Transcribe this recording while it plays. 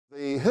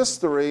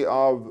history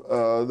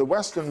of the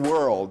Western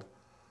world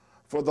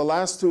for the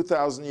last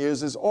 2,000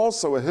 years is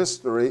also a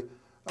history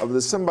of the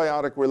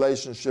symbiotic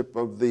relationship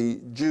of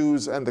the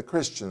Jews and the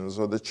Christians,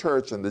 or the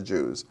church and the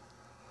Jews.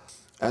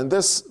 And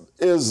this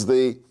is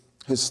the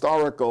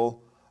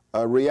historical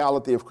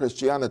reality of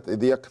Christianity,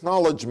 the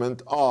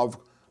acknowledgement of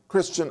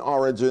Christian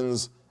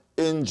origins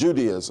in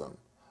Judaism,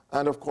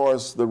 and of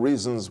course the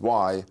reasons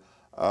why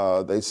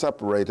they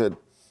separated,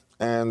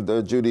 and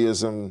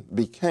Judaism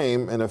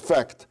became, in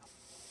effect,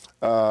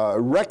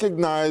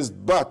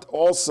 recognized but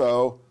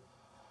also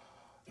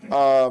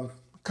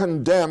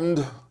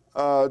condemned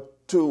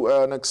to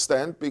an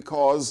extent,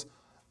 because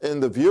in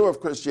the view of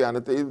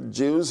Christianity,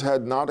 Jews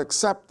had not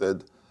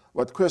accepted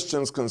what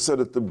Christians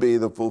considered to be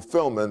the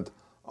fulfillment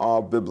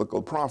of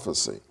biblical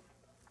prophecy.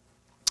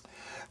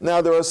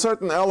 Now, there are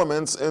certain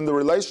elements in the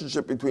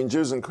relationship between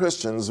Jews and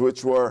Christians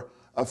which were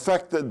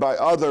affected by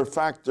other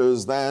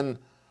factors than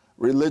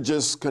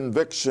religious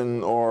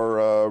conviction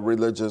or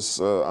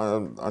religious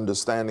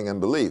understanding and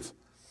belief.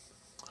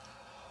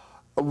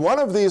 One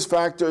of these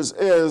factors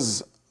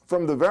is,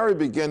 from the very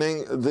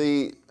beginning,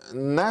 the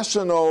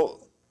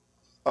national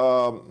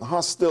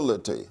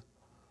hostility.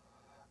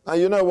 Now,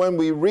 you know, when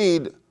we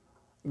read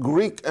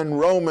Greek and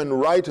Roman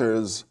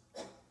writers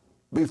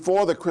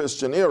before the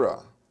Christian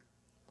era,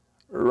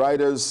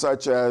 writers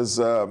such as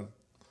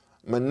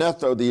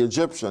Manetho the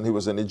Egyptian, he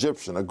was an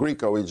Egyptian, a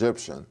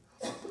Greco-Egyptian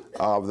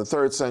of the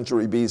 3rd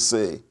century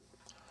BC.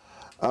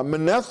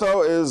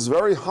 Manetho is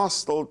very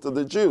hostile to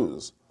the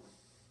Jews.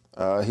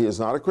 He is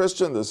not a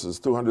Christian. This is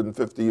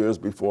 250 years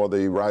before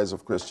the rise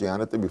of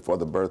Christianity, before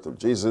the birth of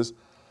Jesus.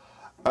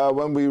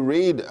 When we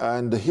read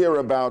and hear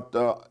about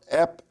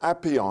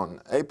Apion,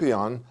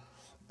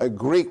 a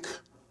Greek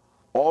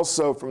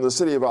also from the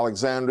city of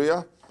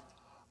Alexandria,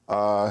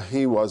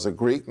 he was a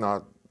Greek,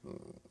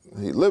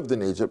 he lived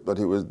in Egypt, but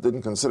he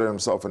didn't consider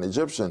himself an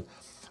Egyptian.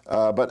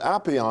 But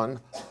Apion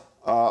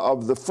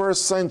of the 1st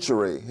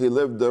century, he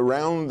lived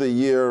around the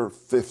year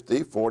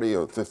 40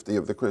 or 50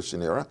 of the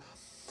Christian era.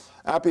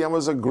 Apion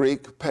was a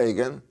Greek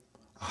pagan,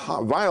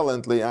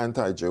 violently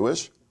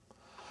anti-Jewish.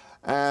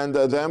 And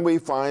then we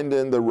find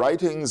in the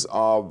writings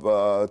of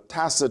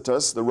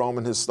Tacitus, the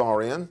Roman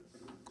historian,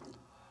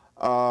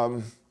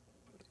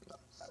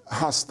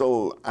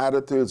 hostile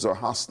attitudes or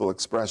hostile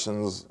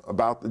expressions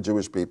about the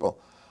Jewish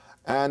people.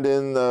 And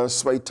in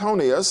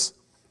Suetonius,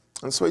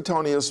 and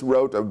Suetonius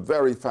wrote a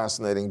very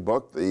fascinating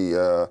book,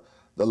 the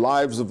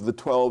Lives of the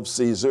 12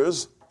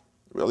 Caesars,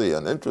 really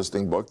an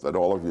interesting book that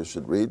all of you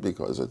should read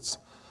because it's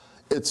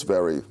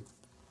very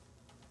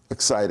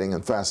exciting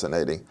and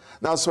fascinating.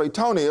 Now,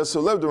 Suetonius, who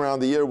lived around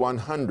the year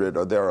 100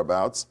 or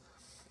thereabouts,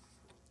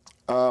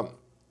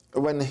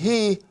 when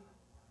he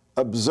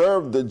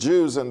observed the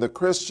Jews and the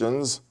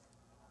Christians,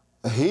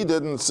 he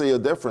didn't see a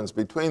difference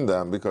between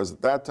them, because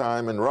at that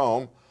time in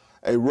Rome,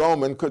 a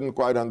Roman couldn't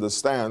quite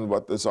understand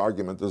what this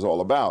argument is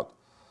all about.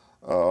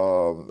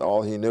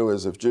 All he knew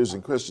is if Jews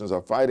and Christians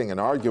are fighting and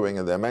arguing,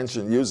 and they're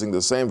mentioned using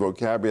the same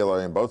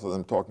vocabulary, and both of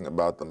them talking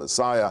about the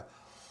Messiah,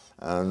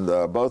 and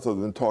both of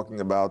them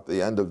talking about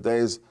the end of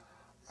days,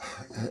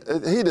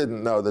 he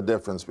didn't know the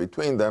difference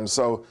between them.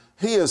 So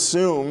he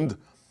assumed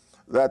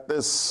that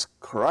this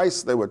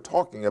Christ they were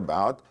talking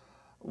about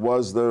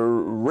was the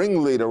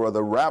ringleader or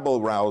the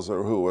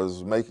rabble-rouser who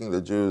was making the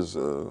Jews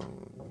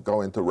go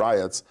into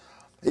riots.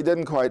 He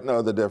didn't quite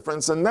know the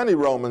difference, and many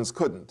Romans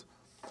couldn't.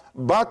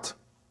 But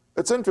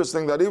it's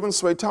interesting that even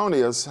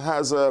Suetonius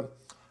has a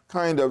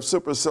kind of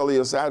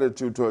supercilious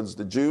attitude towards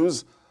the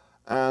Jews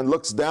and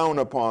looks down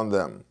upon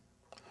them.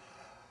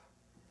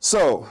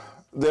 So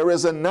there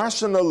is a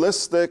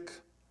nationalistic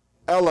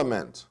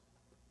element.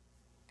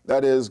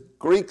 That is,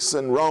 Greeks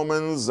and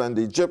Romans and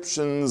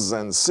Egyptians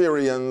and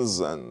Syrians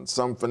and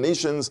some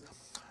Phoenicians,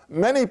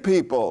 many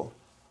people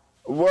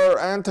were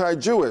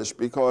anti-Jewish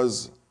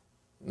because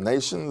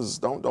nations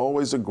don't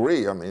always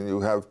agree. I mean,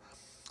 you have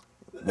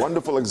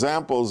wonderful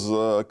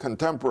examples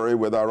contemporary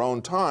with our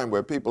own time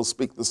where people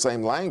speak the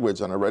same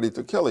language and are ready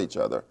to kill each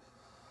other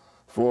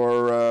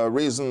for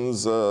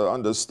reasons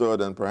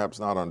understood and perhaps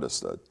not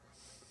understood.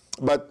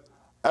 But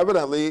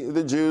evidently,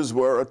 the Jews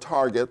were a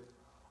target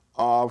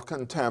of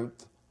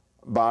contempt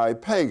by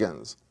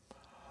pagans.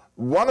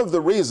 One of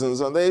the reasons,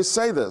 and they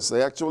say this,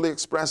 they actually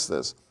express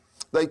this,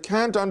 they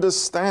can't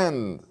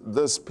understand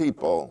this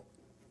people.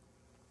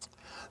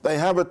 They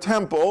have a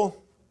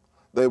temple,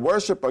 they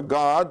worship a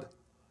god,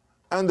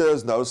 and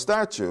there's no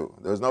statue,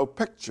 there's no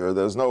picture,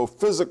 there's no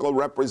physical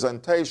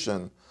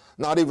representation,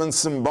 not even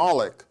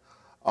symbolic,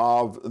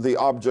 of the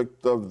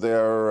object of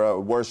their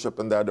worship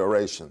and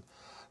adoration.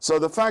 So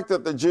the fact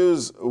that the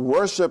Jews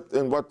worshipped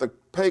in what the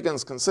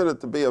pagans considered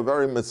to be a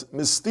very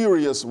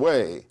mysterious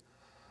way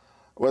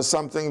was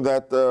something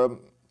that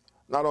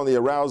not only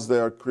aroused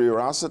their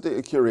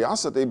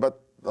curiosity,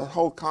 but the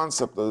whole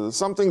concept of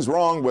something's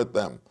wrong with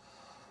them.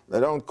 They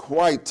don't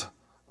quite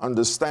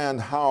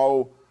understand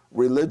how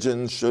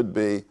religion should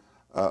be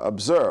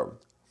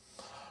observed.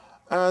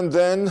 And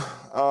then,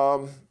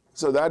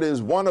 so that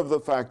is one of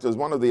the factors,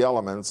 one of the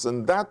elements,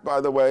 and that,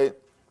 by the way,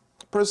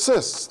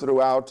 persists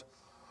throughout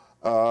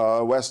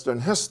Western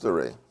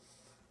history.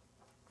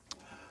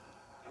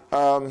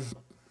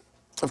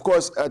 Of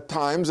course, at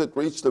times it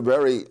reached a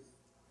very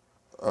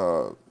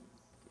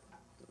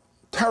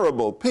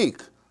terrible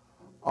peak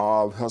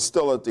of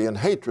hostility and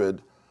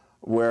hatred,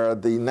 where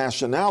the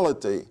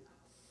nationality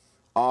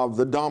of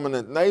the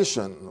dominant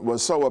nation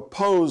was so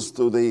opposed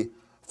to the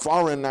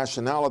foreign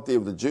nationality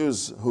of the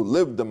Jews who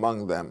lived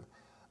among them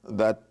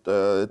that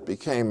it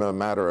became a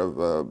matter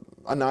of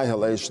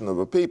annihilation of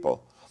a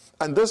people.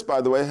 And this,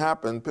 by the way,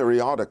 happened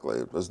periodically.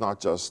 It was not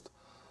just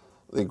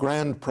the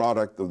grand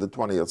product of the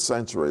 20th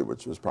century,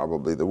 which was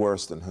probably the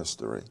worst in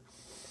history.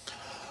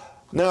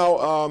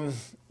 Now,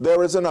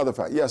 there is another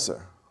fact. Yes,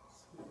 sir?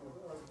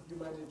 You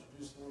mind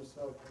introducing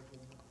yourself?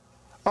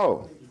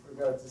 Oh. I think you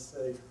forgot to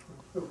say.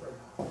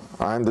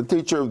 I'm the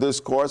teacher of this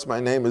course. My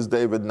name is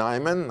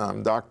DrDavidNeiman.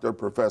 I'm Dr.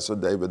 Professor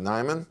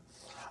DrDavidNeiman.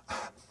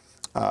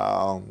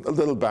 A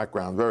little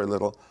background, very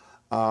little.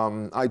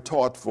 I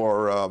taught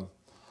for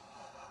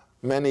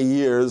many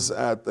years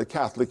at the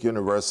Catholic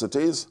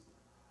universities,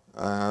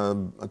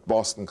 at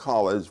Boston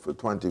College for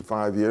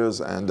 25 years,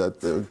 and at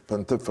the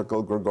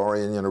Pontifical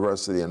Gregorian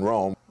University in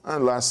Rome.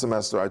 And last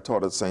semester I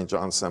taught at St.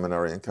 John's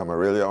Seminary in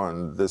Camarillo,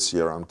 and this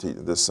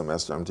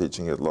semester I'm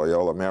teaching at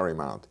Loyola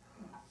Marymount.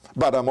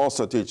 But I'm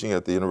also teaching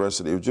at the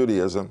University of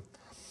Judaism,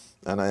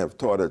 and I have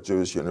taught at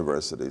Jewish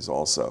universities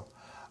also.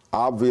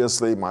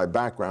 Obviously, my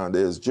background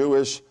is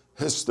Jewish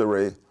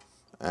history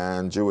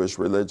and Jewish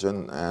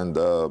religion, and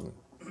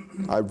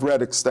I've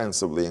read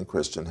extensively in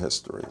Christian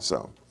history,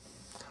 so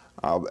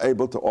I'm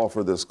able to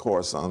offer this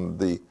course on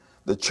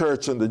the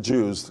church and the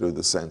Jews through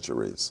the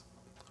centuries.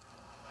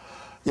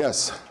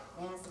 Yes?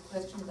 May I ask a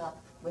question about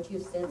what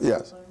you've said so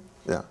yes. far?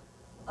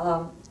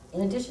 Yeah.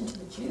 In addition to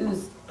the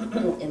Jews,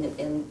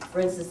 in for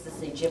instance,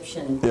 this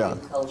Egyptian Yeah.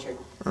 culture,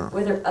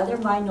 were there other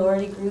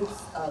minority groups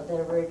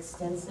that were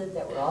extensive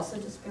that were also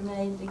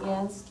discriminated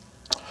against?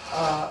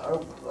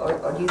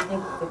 Or do you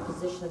think the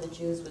position of the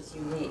Jews was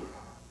unique?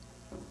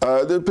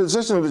 The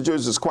position of the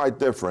Jews is quite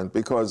different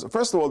because,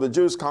 first of all, the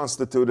Jews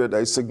constituted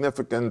a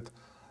significant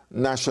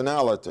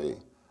nationality.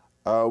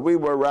 We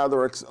were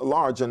rather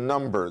large in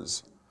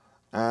numbers,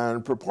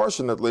 and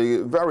proportionately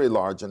very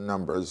large in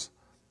numbers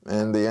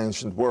in the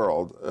ancient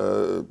world.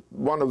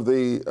 One of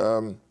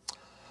the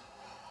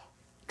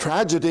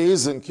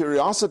tragedies and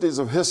curiosities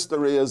of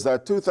history is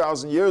that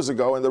 2,000 years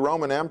ago in the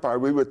Roman Empire,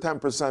 we were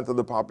 10% of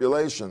the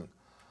population.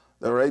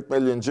 There were 8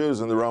 million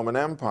Jews in the Roman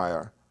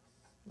Empire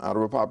out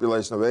of a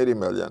population of 80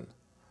 million.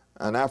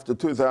 And after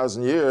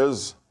 2,000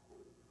 years,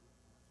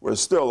 we're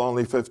still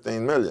only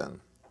 15 million.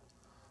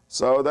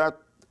 So that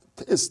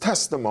is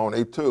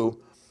testimony to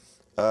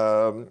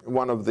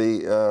one of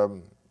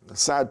the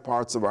sad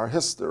parts of our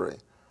history.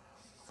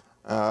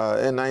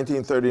 In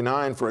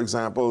 1939, for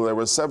example, there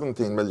were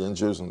 17 million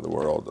Jews in the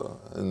world.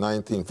 In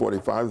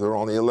 1945, there were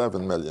only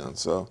 11 million.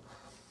 So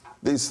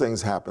these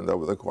things happened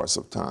over the course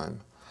of time.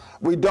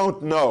 We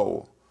don't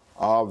know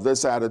of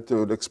this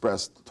attitude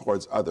expressed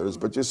towards others,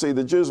 but you see,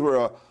 the Jews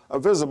were a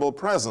visible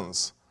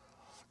presence,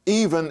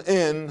 even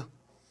in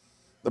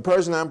the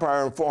Persian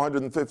Empire in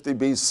 450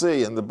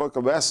 BC, in the book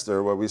of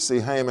Esther, where we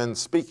see Haman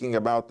speaking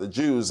about the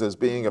Jews as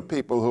being a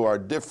people who are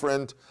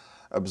different,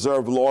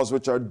 observe laws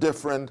which are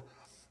different,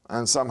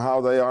 and somehow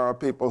they are a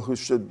people who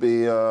should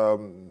be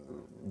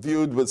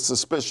viewed with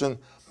suspicion.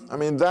 I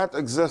mean, that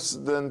exists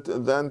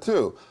then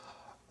too,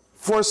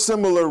 for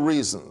similar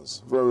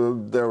reasons.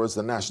 There was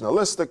the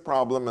nationalistic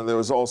problem, and there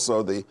was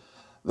also the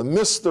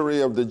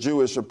mystery of the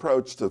Jewish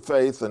approach to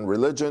faith and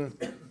religion.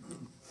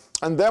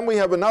 And then we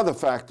have another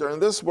factor,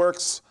 and this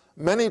works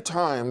many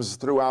times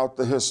throughout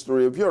the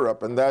history of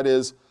Europe, and that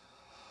is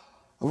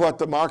what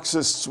the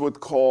Marxists would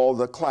call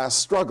the class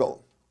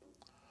struggle,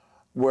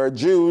 where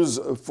Jews,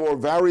 for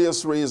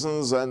various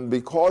reasons and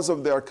because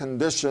of their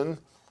condition,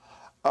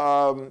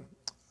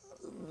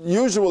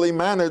 usually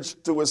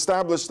managed to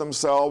establish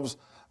themselves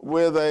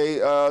with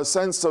a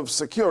sense of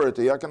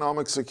security,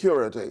 economic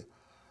security,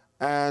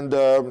 and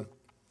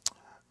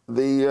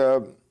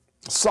the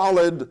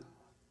solid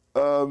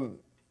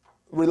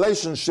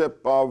relationship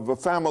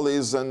of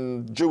families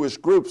and Jewish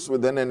groups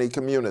within any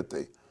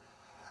community.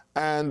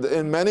 And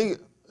in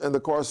the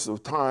course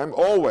of time,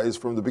 always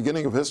from the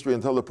beginning of history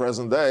until the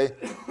present day,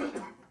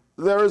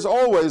 there is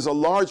always a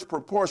large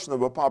proportion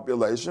of a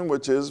population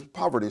which is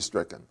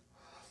poverty-stricken.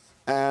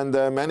 And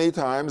many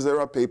times there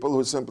are people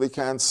who simply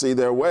can't see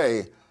their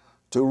way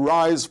to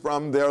rise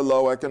from their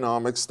low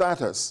economic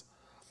status.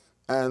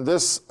 And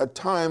this at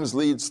times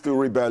leads to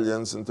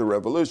rebellions and to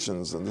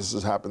revolutions, and this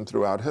has happened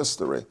throughout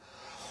history.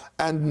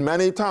 And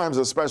many times,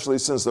 especially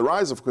since the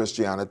rise of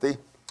Christianity,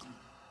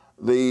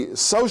 the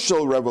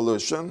social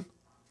revolution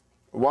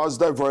was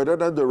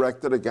diverted and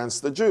directed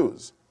against the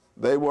Jews.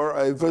 They were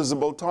a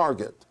visible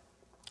target,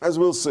 as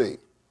we'll see.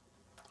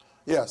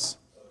 Yes?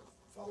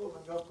 Following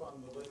up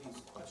on the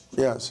lady's question.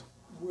 Yes.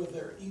 Were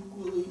there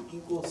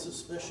equal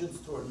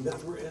suspicions toward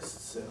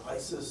Mithraists and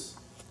ISIS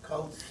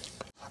cults?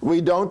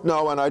 We don't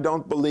know, and I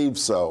don't believe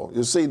so.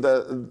 You see,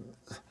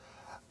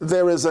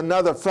 there is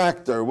another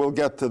factor. We'll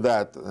get to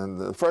that.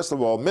 And first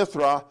of all,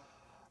 Mithra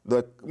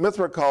the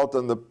Mithra cult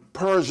and the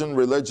Persian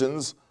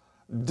religions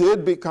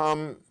did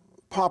become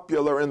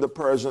popular in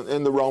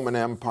the Roman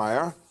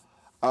Empire.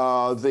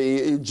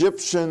 The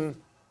Egyptian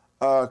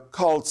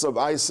cults of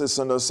Isis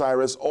and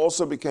Osiris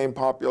also became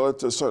popular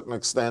to a certain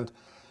extent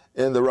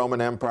in the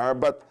Roman Empire,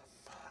 but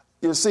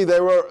you see, they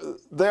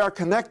are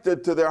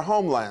connected to their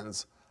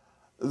homelands.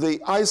 The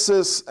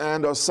Isis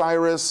and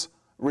Osiris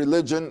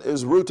religion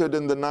is rooted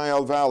in the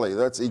Nile Valley.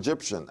 That's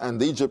Egyptian,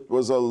 and Egypt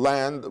was a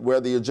land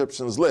where the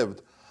Egyptians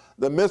lived.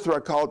 The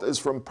Mithra cult is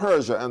from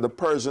Persia, and the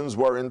Persians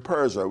were in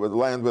Persia, with the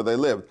land where they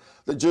lived.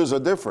 The Jews are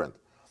different.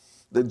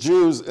 The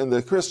Jews in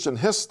the Christian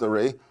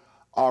history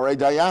are a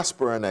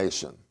diaspora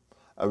nation,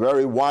 a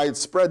very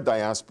widespread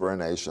diaspora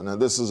nation,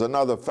 and this is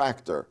another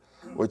factor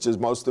which is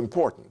most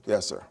important.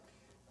 Yes, sir?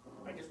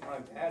 I just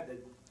wanted to add that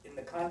in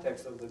the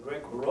context of the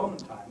Greco-Roman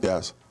times,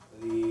 yes,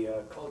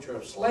 the culture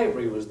of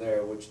slavery was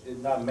there, which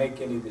did not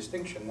make any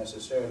distinction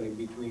necessarily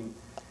between,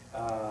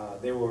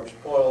 they were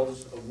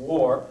spoils of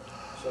war,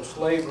 so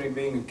slavery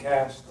being a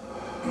caste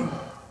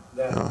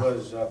that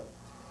was a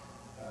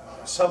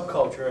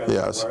subculture, as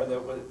yes, it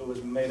were, that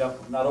was made up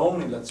of not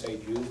only, let's say,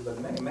 Jews, but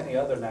many, many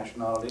other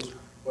nationalities.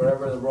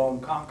 Wherever the Rome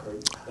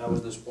conquered, that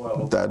was the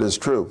spoil. That is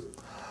true.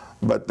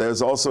 But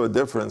there's also a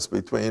difference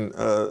between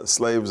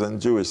slaves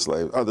and Jewish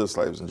slaves, other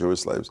slaves and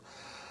Jewish slaves.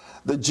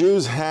 The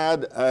Jews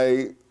had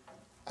a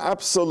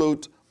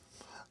absolute,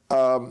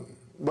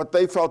 what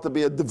they felt to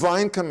be a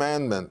divine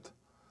commandment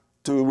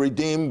to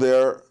redeem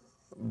their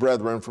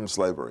brethren from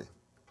slavery.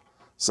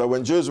 So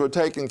when Jews were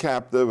taken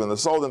captive and they're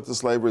sold into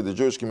slavery, the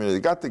Jewish community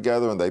got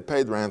together and they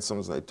paid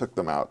ransoms and they took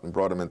them out and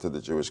brought them into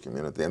the Jewish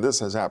community. And this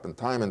has happened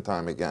time and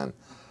time again.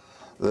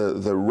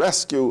 The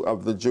rescue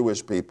of the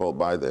Jewish people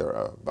by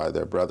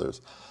their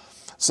brothers.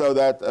 So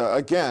that,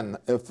 again,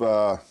 if,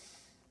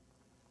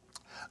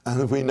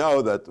 and we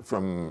know that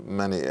from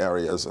many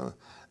areas,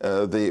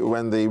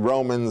 when the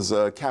Romans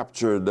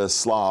captured the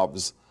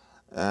Slavs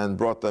and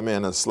brought them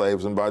in as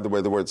slaves, and by the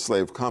way, the word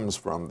slave comes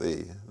from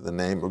the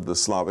name of the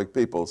Slavic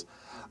peoples,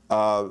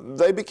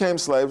 they became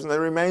slaves and they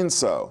remained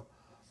so.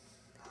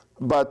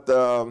 But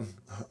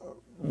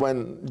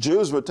when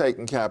Jews were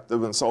taken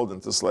captive and sold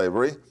into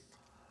slavery,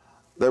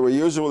 they were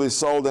usually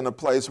sold in a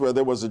place where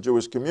there was a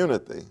Jewish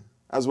community.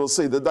 As we'll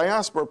see, the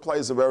diaspora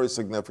plays a very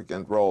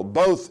significant role,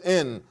 both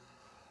in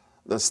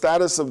the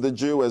status of the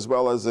Jew as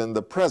well as in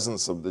the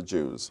presence of the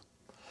Jews.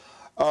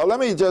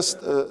 Let me just...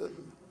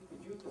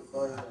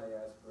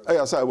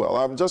 yes, I will.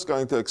 I'm just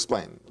going to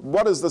explain.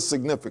 What is the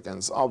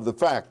significance of the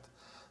fact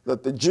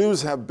that the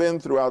Jews have been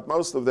throughout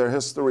most of their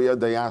history a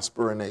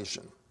diaspora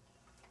nation?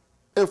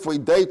 If we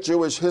date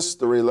Jewish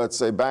history, let's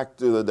say back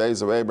to the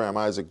days of Abraham,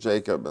 Isaac,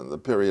 Jacob, and the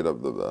period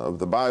of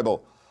the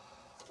Bible,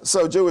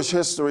 so Jewish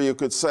history, you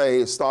could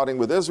say, starting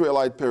with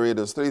Israelite period,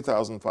 is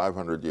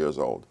 3,500 years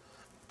old.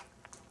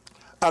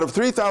 Out of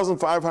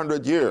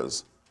 3,500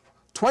 years,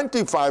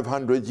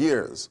 2,500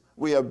 years,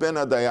 we have been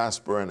a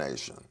diaspora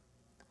nation.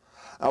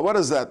 Now, what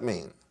does that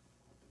mean?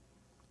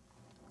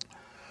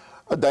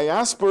 A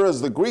diaspora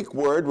is the Greek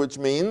word which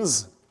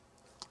means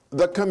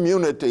the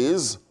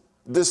communities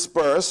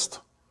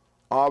dispersed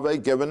of a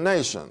given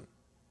nation.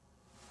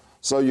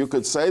 So you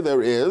could say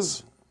there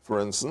is, for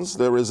instance,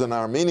 there is an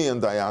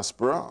Armenian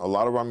diaspora. A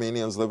lot of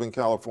Armenians live in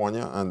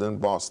California and in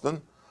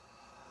Boston.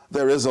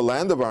 There is a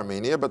land of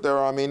Armenia, but there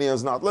are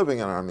Armenians not living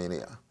in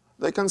Armenia.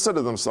 They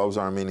consider themselves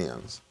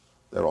Armenians.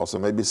 They're also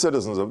maybe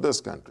citizens of this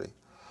country.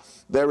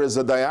 There is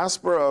a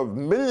diaspora of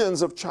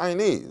millions of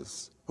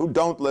Chinese who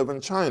don't live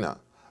in China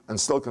and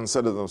still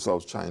consider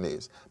themselves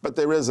Chinese. But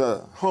there is a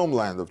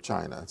homeland of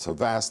China. It's a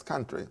vast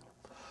country.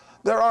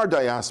 There are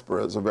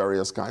diasporas of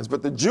various kinds,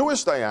 but the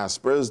Jewish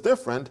diaspora is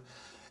different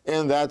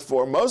in that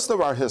for most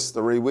of our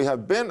history, we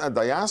have been a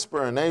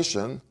diaspora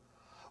nation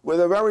with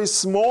a very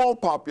small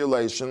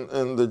population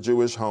in the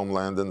Jewish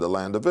homeland in the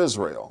land of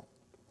Israel.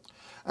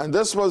 And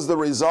this was the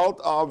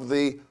result of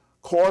the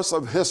course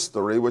of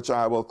history, which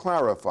I will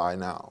clarify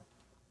now.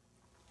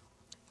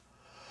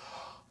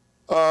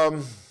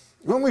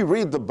 When we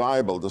read the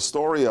Bible, the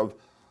story of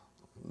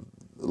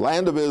the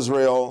land of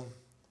Israel,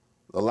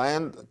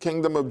 the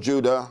kingdom of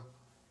Judah,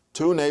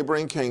 two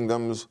neighboring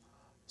kingdoms,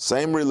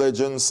 same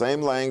religion,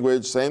 same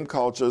language, same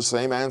culture,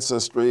 same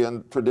ancestry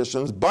and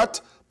traditions, but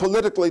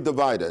politically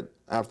divided.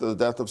 After the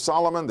death of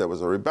Solomon, there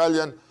was a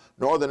rebellion.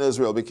 Northern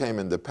Israel became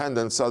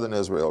independent. Southern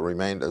Israel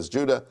remained as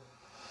Judah.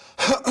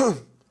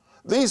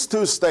 These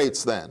two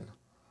states, then,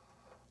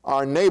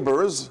 are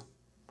neighbors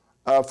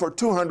for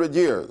 200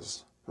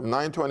 years, from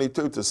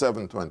 922 to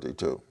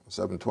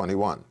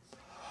 721.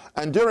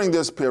 And during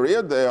this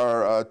period, there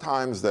are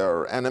times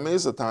they're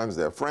enemies, at times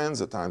they're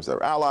friends, at times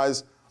they're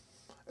allies.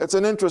 It's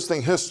an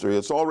interesting history.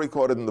 It's all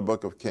recorded in the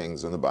book of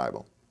Kings in the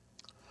Bible.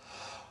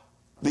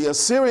 The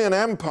Assyrian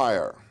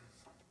Empire,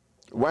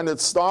 when it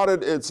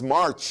started its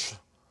march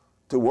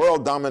to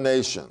world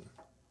domination,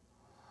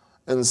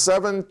 in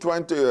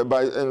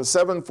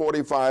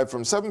 745,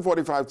 from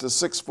 745 to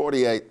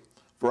 648,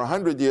 for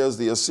 100 years,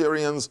 the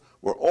Assyrians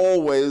were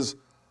always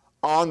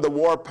on the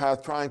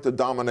warpath trying to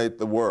dominate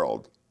the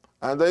world.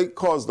 And they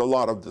caused a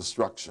lot of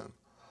destruction.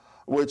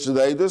 which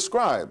they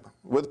describe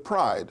with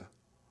pride.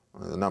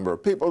 The number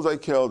of people they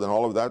killed and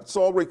all of that, it's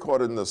all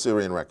recorded in the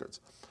Syrian records.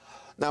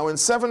 Now in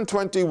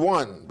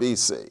 721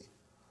 BC,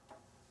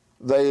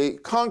 they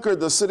conquered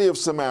the city of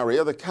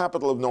Samaria, the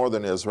capital of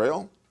northern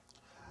Israel,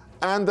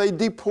 and they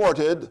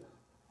deported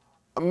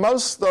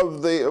most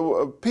of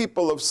the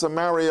people of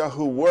Samaria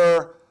who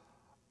were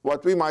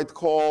what we might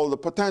call the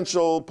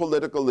potential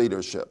political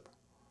leadership.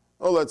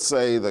 Well, let's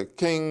say the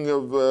king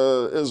of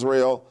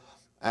Israel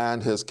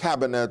and his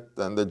cabinet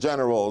and the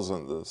generals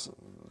and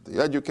the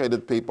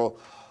educated people.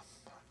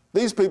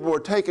 These people were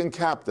taken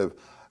captive,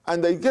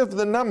 and they give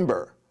the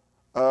number.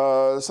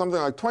 Something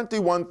like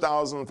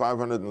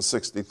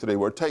 21,563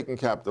 were taken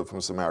captive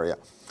from Samaria.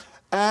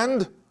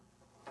 And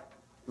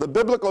the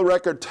biblical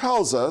record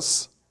tells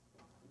us,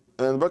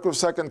 in the book of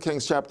 2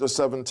 Kings chapter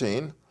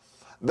 17,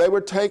 they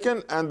were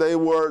taken and they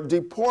were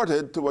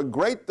deported to a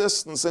great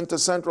distance into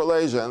Central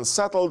Asia and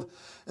settled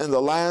in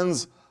the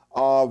lands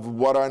of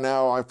what are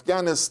now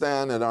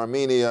Afghanistan and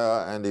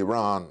Armenia and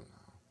Iran,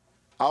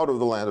 out of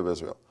the land of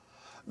Israel.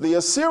 The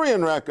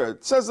Assyrian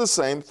record says the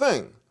same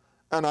thing.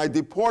 And I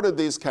deported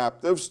these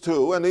captives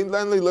too, and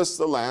then he lists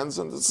the lands,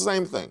 and it's the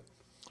same thing.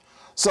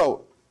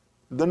 So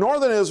the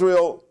northern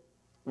Israel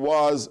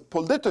was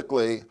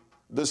politically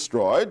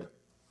destroyed,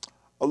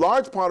 a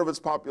large part of its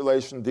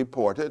population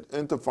deported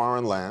into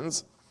foreign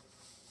lands,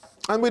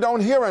 and we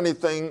don't hear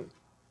anything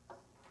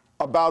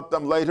about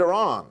them later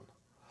on.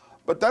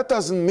 But that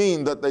doesn't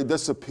mean that they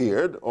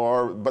disappeared,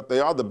 but they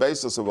are the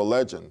basis of a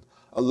legend,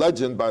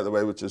 by the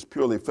way, which is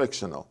purely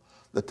fictional,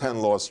 the 10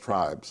 lost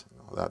tribes.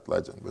 That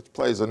legend, which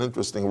plays an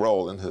interesting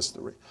role in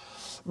history.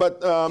 But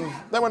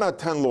there were not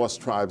 10 lost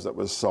tribes that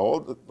were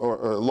sold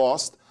or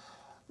lost.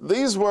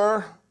 These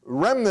were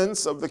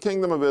remnants of the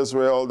kingdom of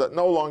Israel that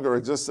no longer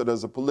existed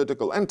as a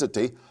political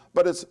entity,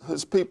 but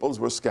his peoples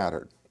were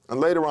scattered. And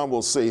later on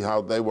we'll see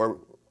how they were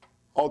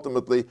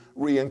ultimately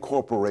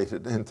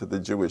reincorporated into the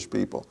Jewish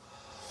people.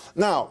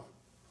 Now,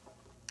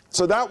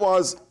 so that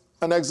was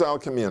an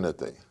exiled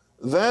community.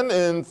 Then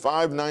in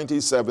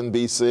 597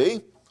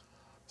 BC,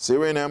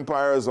 Syrian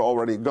Empire is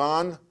already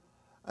gone,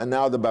 and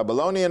now the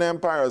Babylonian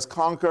Empire is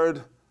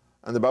conquered,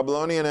 and the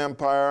Babylonian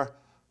Empire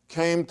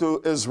came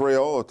to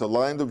Israel, or to the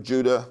land of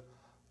Judah,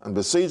 and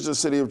besieged the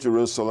city of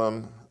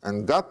Jerusalem,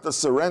 and got the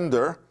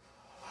surrender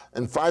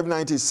in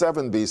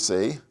 597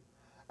 BC,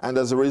 and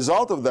as a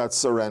result of that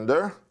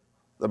surrender,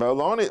 the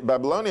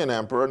Babylonian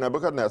Emperor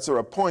Nebuchadnezzar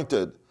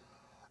appointed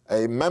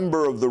a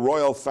member of the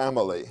royal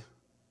family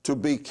to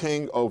be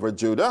king over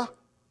Judah,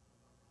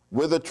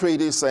 with a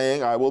treaty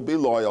saying, I will be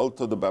loyal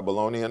to the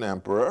Babylonian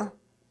emperor,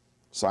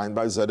 signed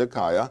by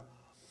Zedekiah.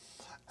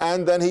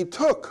 And then he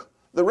took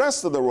the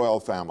rest of the royal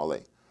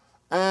family,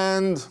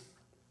 and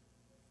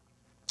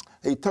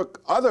he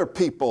took other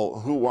people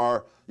who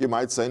are, you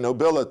might say,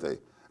 nobility,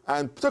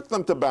 and took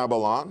them to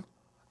Babylon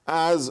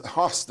as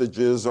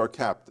hostages or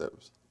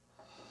captives.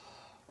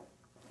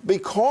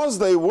 Because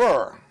they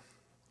were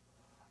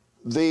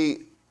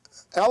the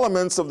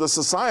elements of the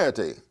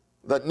society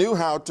that knew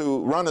how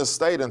to run a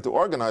state and to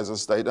organize a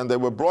state, and they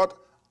were brought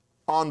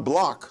en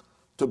bloc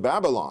to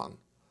Babylon.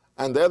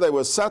 And there they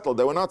were settled.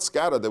 They were not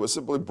scattered. They were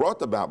simply brought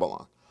to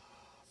Babylon.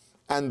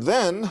 And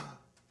then,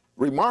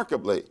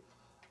 remarkably,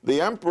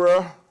 the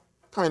emperor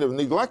kind of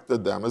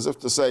neglected them, as if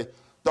to say,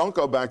 don't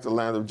go back to the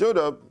land of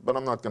Judah, but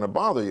I'm not going to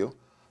bother you.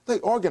 They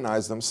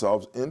organized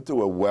themselves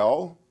into a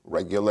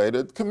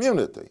well-regulated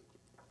community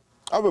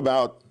of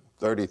about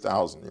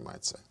 30,000, you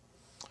might say.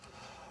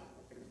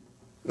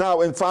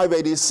 Now, in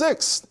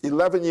 586,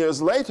 11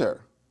 years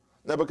later,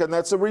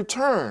 Nebuchadnezzar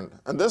returned,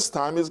 and this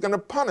time he's going to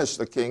punish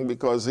the king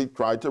because he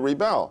tried to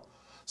rebel.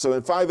 So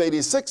in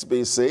 586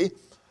 BC,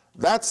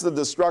 that's the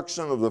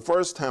destruction of the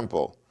first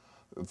temple.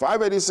 In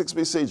 586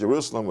 BC,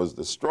 Jerusalem was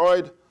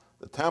destroyed,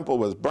 the temple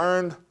was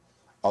burned,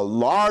 a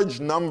large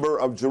number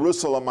of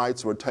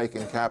Jerusalemites were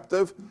taken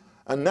captive,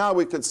 and now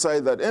we could say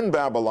that in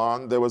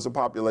Babylon there was a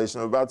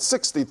population of about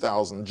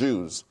 60,000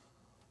 Jews.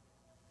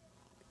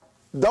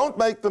 Don't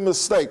make the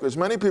mistake, which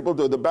many people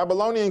do. The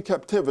Babylonian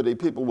captivity,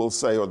 people will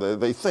say, or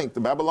they think the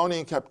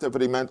Babylonian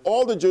captivity meant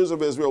all the Jews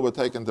of Israel were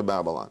taken to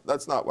Babylon.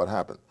 That's not what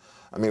happened.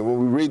 I mean, when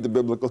we read the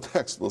biblical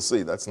text, we'll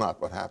see that's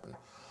not what happened.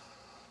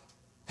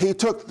 He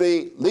took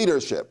the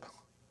leadership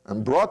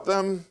and brought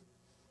them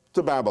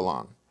to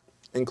Babylon,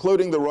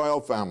 including the royal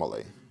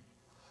family.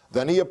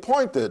 Then he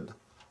appointed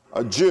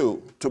a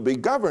Jew to be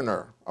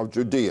governor of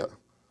Judea,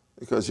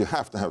 because you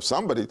have to have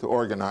somebody to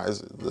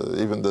organize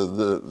even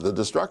the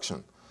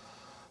destruction.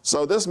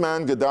 So this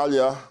man,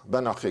 Gedaliah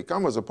ben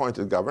Achikam, was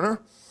appointed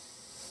governor,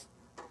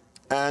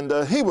 and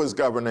he was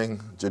governing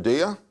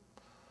Judea,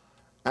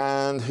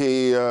 and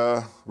he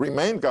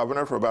remained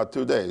governor for about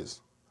 2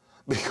 days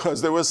because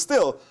there were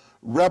still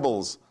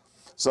rebels.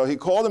 So he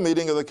called a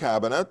meeting of the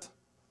cabinet,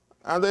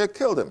 and they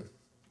killed him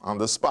on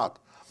the spot.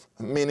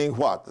 Meaning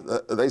what?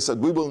 They said,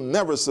 we will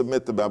never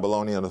submit to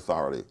Babylonian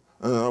authority.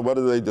 What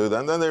did they do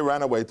then? Then they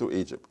ran away to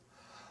Egypt.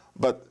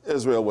 But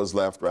Israel was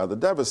left rather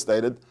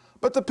devastated.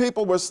 But the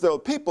people were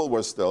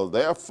still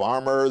there,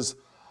 farmers,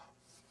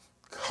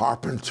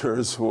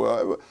 carpenters,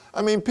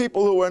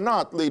 people who were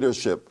not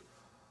leadership.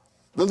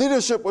 The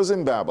leadership was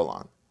in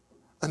Babylon.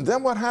 And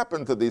then what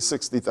happened to these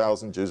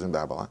 60,000 Jews in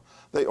Babylon?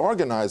 They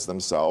organized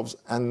themselves,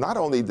 and not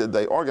only did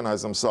they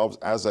organize themselves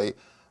as a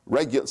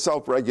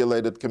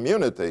self-regulated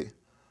community,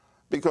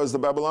 because the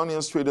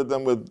Babylonians treated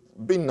them with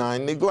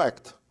benign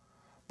neglect.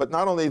 But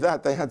not only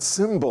that, they had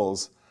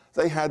symbols.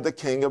 They had the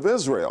king of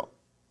Israel,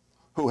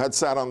 who had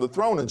sat on the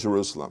throne in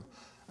Jerusalem,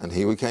 and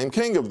he became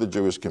king of the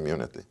Jewish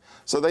community.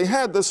 So they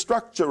had the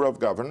structure of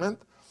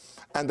government,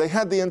 and they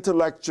had the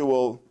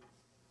intellectual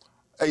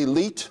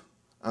elite,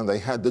 and they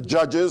had the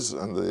judges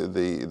and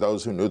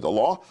those who knew the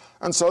law,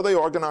 and so they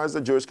organized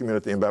the Jewish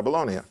community in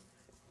Babylonia.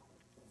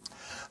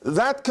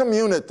 That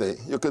community,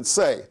 you could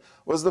say,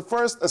 was the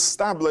first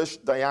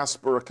established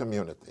diaspora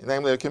community,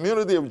 namely a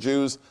community of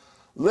Jews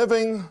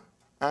living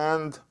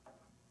and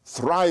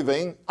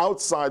thriving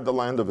outside the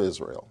land of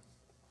Israel.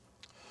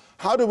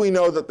 How do we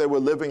know that they were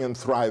living and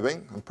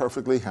thriving and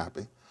perfectly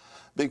happy?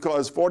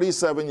 Because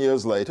 47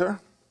 years later,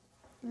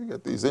 you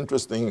get these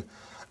interesting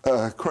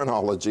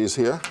chronologies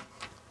here.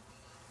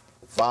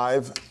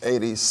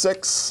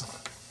 586.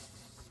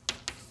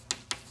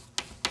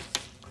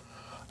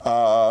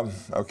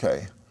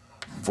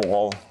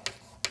 Fall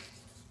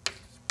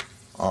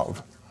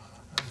of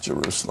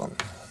Jerusalem.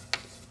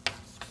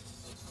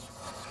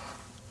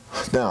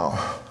 Now,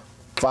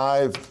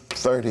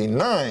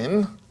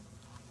 539,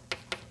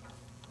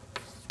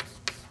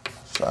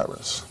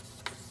 Cyrus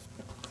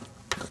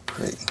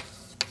decree.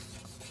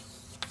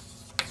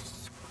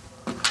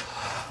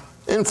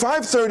 In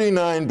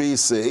 539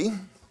 BC,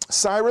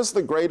 Cyrus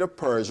the Great of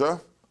Persia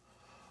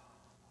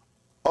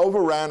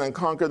overran and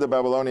conquered the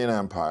Babylonian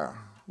Empire,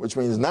 which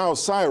means now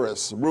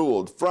Cyrus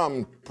ruled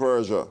from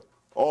Persia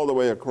all the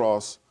way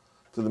across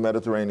to the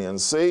Mediterranean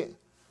Sea,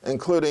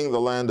 including the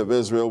land of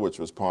Israel, which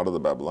was part of the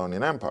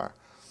Babylonian Empire.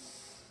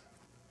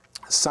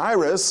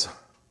 Cyrus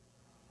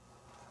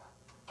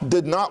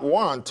did not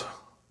want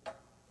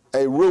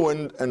a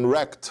ruined and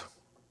wrecked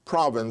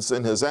province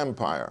in his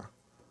empire.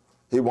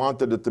 He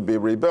wanted it to be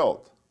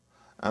rebuilt.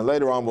 And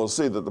later on we'll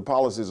see that the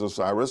policies of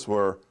Cyrus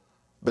were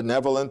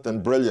benevolent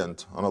and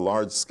brilliant on a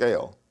large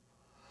scale.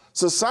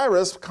 So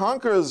Cyrus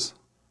conquers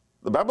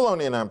the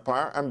Babylonian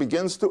Empire and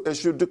begins to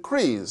issue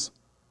decrees.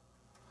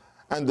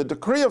 And the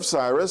decree of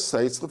Cyrus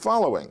states the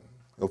following.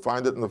 You'll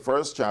find it in the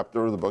first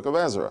chapter of the book of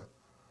Ezra.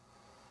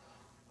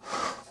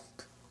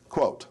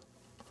 Quote,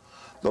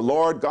 "The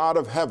Lord God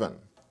of heaven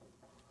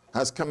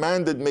has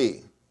commanded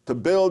me to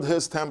build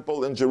his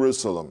temple in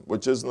Jerusalem,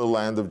 which is in the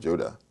land of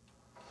Judah.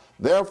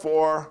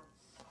 Therefore,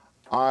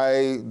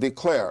 I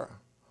declare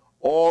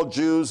all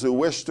Jews who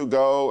wish to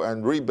go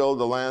and rebuild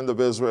the land of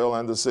Israel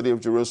and the city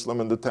of Jerusalem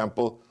and the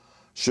temple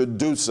should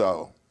do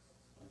so."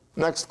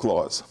 Next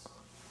clause.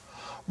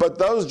 "But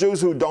those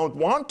Jews who don't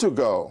want to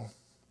go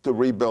to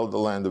rebuild the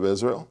land of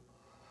Israel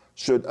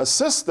should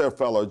assist their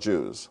fellow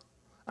Jews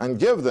and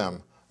give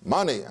them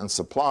money and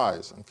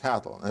supplies and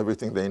cattle and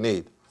everything they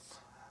need."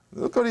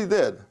 Look what he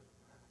did.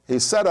 He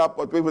set up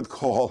what we would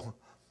call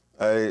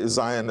a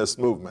Zionist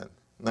movement,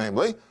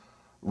 namely,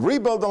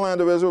 rebuild the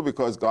land of Israel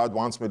because God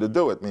wants me to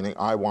do it, meaning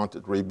I want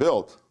it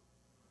rebuilt.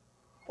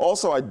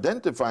 Also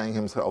identifying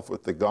himself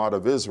with the God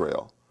of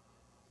Israel.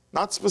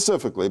 Not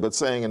specifically, but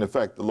saying in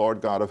effect, the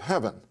Lord God of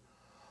heaven,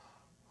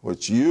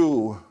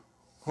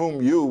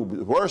 whom you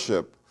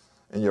worship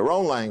in your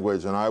own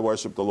language, and I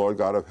worship the Lord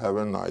God of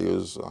heaven.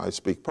 I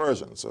speak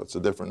Persian, so it's a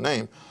different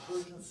name.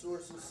 Persian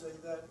sources say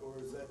that, or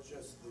is that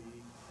just the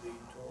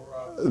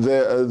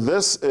Torah?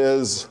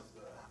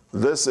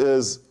 This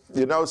is,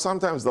 you know,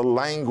 sometimes the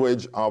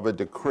language of a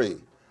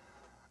decree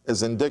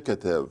is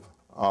indicative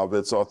of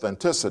its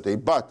authenticity,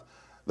 but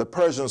the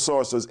Persian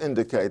sources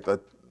indicate that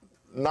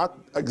not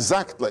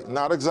exactly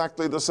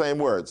the same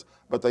words,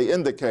 but they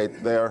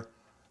indicate their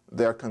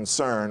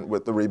concern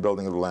with the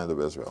rebuilding of the land of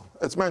Israel.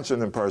 It's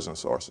mentioned in Persian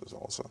sources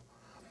also.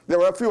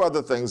 There are a few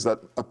other things that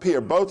appear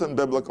both in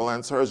biblical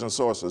and Persian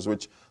sources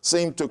which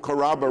seem to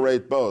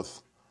corroborate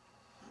both.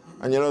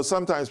 And you know,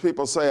 sometimes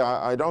people say,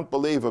 I don't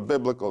believe a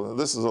biblical,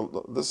 this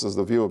is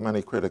the view of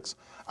many critics,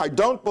 I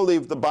don't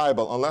believe the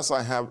Bible unless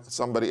I have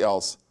somebody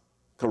else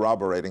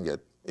corroborating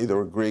it,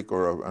 either a Greek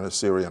or an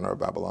Assyrian or a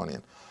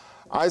Babylonian.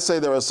 I say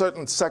there are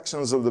certain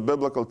sections of the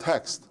biblical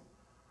text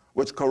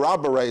which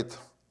corroborate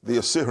the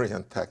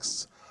Assyrian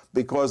texts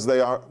because they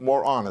are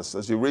more honest.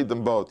 As you read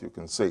them both, you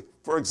can see.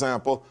 For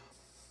example,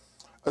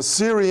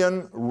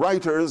 Assyrian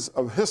writers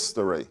of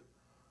history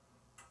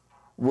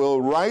will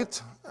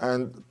write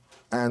and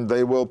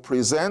they will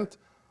present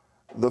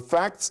the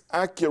facts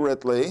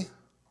accurately,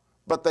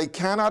 but they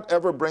cannot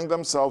ever bring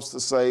themselves to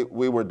say,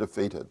 we were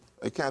defeated.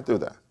 They can't do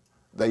that.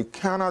 They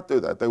cannot do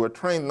that. They were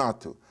trained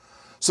not to.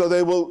 So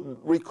they will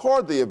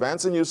record the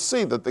events, and you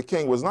see that the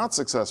king was not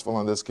successful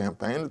in this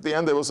campaign. At the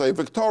end, they will say,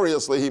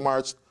 victoriously he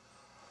marched.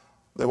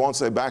 They won't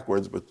say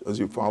backwards, but as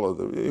you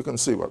follow, you can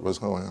see what was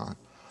going on.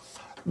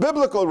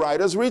 Biblical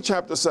writers, read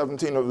chapter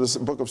 17 of this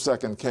book of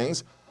 2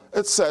 Kings.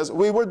 It says,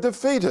 we were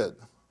defeated.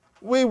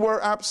 We were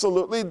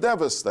absolutely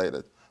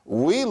devastated.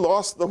 We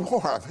lost the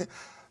war. I mean,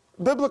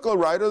 biblical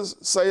writers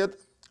say it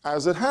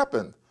as it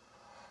happened.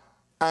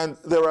 And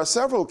there are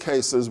several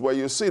cases where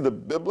you see the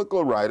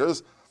biblical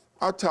writers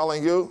are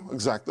telling you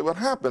exactly what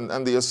happened,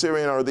 and the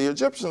Assyrian or the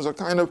Egyptians are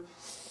kind of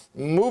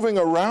moving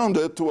around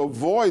it to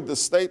avoid the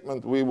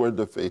statement, we were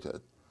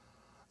defeated.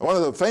 One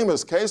of the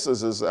famous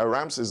cases is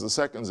Ramses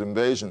II's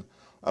invasion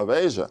of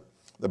Asia,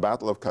 the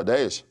Battle of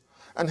Kadesh.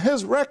 And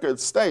his record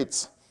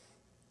states,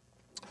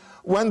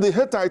 when the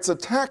Hittites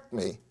attacked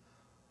me,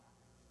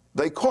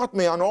 they caught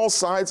me on all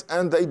sides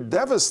and they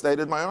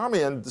devastated my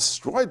army and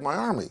destroyed my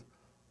army.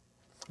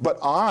 But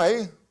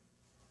I,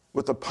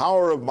 with the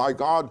power of my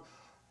God,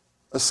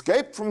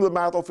 escaped from the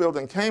battlefield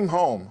and came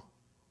home.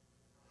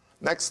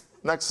 Next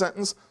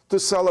sentence, to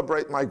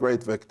celebrate my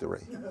great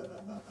victory.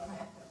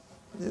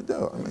 You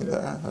do. I mean,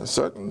 there are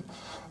certain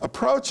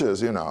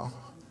approaches, you know.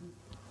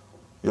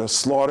 You're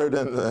slaughtered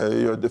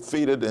and you're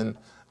defeated in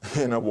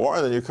a war,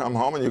 and then you come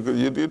home and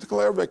you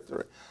declare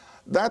victory.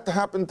 That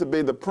happened to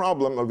be the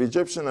problem of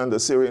Egyptian and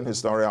Assyrian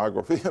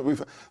historiography.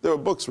 There were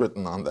books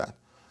written on that.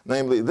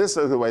 Namely, this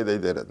is the way they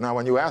did it. Now,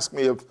 when you ask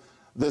me if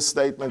this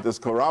statement is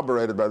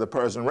corroborated by the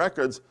Persian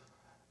records,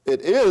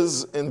 it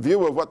is in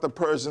view of what the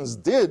Persians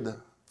did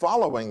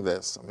following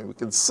this. I mean, we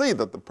can see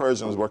that the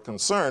Persians were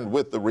concerned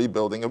with the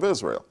rebuilding of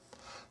Israel.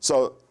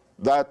 So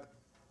that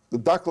the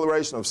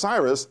declaration of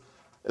Cyrus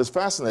is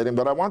fascinating,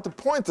 but I want to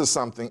point to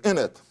something in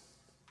it.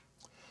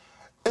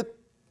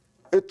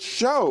 It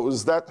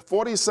shows that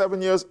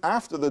 47 years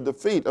after the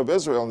defeat of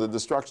Israel and the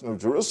destruction of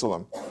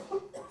Jerusalem,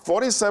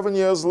 47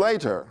 years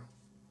later,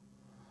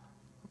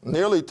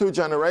 nearly 2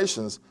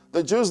 generations,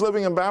 the Jews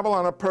living in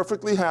Babylon are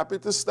perfectly happy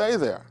to stay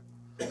there.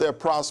 They're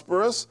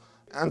prosperous,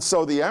 and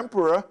so the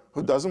emperor,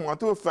 who doesn't want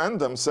to offend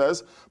them,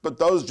 says, but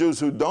those Jews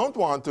who don't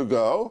want to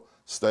go,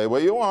 stay where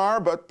you are,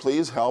 but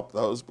please help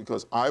those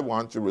because I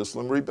want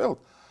Jerusalem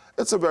rebuilt.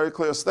 It's a very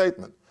clear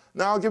statement.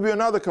 Now I'll give you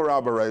another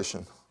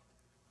corroboration.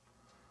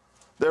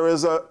 There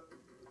is a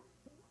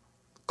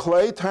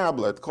clay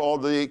tablet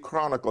called the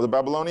Chronicle, the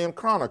Babylonian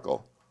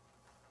Chronicle,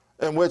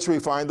 in which we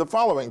find the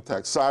following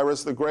text.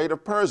 Cyrus the Great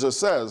of Persia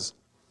says,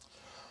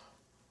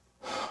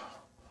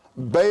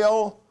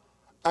 Baal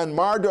and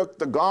Marduk,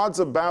 the gods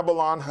of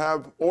Babylon,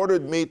 have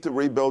ordered me to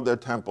rebuild their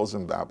temples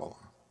in Babylon.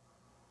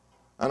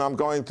 And I'm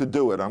going to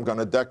do it. I'm going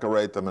to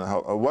decorate them.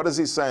 And what is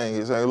he saying?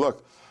 He's saying,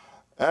 look,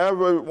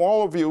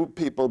 all of you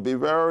people be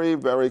very,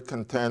 very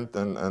content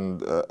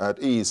and at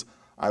ease.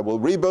 I will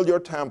rebuild your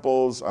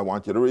temples. I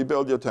want you to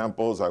rebuild your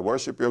temples. I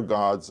worship your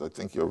gods. I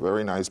think you're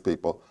very nice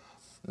people.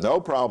 No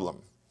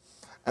problem.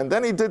 And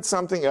then he did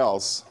something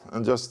else,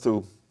 and just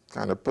to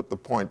kind of put the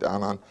point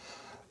down on,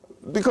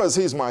 because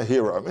he's my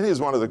hero. I mean, he's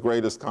one of the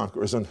greatest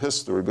conquerors in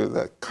history, but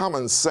that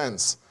common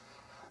sense,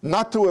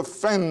 not to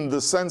offend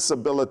the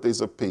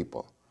sensibilities of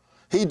people.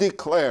 He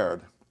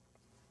declared,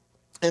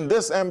 in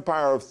this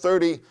empire of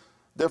 30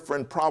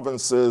 different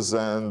provinces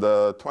and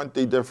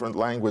 20 different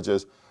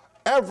languages,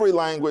 every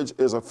language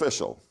is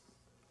official.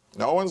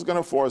 No one's going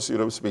to force you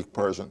to speak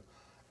Persian.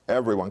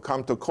 Everyone,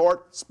 come to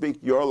court, speak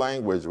your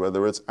language,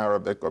 whether it's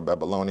Arabic or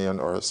Babylonian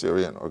or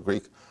Assyrian or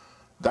Greek.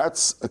 That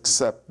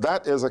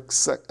is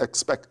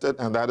expected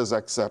and that is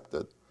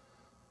accepted.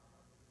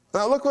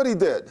 Now look what he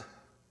did.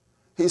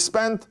 He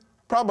spent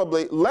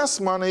probably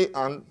less money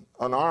on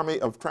an army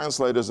of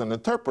translators and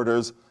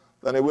interpreters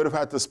than he would have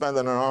had to spend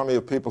on an army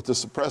of people to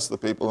suppress the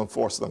people and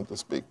force them to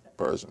speak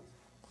Persian.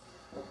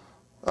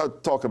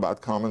 Talk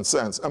about common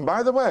sense. And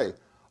by the way,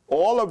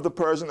 all of the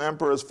Persian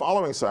emperors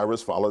following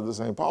Cyrus followed the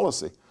same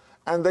policy.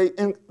 And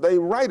they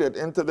write it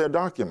into their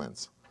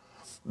documents.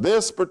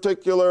 This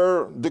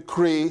particular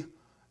decree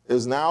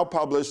is now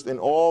published in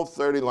all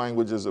 30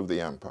 languages of the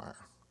empire.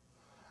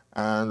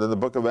 And in the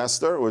book of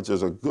Esther, which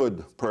is a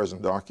good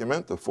Persian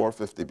document of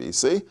 450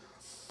 BC,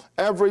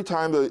 every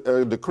time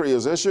a decree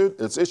is issued,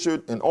 it's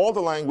issued in all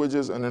the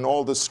languages and in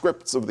all the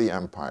scripts of the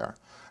empire.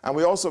 And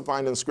we also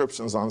find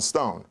inscriptions on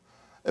stone.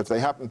 If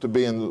they happen to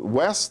be in the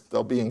West,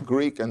 they'll be in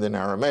Greek and in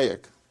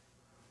Aramaic.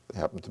 If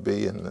they happen to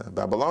be in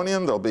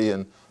Babylonian, they'll be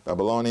in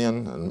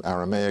Babylonian and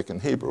Aramaic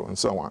and Hebrew and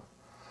so on.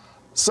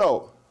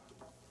 So,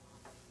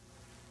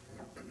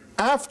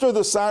 after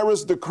the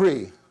Cyrus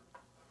decree,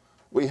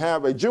 we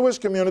have a Jewish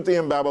community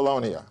in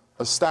Babylonia,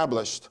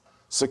 established,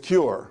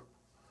 secure,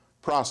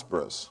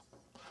 prosperous.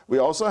 We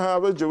also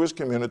have a Jewish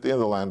community in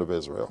the land of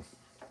Israel.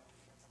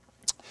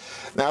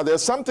 Now,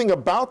 there's something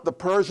about the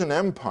Persian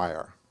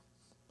Empire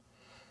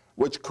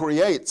which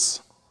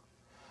creates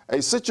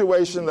a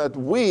situation that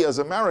we as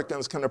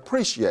Americans can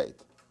appreciate.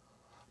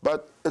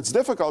 But it's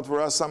difficult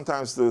for us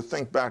sometimes to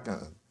think back,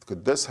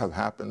 could this have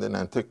happened in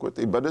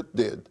antiquity? But it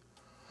did.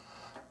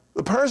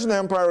 The Persian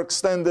Empire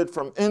extended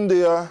from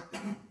India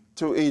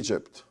to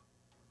Egypt.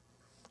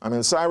 I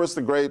mean, Cyrus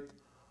the Great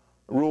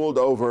ruled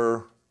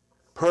over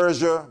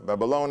Persia,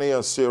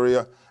 Babylonia,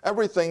 Syria,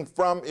 everything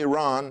from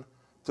Iran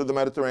to the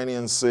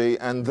Mediterranean Sea,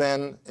 and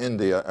then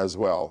India as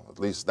well, at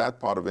least that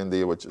part of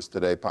India, which is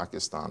today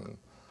Pakistan and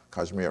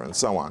Kashmir and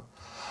so on.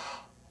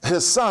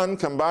 His son,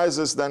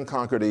 Cambyses, then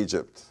conquered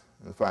Egypt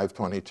in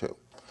 522.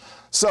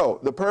 So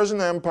the Persian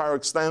Empire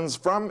extends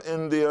from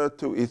India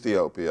to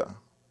Ethiopia,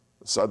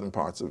 the southern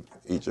parts of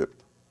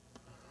Egypt.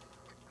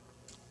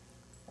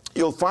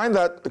 You'll find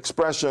that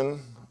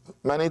expression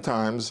many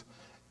times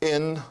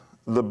in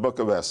the book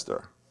of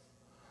Esther.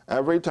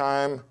 Every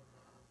time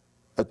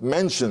it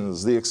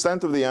mentions the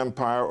extent of the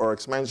empire, or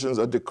it mentions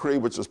a decree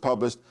which was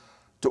published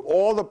to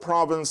all the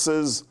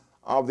provinces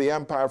of the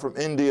empire from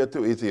India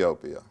to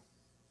Ethiopia.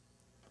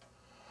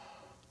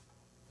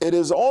 It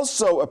is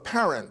also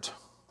apparent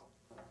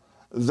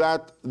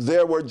that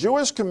there were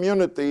Jewish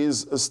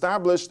communities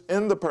established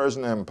in the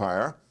Persian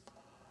Empire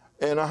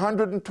in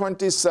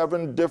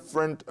 127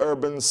 different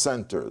urban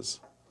centers.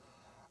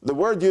 The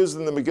word used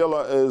in the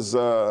Megillah is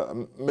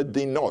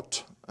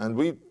medinot, and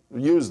we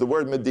use the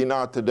word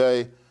medina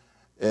today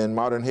in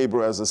modern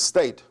Hebrew as a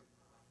state,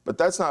 but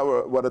that's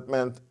not what it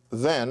meant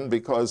then,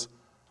 because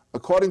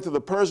according to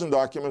the Persian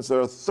documents, there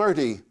are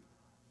 30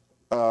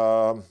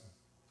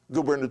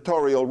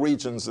 gubernatorial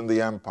regions in the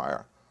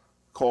empire,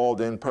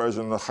 called in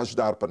Persian the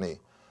Hashdarpani,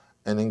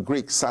 and in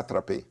Greek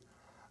satrapy.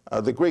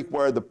 The Greek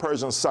word, the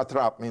Persian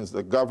satrap, means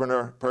the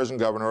governor, Persian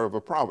governor of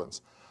a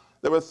province.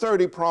 There were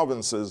 30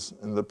 provinces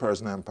in the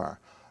Persian Empire.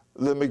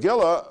 The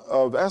Megillah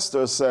of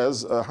Esther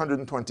says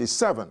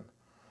 127,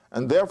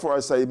 and therefore I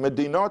say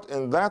medinot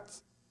in that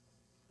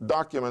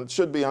document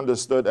should be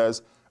understood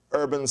as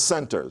urban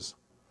centers.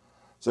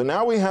 So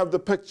now we have the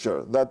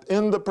picture that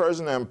in the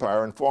Persian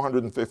Empire in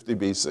 450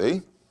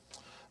 BC,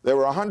 there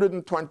were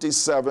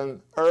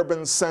 127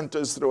 urban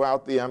centers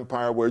throughout the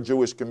empire where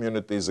Jewish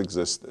communities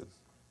existed.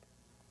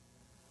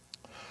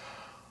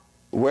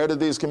 Where did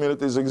these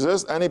communities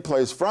exist? Any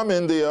place from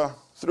India,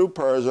 through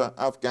Persia,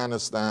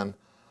 Afghanistan,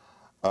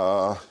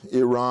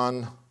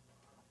 Iran,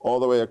 all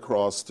the way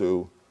across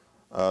to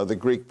the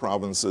Greek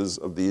provinces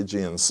of the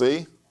Aegean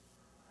Sea,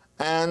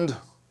 and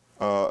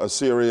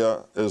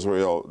Assyria,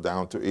 Israel,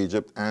 down to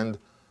Egypt, and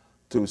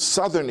to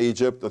southern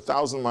Egypt,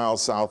 1,000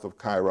 miles south of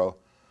Cairo,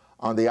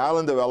 on the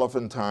island of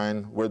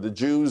Elephantine, where the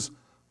Jews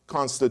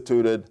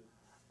constituted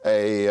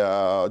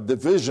a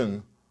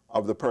division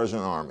of the Persian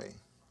army.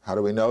 How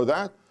do we know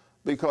that?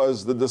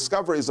 Because the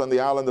discoveries on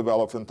the island of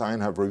Elephantine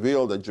have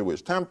revealed a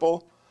Jewish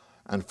temple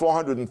and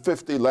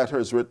 450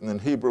 letters written in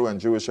Hebrew and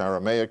Jewish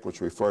Aramaic,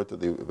 which refer to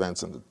the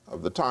events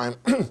of the time.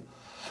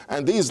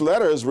 And these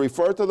letters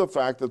refer to the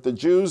fact that the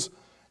Jews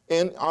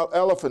in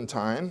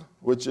Elephantine,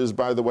 which is,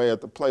 by the way, at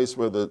the place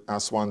where the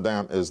Aswan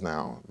Dam is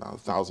now, about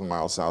 1,000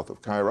 miles south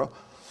of Cairo,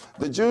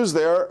 the Jews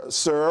there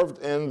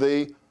served in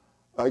the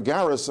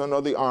garrison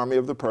of the army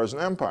of the Persian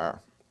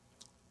Empire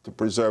to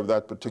preserve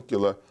that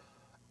particular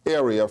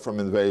area from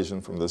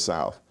invasion from the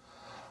south.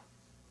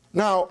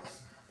 Now,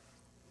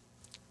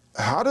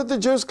 how did the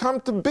Jews come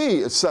to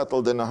be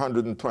settled in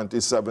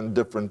 127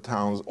 different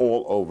towns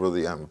all over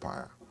the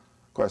empire?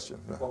 Question.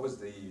 What was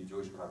the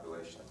Jewish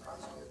population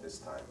approximately at this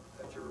time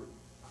that you're...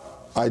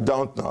 I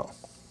don't know.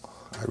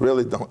 I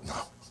really don't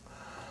know.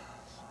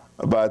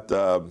 But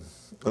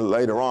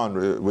later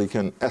on, we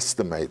can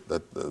estimate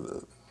that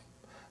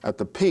at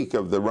the peak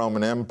of the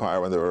Roman Empire,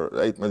 when there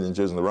were 8 million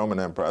Jews in the Roman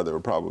Empire, there were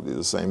probably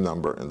the same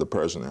number in the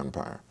Persian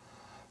Empire.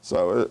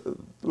 So it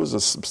was a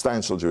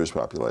substantial Jewish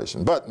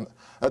population. But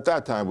at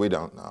that time, we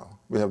don't know.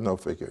 We have no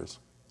figures.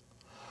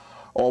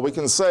 All we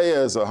can say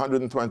is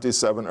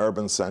 127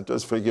 urban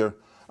centers, figure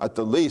at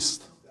the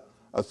least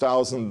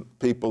 1,000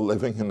 people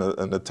living in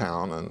a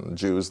town and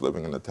Jews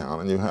living in a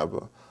town, and you have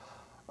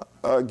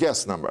a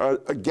guess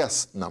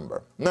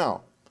number.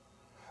 Now,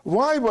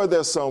 why were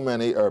there so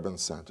many urban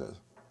centers?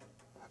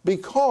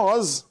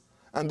 Because,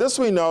 and this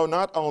we know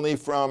not only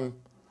from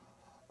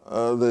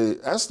the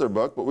Esther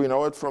book, but we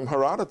know it from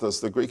Herodotus,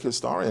 the Greek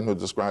historian who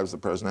describes the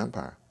Persian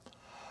Empire.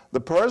 The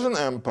Persian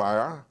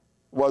Empire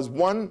was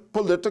one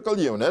political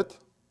unit,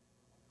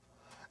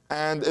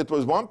 and it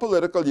was one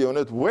political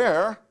unit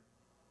where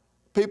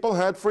people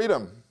had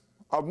freedom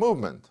of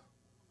movement.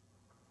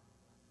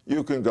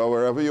 You can go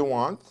wherever you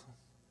want.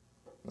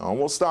 No one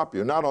will stop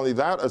you. Not only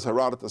that, as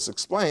Herodotus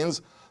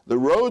explains, the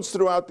roads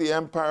throughout the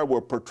empire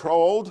were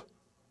patrolled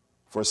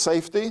for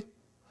safety.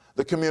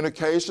 The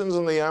communications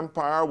in the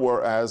empire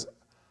were as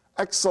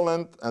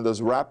excellent and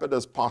as rapid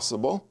as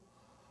possible.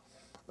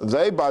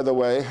 They, by the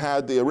way,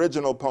 had the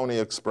original Pony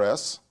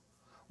Express,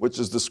 which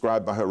is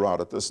described by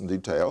Herodotus in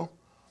detail,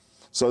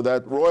 so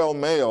that royal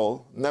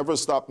mail never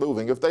stopped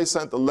moving. If they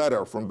sent a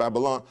letter from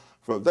Babylon,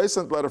 to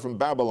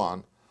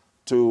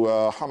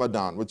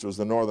Hamadan, which was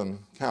the northern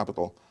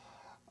capital,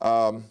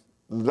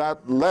 that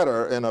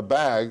letter in a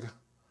bag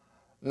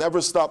never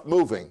stopped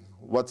moving.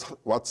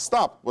 What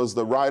stopped was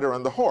the rider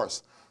and the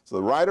horse. So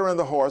the rider and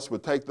the horse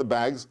would take the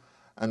bags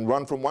and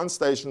run from one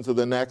station to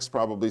the next,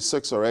 probably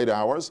 6 or 8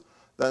 hours.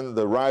 Then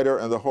the rider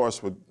and the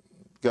horse would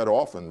get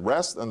off and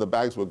rest, and the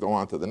bags would go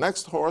on to the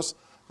next horse,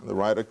 and the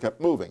rider kept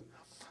moving.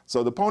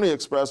 So the Pony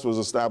Express was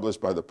established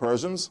by the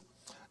Persians,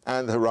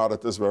 and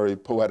Herodotus very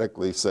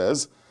poetically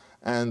says,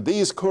 and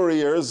these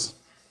couriers,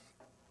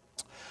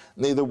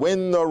 neither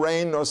wind nor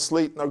rain nor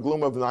sleet nor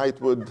gloom of night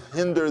would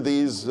hinder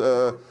these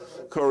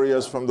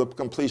couriers from the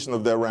completion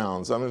of their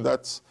rounds. I mean,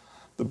 that's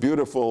the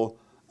beautiful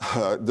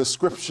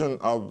description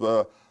of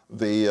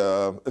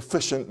the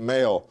efficient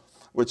male,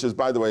 which is,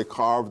 by the way,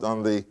 carved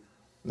on the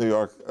New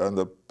York, on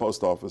the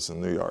post office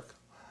in New York.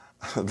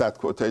 That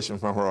quotation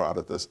from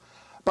Herodotus.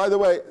 By the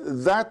way,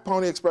 that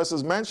Pony Express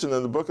is mentioned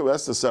in the book of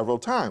Esther several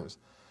times,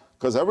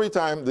 because every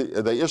time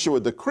they issue a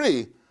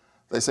decree,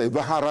 they say,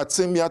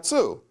 V'haratzim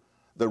yatsu,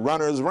 the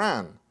runners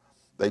ran.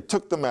 They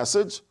took the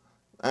message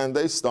and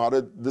they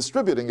started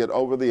distributing it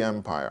over the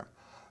empire.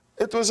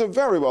 It was a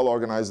very well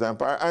organized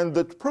empire, and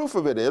the proof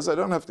of it is, I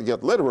don't have to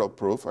get literal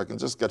proof, I can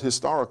just get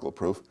historical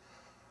proof.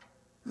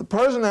 The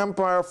Persian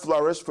Empire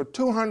flourished for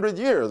 200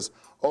 years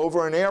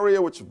over an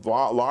area which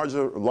was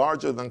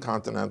larger than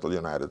continental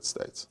United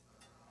States.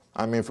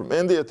 I mean, from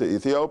India to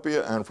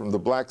Ethiopia and from the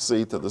Black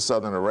Sea to the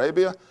southern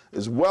Arabia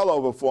is well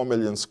over 4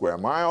 million square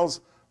miles,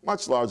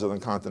 much larger than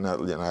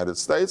continental United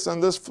States,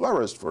 and this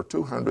flourished for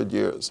 200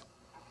 years.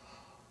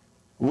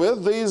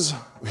 With these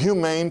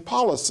humane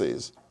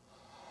policies,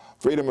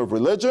 freedom of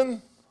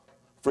religion,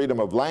 freedom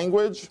of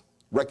language,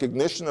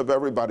 recognition of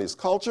everybody's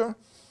culture,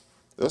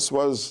 this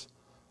was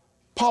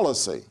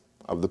policy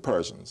of the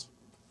Persians.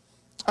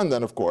 And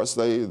then, of course,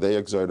 they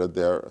exerted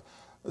their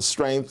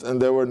strength,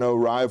 and there were no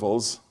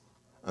rivals.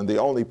 And the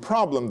only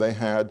problem they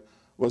had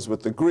was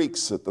with the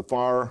Greeks at the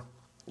far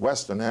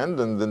western end,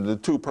 and then the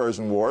two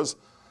Persian wars,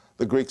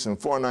 the Greeks in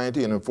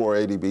 490 and in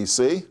 480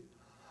 BC.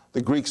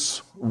 The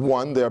Greeks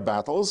won their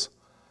battles,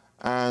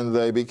 and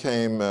they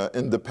became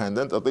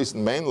independent, at least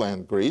in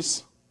mainland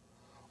Greece,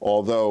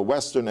 although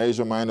Western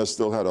Asia Minor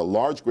still had a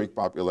large Greek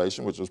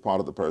population, which was part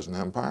of the Persian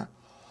Empire.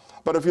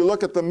 But if you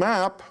look at the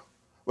map,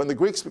 when the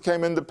Greeks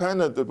became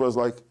independent, it was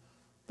like,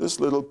 this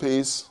little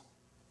piece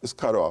is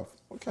cut off.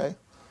 Okay,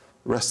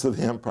 the rest of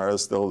the empire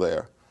is still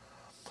there.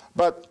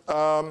 But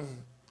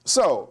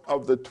so,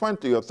 of the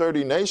 20 or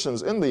 30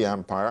 nations in the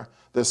empire,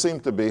 there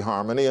seemed to be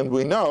harmony, and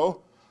we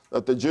know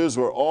that the Jews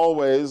were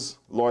always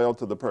loyal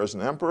to the Persian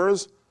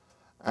emperors,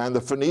 and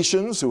the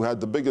Phoenicians, who had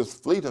the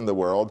biggest fleet in the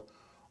world,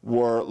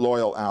 were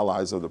loyal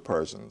allies of the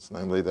Persians.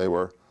 Namely, they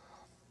were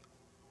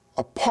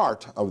a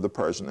part of the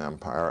Persian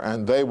Empire,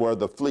 and they were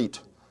the fleet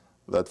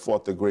that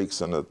fought the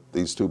Greeks in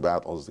these two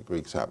battles. The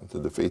Greeks happened to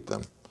defeat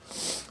them.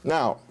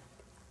 Now,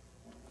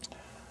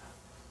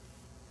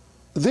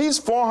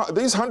 these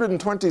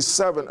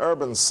 127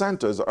 urban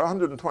centers, or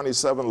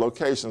 127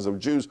 locations of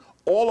Jews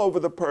all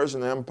over the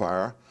Persian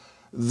Empire,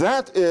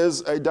 that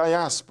is a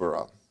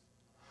diaspora.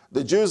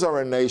 The Jews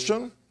are a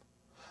nation,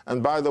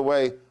 and by the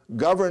way,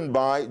 governed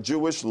by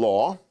Jewish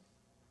law,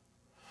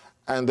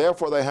 and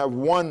therefore they have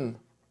one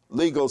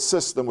legal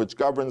system which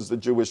governs the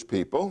Jewish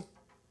people,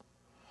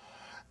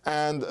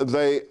 and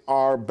they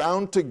are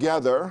bound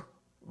together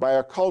by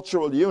a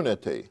cultural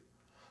unity.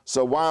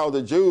 So while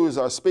the Jews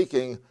are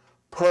speaking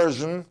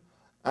Persian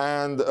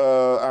and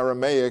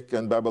Aramaic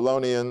and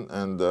Babylonian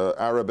and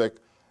Arabic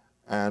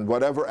and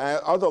whatever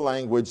other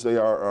language they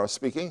are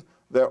speaking,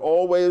 they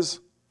always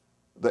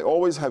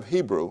have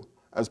Hebrew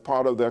as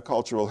part of their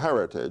cultural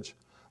heritage,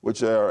 which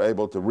they are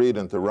able to read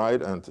and to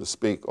write and to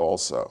speak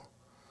also.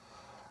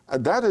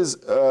 And that is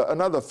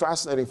another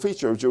fascinating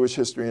feature of Jewish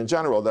history in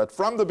general, that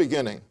from the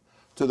beginning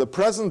to the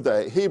present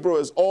day, Hebrew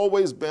has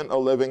always been a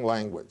living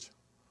language.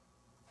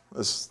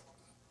 This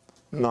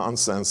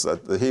nonsense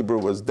that the Hebrew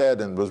was dead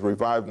and was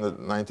revived in the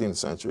 19th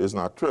century is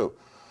not true.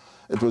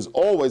 It was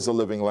always a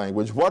living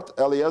language. What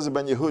Eliezer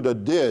ben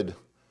Yehuda did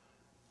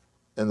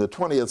in the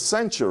 20th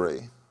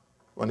century,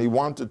 when he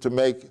wanted to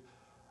make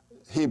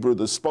Hebrew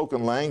the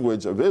spoken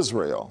language of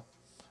Israel,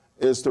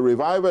 is to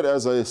revive it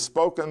as a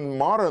spoken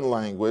modern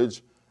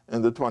language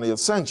in the 20th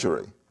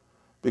century.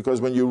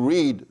 Because when you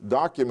read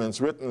documents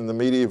written in the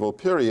medieval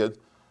period,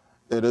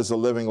 it is a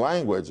living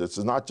language. It's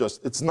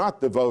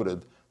not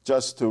devoted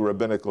just to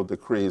rabbinical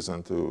decrees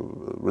and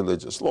to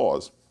religious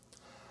laws.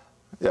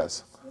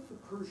 Yes? With the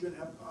Persian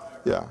Empire,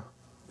 yeah.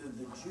 Did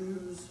the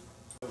Jews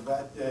of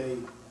that day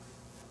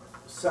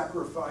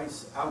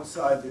sacrifice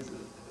outside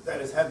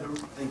that is, had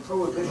the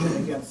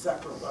prohibition against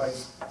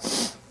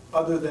sacrifice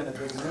other than if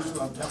the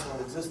Jerusalem temple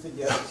existed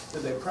yet?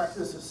 Did they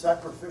practice a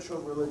sacrificial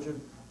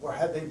religion, or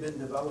had they been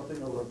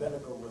developing a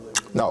rabbinical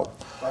religion? No.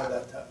 By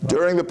that time?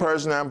 During the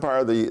Persian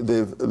Empire,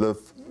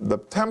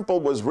 the temple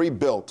was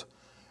rebuilt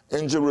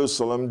in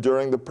Jerusalem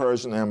during the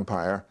Persian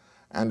Empire,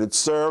 and it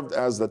served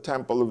as the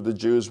temple of the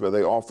Jews where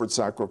they offered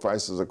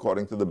sacrifices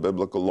according to the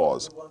biblical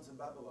laws. The ones in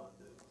Babylon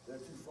did. They're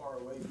too far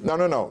away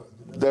from No.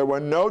 There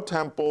were no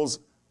temples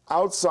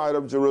outside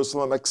of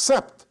Jerusalem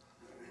except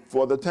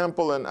for the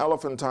temple in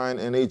Elephantine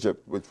in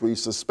Egypt, which we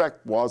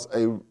suspect was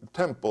a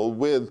temple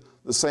with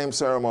the same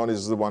ceremonies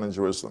as the one in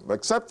Jerusalem.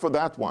 Except for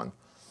that one,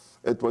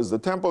 it was the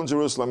temple in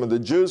Jerusalem, and the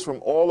Jews from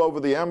all over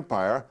the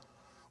empire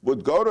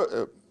would go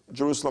to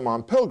Jerusalem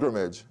on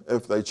pilgrimage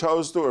if they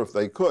chose to or if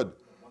they could.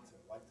 once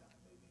in a lifetime,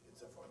 maybe,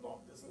 except for a long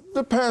distance.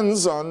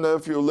 Depends on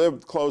if you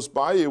lived close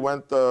by, you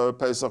went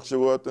Pesach,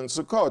 Shavuot, and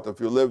Sukkot. If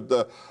you lived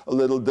a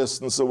little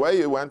distance away,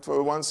 you went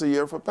for once a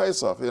year for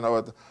Pesach. You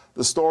know,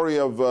 the story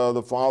of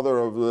the father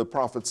of the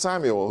prophet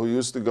Samuel, who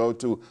used to go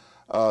to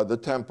the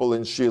temple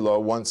in Shiloh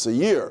once a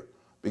year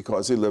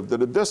because he lived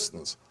at a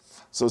distance.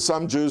 So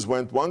some Jews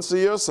went once a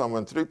year, some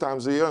went 3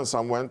 times a year, and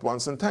some went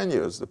once in 10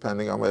 years,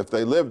 depending on if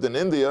they lived in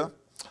India,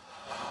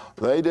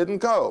 they didn't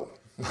go,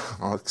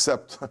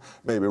 except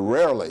maybe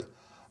rarely.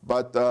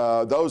 But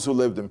those who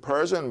lived in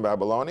Persia and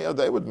Babylonia,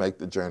 they would make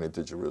the journey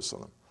to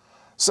Jerusalem.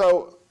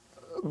 So,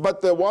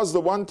 but there was the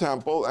one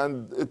temple,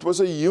 and it was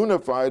a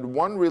unified,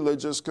 one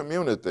religious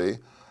community.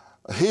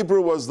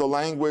 Hebrew was the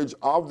language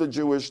of the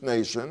Jewish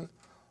nation.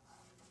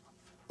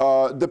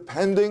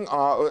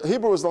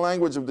 Hebrew was the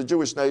language of the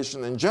Jewish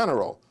nation in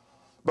general,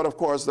 but of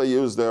course they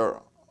used their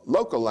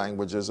local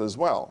languages as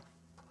well.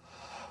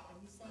 Are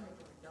you saying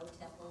that there were no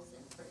temples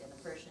in the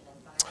Persian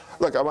Empire?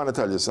 Look, I want to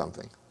tell you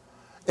something.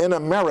 In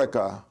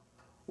America,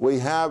 we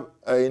have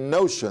a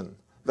notion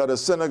that a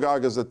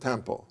synagogue is a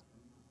temple.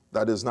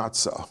 That is not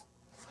so.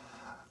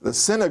 The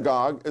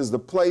synagogue is the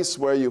place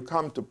where you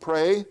come to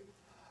pray,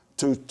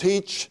 to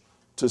teach,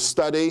 to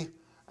study,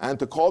 and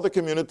to call the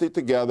community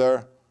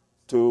together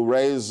to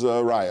raise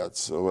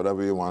riots or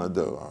whatever you want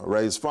to do, or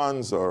raise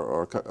funds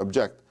or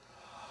object.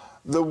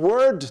 The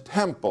word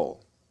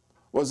temple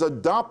was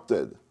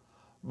adopted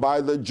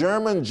by the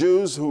German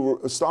Jews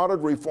who started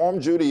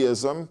Reform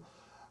Judaism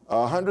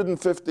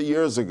 150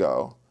 years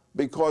ago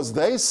because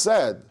they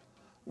said,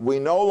 we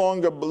no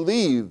longer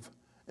believe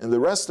in the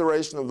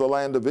restoration of the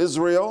land of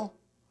Israel.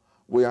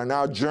 We are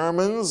now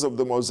Germans of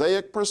the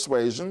Mosaic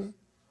persuasion,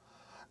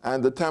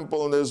 and the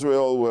temple in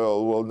Israel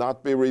will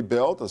not be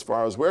rebuilt as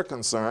far as we're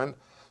concerned.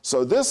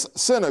 So this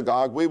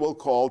synagogue we will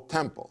call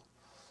temple.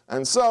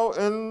 And so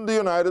in the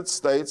United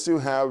States you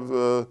have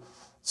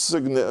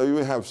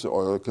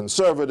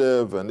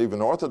conservative and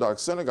even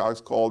Orthodox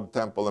synagogues called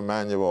Temple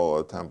Emmanuel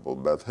or Temple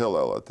Beth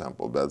Hillel or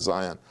Temple Beth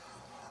Zion.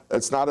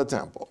 It's not a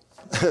temple.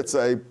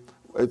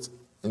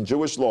 In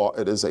Jewish law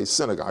it is a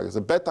synagogue. It's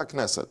a Bet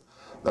HaKnesset.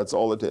 That's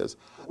all it is.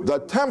 The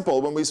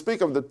temple, when we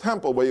speak of the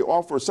temple where you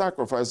offer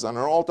sacrifices on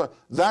an altar,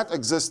 that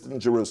exists in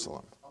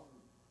Jerusalem.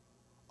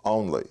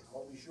 Only.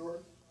 Are we sure?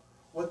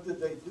 What did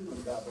they do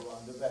in Babylon?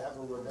 Did they have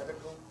a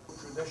rabbinical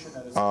tradition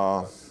and a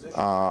tradition?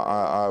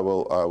 I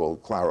will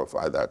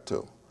clarify that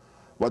too.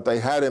 What they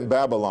had in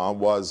Babylon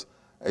was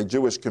a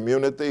Jewish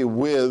community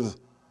with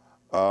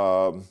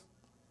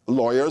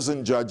lawyers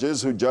and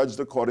judges who judged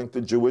according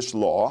to Jewish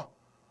law.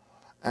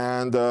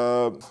 And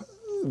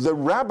the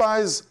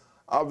rabbis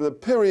of the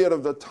period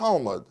of the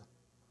Talmud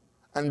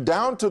and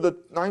down to the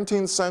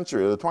 19th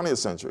century, or the 20th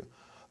century,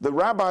 the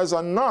rabbis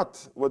are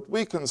not what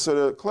we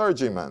consider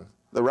clergymen.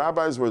 The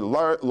rabbis were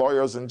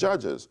lawyers and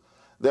judges.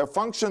 Their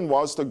function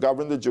was to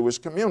govern the Jewish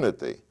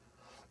community.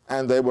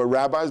 And they were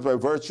rabbis by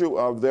virtue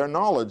of their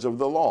knowledge of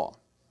the law.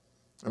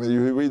 I mean,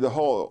 you read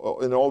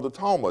in all the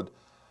Talmud,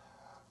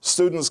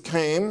 students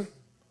came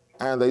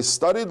and they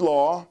studied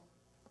law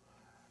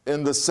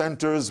in the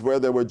centers where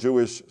there were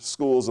Jewish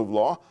schools of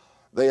law.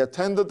 They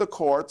attended the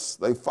courts,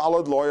 they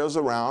followed lawyers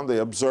around, they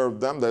observed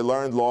them, they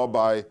learned law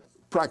by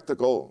practice,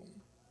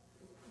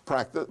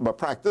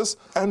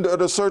 and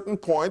at a certain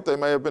point they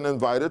may have been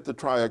invited to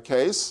try a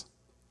case,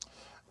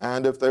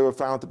 and if they were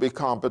found to be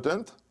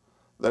competent,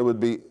 they would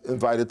be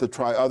invited to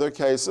try other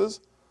cases,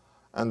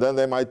 and then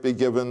they might be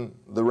given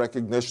the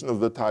recognition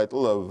of the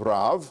title of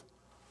Rav,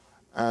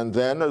 and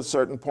then at a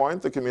certain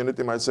point the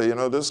community might say, you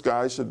know, this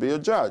guy should be a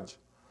judge.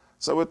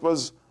 So it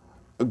was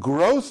a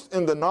growth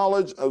in the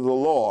knowledge of the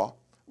law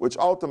which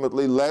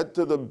ultimately led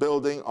to the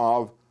building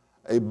of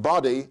a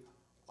body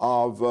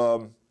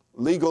of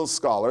legal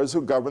scholars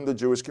who governed the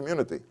Jewish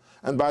community.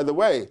 And by the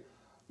way,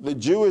 the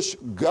Jewish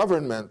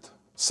government,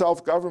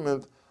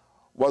 self-government,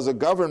 was a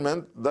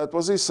government that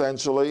was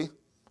essentially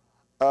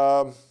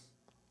a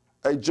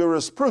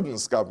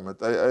jurisprudence government,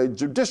 a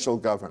judicial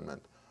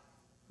government.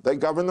 They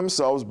governed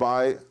themselves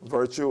by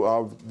virtue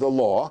of the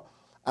law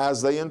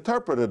as they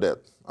interpreted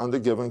it under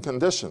given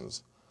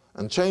conditions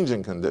and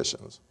changing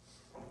conditions.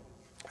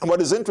 And what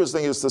is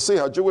interesting is to see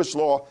how Jewish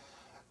law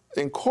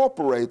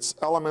incorporates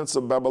elements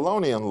of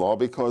Babylonian law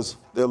because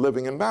they're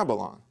living in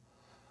Babylon.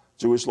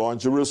 Jewish law in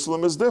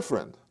Jerusalem is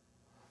different.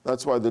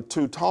 That's why the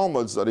two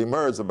Talmuds that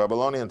emerged, the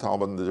Babylonian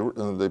Talmud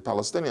and the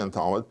Palestinian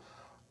Talmud,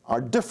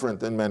 are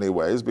different in many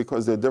ways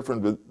because they're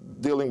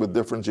different dealing with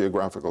different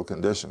geographical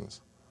conditions.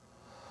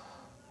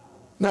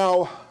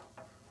 Now,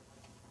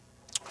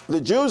 the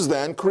Jews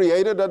then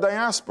created a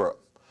diaspora.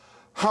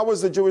 How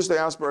was the Jewish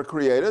diaspora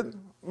created?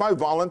 By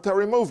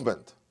voluntary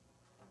movement.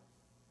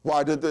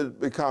 Why did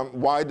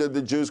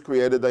the Jews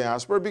create a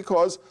diaspora?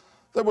 Because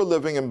they were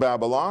living in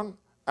Babylon,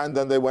 and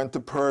then they went to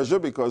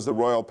Persia because the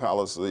royal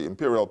palace, the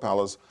imperial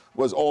palace,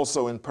 was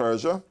also in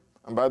Persia.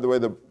 And by the way,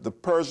 the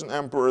Persian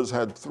emperors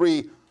had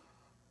 3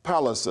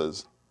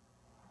 palaces.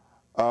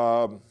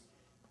 The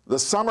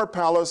summer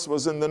palace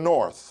was in the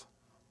north,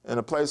 in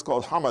a place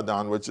called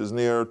Hamadan, which is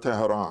near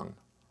Tehran.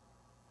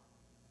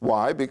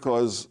 Why?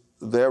 Because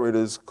there it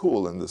is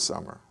cool in the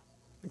summer.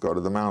 You go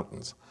to the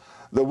mountains.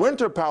 The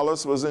winter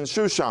palace was in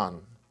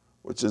Shushan,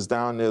 which is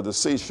down near the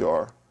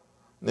seashore,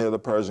 near the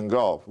Persian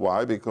Gulf.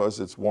 Why? Because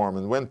it's warm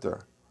in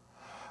winter.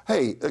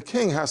 Hey, a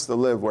king has to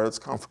live where it's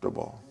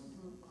comfortable.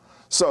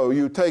 So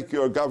you take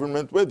your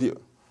government with you.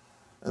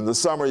 In the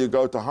summer, you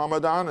go to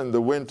Hamadan. In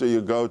the winter,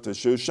 you go to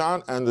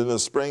Shushan. And in the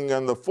spring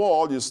and the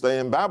fall, you stay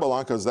in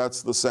Babylon, because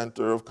that's the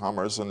center of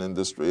commerce and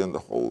industry and the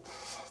whole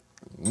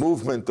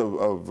movement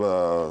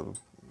of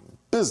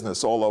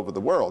business all over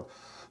the world.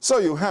 So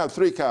you have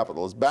three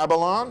capitals: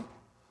 Babylon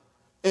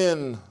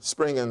in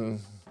spring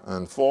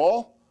and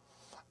fall,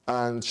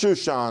 and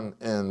Shushan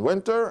in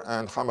winter,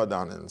 and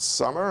Hamadan in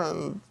summer,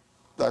 and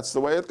that's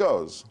the way it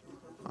goes.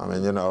 I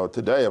mean, you know,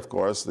 today, of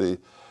course, the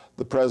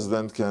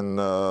president can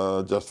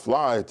just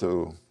fly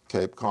to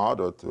Cape Cod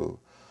or to,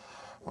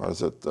 or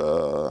is it,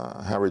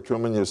 Harry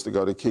Truman used to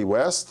go to Key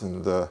West,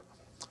 and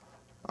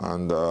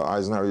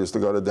Eisenhower used to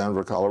go to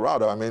Denver,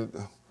 Colorado. I mean,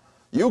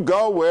 you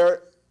go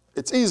where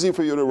it's easy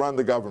for you to run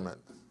the government.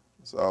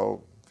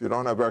 So if you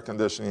don't have air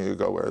conditioning, you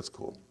go where it's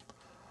cool.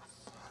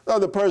 Now,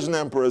 the Persian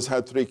emperors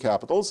had three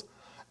capitals,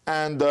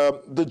 and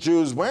the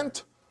Jews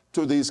went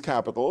to these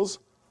capitals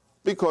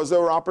because there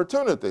were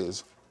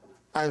opportunities,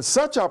 and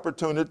such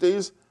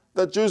opportunities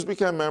that Jews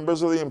became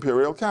members of the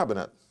imperial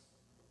cabinet.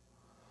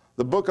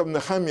 The book of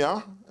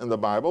Nehemiah in the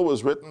Bible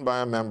was written by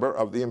a member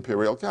of the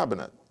imperial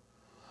cabinet,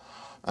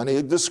 and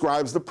he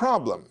describes the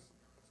problem.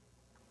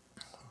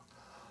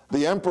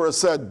 The emperor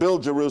said,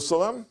 "Build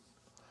Jerusalem,"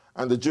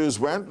 and the Jews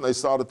went and they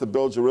started to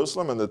build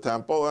Jerusalem and the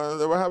temple, and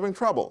they were having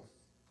trouble,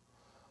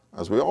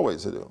 as we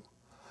always do.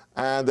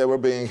 And they were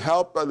being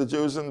helped by the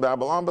Jews in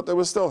Babylon, but they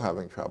were still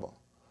having trouble.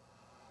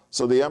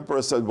 So the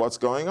emperor said, "What's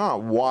going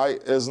on? Why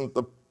isn't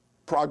the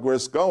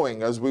progress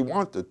going as we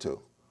want it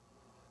to?"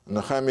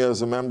 Nehemiah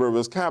is a member of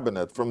his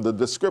cabinet. From the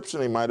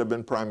description, he might have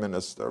been prime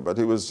minister, but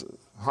he was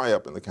high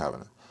up in the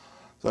cabinet.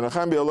 So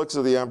Nehemiah looks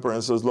at the emperor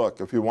and says, "Look,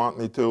 if you want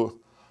me to,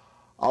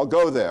 I'll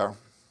go there.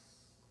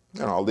 You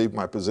know, I'll leave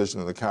my position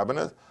in the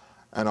cabinet,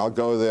 and I'll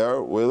go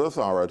there with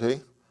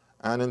authority,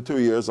 and in 2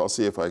 years, I'll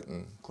see if I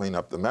can clean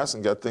up the mess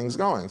and get things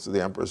going." So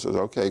the emperor says,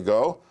 "Okay,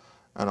 go,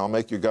 and I'll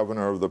make you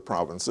governor of the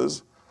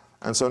provinces."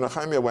 And so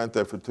Nehemiah went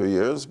there for 2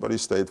 years, but he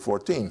stayed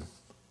 14,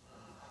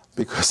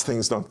 because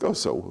things don't go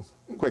so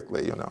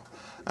quickly, you know.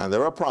 And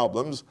there are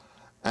problems,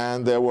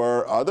 and there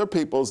were other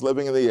peoples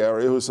living in the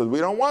area who said, "We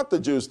don't want the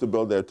Jews to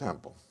build their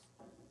temple.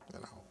 You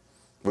know,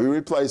 we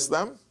replaced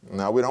them,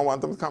 now we don't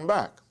want them to come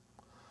back."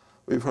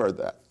 We've heard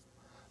that.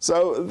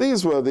 So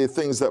these were the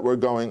things that were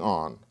going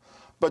on.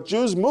 But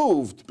Jews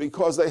moved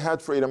because they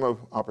had freedom of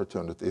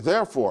opportunity.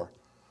 Therefore,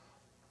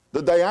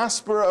 the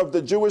diaspora of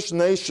the Jewish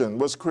nation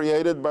was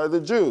created by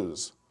the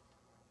Jews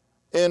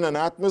in an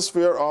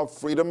atmosphere of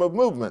freedom of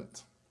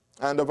movement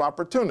and of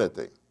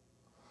opportunity.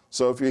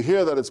 So if you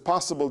hear that it's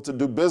possible to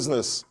do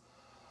business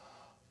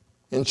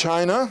in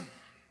China,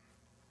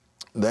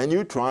 then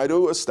you try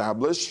to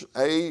establish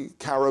a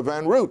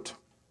caravan route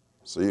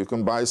so you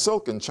can buy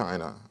silk in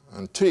China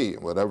and tea,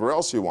 whatever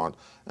else you want,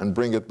 and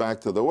bring it back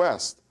to the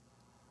West.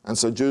 And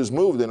so Jews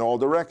moved in all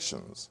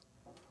directions.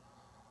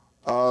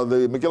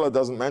 The Megillah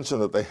doesn't mention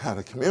that they had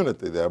a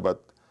community there,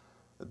 but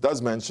it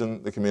does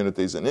mention the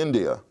communities in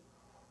India.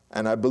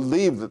 And I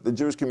believe that the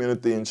Jewish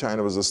community in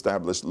China was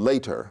established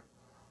later,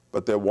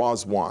 but there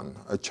was one,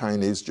 a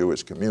Chinese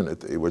Jewish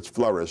community, which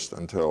flourished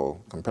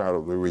until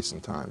comparatively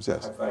recent times.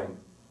 Yes? Kaifeng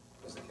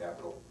was the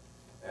capital,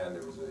 and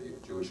there was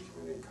a Jewish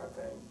community in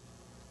Kaifeng.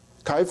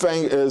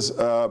 Kaifeng is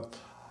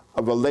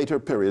of a later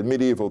period,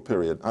 medieval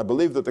period. I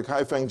believe that the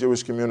Kaifeng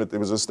Jewish community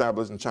was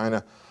established in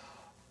China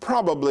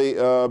probably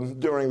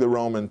during the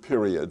Roman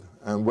period,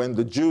 and when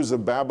the Jews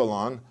of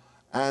Babylon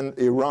and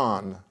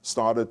Iran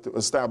started to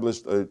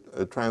establish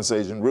a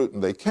Trans-Asian route,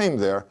 and they came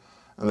there,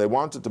 and they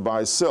wanted to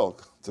buy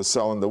silk to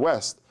sell in the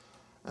West,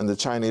 and the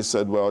Chinese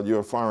said, "Well,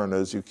 you're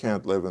foreigners, you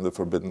can't live in the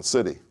Forbidden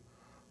City,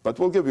 but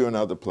we'll give you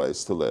another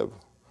place to live."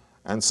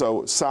 And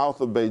so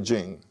south of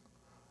Beijing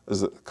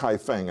is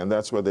Kaifeng, and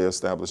that's where they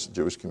established the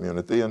Jewish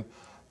community, and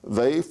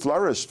they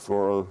flourished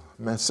for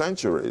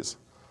centuries.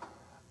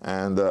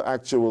 And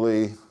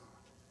actually,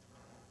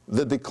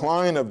 the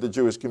decline of the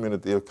Jewish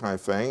community of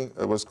Kaifeng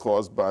was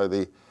caused by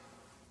the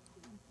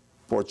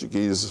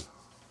Portuguese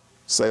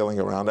sailing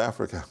around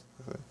Africa,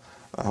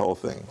 the whole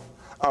thing.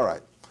 All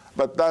right,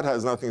 but that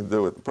has nothing to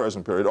do with the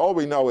Persian period. All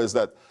we know is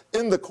that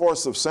in the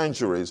course of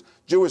centuries,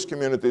 Jewish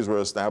communities were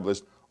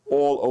established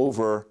all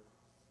over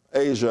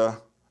Asia,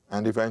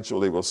 and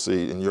eventually we'll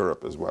see in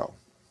Europe as well.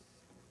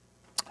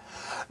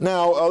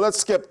 Now, let's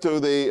skip to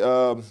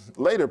the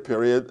later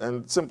period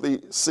and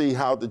simply see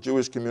how the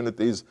Jewish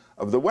communities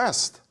of the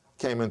West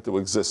came into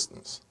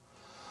existence.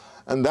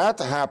 And that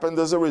happened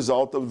as a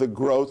result of the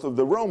growth of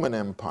the Roman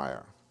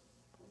Empire.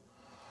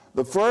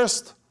 The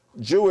first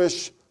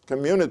Jewish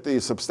community,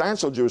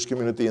 substantial Jewish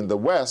community in the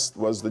West,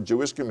 was the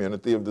Jewish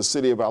community of the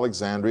city of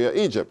Alexandria,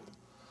 Egypt.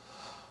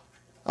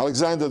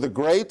 Alexander the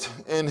Great,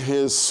 in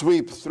his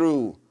sweep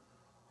through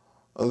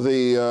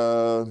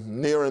the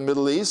Near and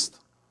Middle East,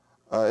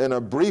 in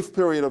a brief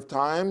period of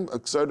time,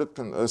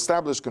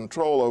 established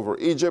control over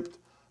Egypt,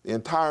 the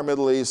entire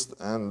Middle East,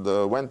 and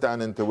went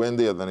down into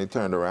India. Then he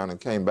turned around and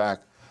came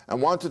back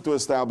and wanted to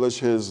establish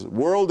his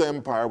world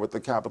empire with the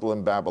capital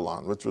in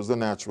Babylon, which was the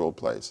natural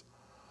place.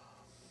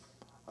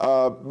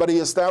 But he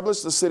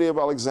established the city of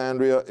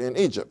Alexandria in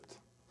Egypt.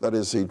 That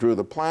is, he drew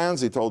the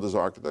plans, he told his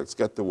architects,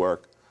 get to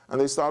work,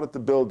 and they started to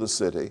build the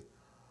city.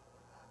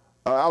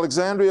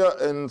 Alexandria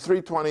in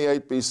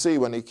 328 BC,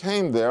 when he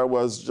came there,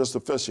 was just a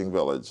fishing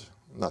village,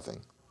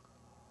 nothing.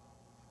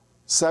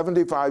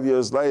 75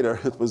 years later,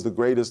 it was the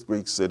greatest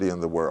Greek city in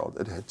the world.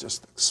 It had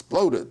just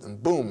exploded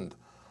and boomed.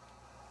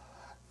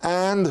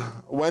 And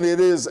when it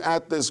is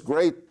at this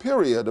great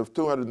period of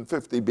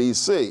 250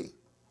 BC,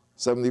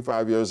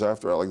 75 years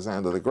after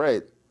Alexander the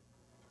Great,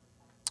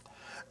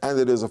 and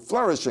it is a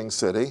flourishing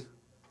city,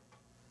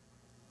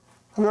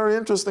 a very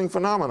interesting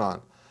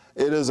phenomenon.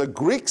 It is a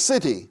Greek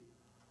city,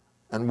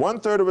 and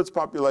 1/3 of its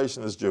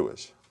population is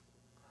Jewish.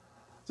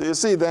 So you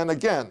see, then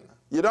again,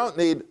 you don't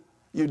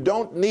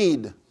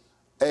need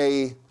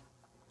a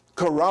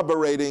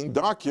corroborating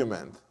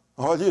document.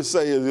 All you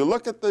say is you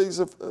look at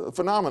these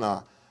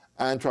phenomena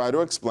and try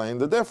to explain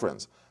the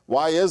difference.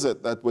 Why is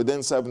it that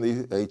within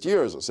 78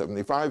 years or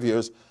 75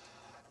 years,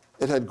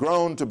 it had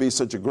grown to be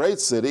such a great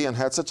city and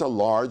had such a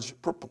large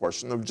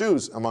proportion of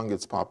Jews among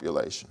its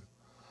population?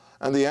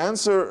 And the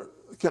answer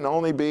can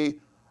only be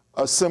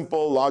a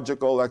simple,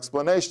 logical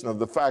explanation of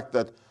the fact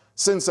that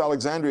since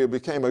Alexandria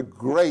became a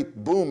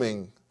great,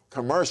 booming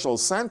commercial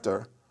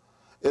center,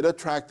 it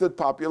attracted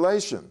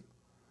population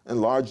in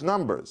large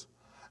numbers.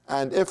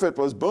 And if it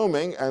was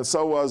booming, and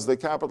so was the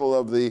capital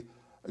of the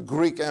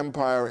Greek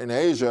Empire in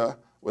Asia,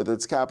 with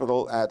its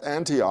capital at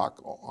Antioch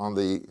on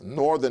the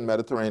northern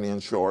Mediterranean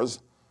shores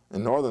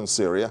in northern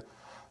Syria,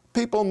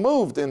 people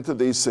moved into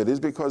these cities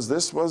because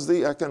this was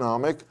the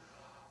economic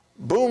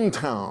boom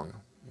town.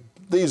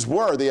 These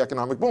were the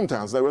economic boom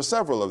towns. There were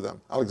several of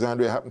them.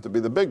 Alexandria happened to be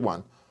the big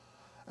one.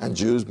 And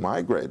Jews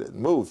migrated,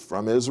 moved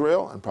from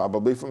Israel and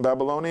probably from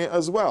Babylonia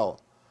as well.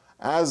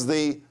 As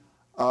the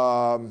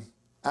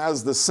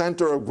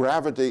center of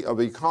gravity of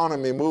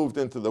economy moved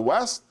into the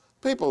West,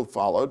 people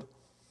followed.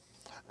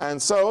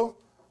 And so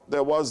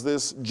there was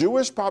this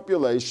Jewish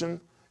population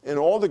in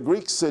all the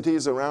Greek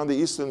cities around the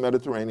Eastern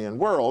Mediterranean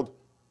world,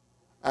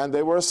 and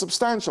they were a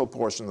substantial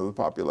portion of the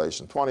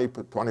population, 20,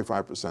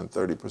 25%,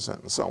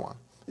 30%, and so on.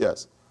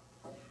 Yes?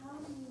 But how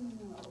do you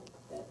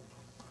know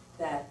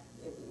that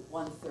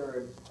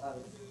 1/3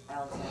 of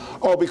Alexandria?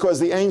 Oh, because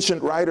the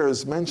ancient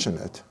writers mention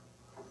it.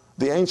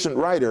 The ancient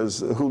writers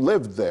who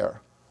lived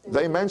there,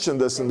 they mention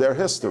this in their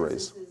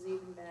histories. Even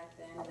back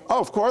then, Oh,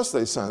 of course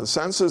they send.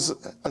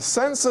 A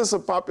census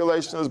of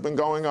population has been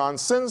going on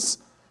since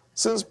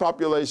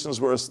populations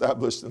were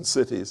established in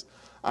cities.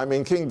 I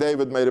mean, King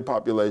David made a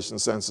population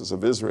census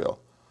of Israel,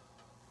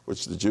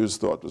 which the Jews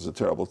thought was a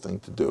terrible thing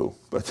to do.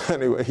 But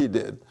anyway, he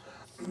did.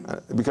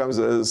 It becomes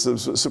a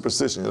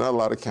superstition. You're not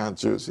allowed to count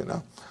Jews, you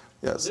know.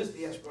 Yes. So this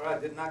diaspora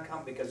did not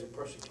come because of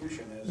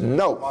persecution as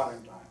No. in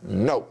modern time.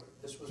 No.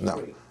 This was No.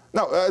 free.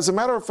 No, as a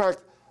matter of fact,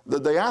 the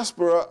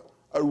diaspora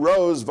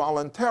arose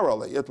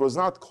voluntarily. It was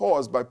not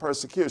caused by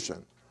persecution.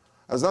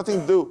 It has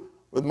nothing to do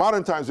with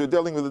modern times. We're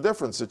dealing with a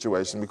different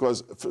situation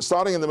because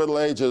starting in the Middle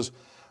Ages,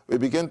 we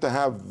begin to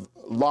have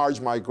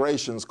large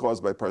migrations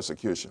caused by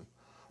persecution.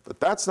 But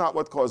that's not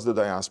what caused the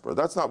diaspora.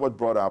 That's not what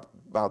brought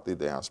about the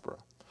diaspora.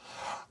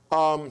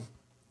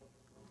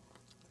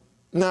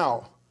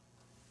 Now,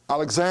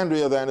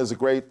 Alexandria then is a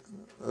great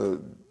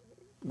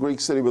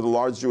Greek city with a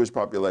large Jewish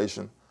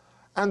population.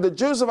 And the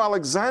Jews of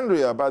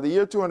Alexandria, by the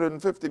year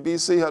 250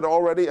 BC, had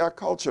already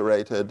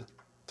acculturated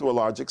to a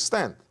large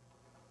extent.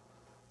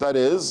 That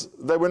is,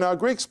 they were now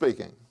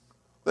Greek-speaking.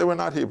 They were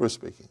not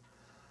Hebrew-speaking.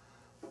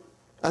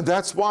 And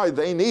that's why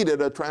they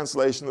needed a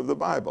translation of the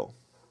Bible.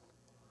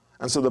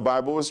 And so the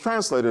Bible was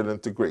translated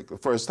into Greek. The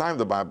first time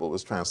the Bible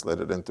was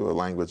translated into a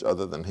language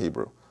other than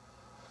Hebrew.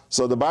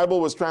 So the Bible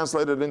was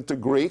translated into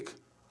Greek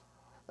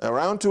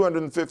around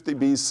 250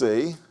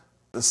 BC.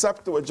 The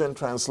Septuagint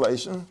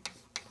translation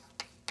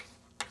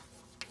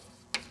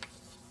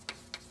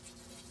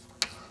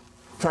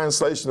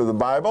of the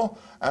Bible,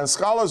 and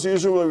scholars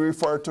usually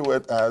refer to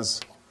it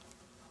as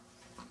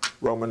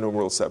Roman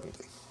numeral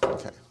 70.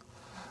 Okay.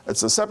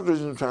 It's a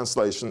Septuagint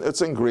translation.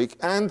 It's in Greek,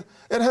 and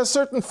it has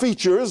certain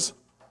features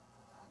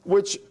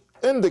which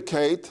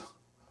indicate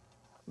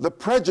the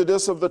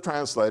prejudice of the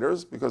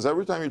translators, because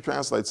every time you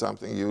translate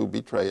something, you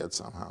betray it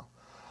somehow.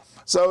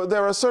 So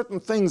there are certain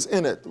things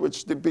in it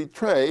which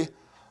betray,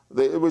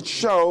 which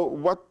show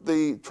what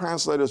the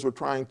translators were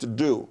trying to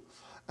do.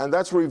 And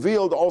that's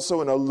revealed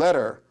also in a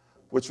letter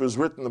which was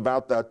written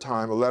about that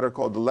time, a letter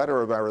called the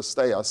Letter of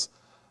Aristeas,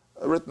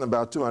 written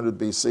about 200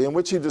 BC, in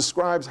which he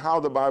describes how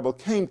the Bible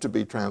came to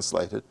be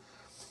translated.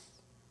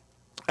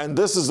 And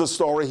this is the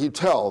story he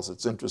tells.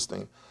 It's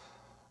interesting.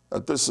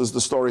 This is the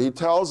story he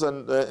tells,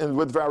 and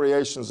with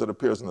variations that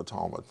appears in the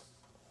Talmud.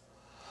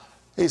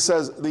 He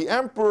says, the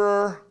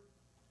Emperor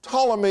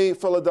Ptolemy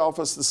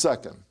Philadelphus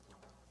II.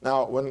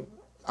 Now, when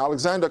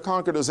Alexander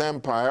conquered his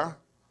empire,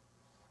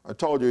 I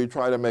told you he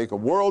tried to make a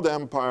world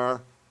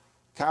empire,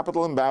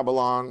 capital in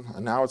Babylon,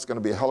 and now it's going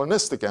to be a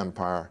Hellenistic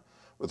empire,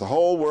 with the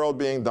whole world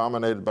being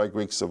dominated by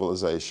Greek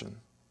civilization.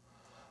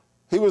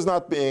 He was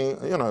not being,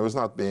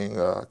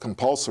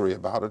 compulsory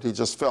about it. He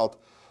just felt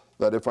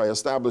that if I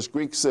established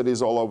Greek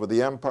cities all over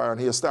the empire,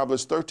 and he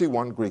established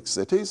 31 Greek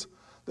cities,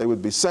 They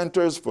would be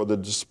centers for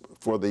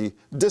the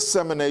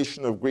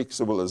dissemination of Greek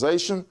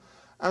civilization,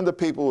 and the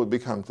people would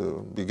begin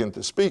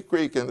to speak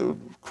Greek, and it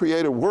would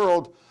create a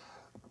world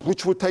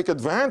which would take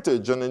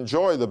advantage and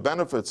enjoy the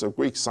benefits of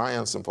Greek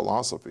science and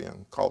philosophy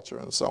and culture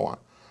and so on.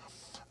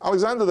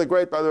 Alexander the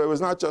Great, by the way,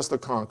 was not just a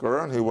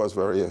conqueror, and he was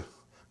very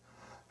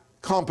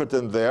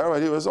competent there,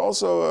 but he was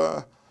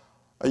also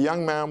a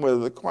young man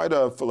with quite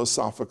a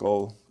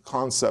philosophical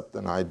concept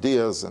and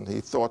ideas, and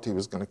he thought he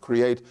was going to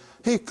create,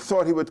 he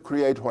thought he would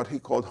create what he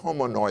called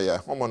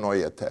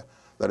homonoiete,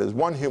 that is,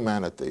 one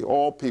humanity,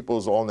 all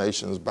peoples, all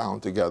nations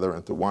bound together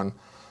into one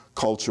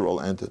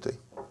cultural entity.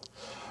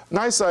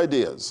 Nice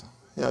ideas.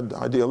 He had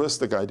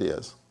idealistic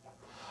ideas.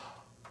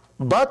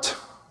 But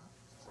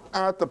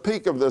at the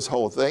peak of this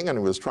whole thing, and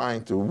he was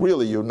trying to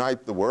really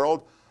unite the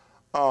world,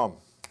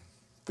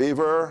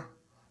 fever,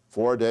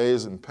 4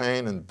 days in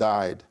pain, and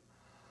died.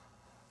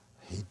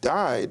 He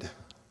died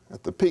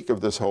at the peak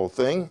of this whole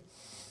thing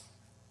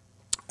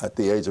at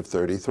the age of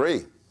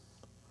 33,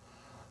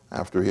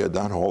 after he had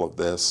done all of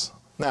this.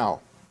 Now,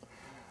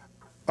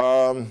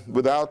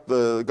 without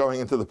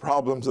going into the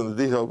problems and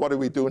the details, what do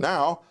we do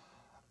now?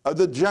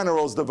 The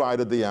generals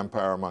divided the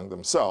empire among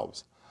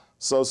themselves.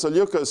 So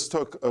Seleucus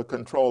took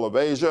control of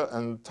Asia,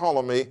 and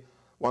Ptolemy,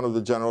 one of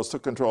the generals,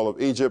 took control of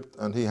Egypt,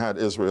 and he had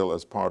Israel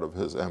as part of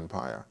his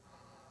empire.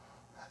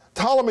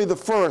 Ptolemy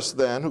I,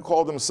 then, who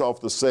called himself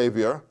the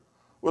savior,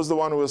 was the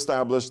one who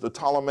established the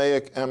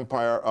Ptolemaic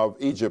Empire of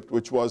Egypt,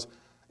 which was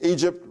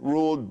Egypt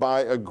ruled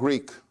by a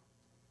Greek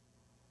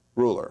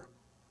ruler.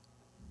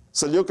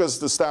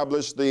 Seleucus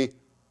established the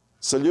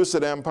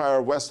Seleucid Empire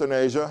of Western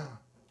Asia,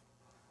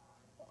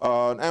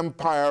 an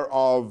empire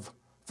of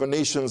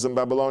Phoenicians and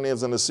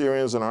Babylonians and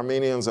Assyrians and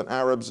Armenians and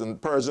Arabs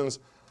and Persians,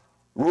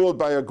 ruled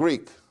by a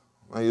Greek.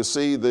 Now you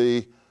see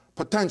the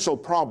potential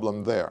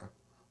problem there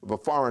of a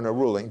foreigner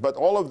ruling. But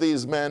all of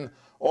these men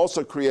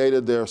also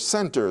created their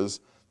centers,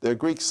 their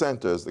Greek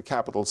centers, the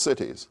capital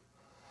cities.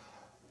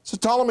 So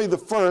Ptolemy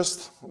I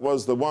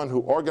was the one who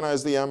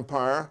organized the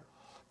empire.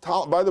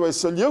 By the way,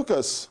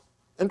 Seleucus,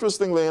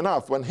 interestingly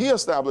enough, when he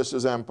established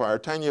his empire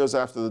 10 years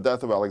after the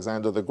death of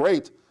Alexander the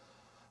Great,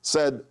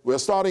 said, we're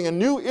starting a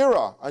new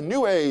era, a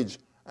new age,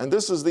 and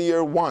this is the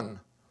year 1.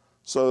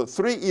 So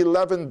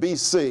 311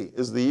 BC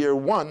is the year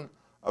 1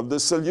 of the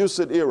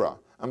Seleucid era.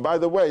 And by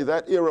the way,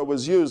 that era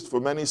was used for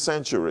many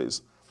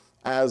centuries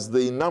as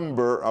the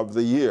number of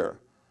the year.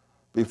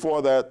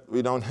 Before that,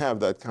 we don't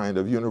have that kind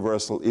of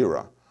universal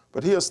era.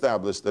 But he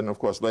established it, and of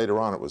course, later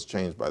on it was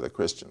changed by the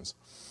Christians.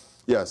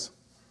 Yes?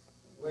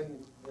 When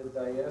the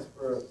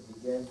diaspora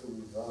began to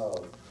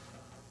evolve,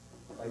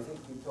 I think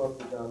you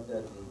talked about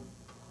that the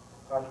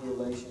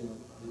population,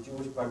 the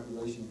Jewish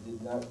population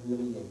did not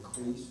really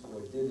increase,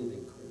 or did it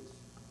increase?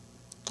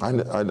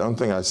 I don't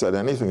think I said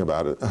anything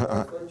about it.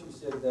 I thought you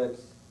said that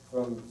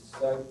from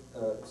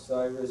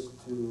Cyrus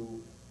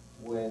to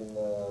when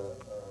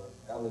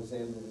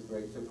Alexander the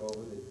Great took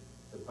over,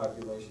 the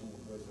population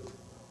was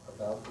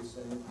about the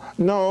same?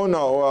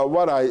 No.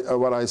 What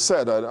I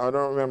said, I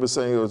don't remember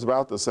saying it was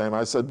about the same.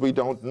 I said we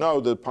don't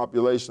know the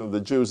population of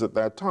the Jews at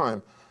that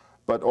time.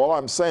 But all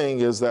I'm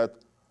saying is that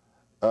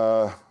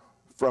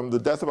from the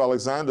death of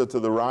Alexander to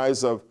the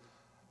rise of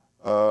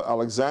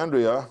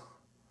Alexandria,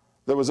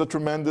 there was a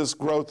tremendous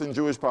growth in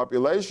Jewish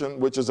population,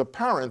 which is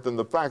apparent in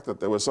the fact that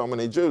there were so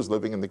many Jews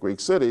living in the Greek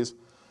cities,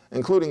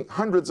 including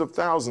hundreds of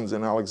thousands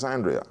in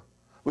Alexandria.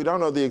 We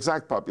don't know the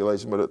exact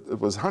population, but it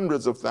was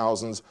hundreds of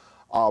thousands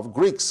of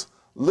Greeks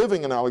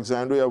living in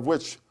Alexandria, of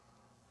which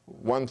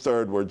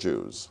 1/3 were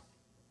Jews.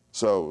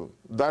 So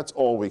that's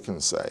all we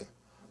can say.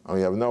 And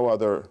we have no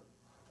other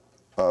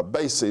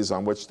bases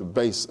on which to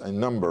base a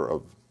number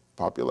of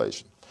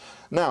population.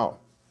 Now,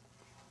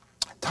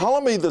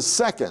 Ptolemy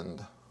II,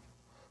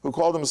 who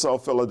called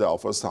himself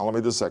Philadelphus, Ptolemy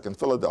II,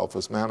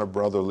 Philadelphus, man of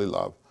brotherly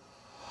love,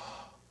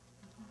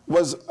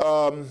 was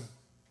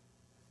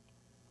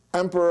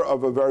emperor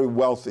of a very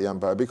wealthy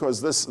empire,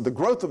 because the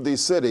growth of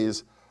these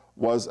cities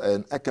was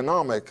an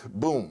economic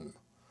boom.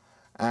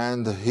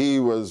 And he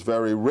was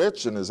very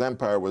rich, and his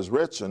empire was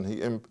rich,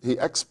 and he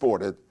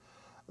exported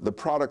the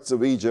products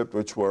of Egypt,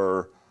 which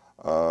were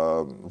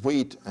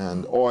wheat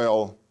and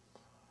oil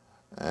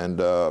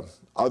and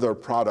other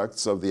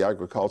products of the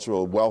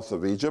agricultural wealth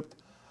of Egypt.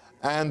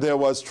 And there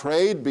was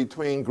trade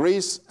between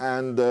Greece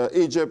and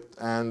Egypt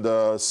and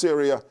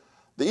Syria.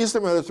 The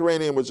Eastern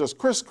Mediterranean was just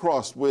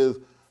crisscrossed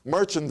with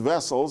merchant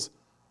vessels,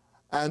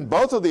 and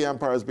both of the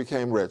empires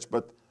became rich.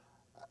 But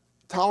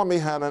Ptolemy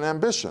had an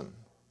ambition.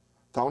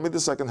 Ptolemy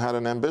II had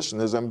an ambition.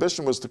 His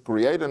ambition was to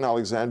create in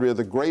Alexandria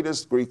the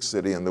greatest Greek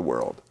city in the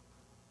world.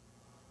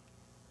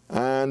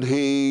 And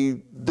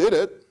he did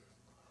it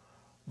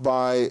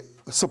by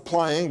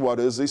supplying what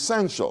is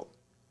essential.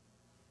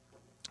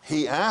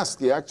 He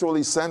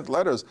actually sent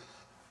letters.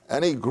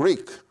 Any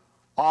Greek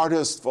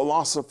artist,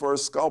 philosopher,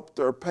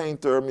 sculptor,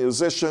 painter,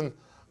 musician,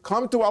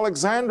 come to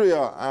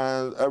Alexandria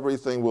and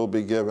everything will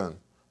be given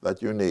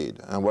that you need.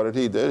 And what did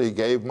he do? He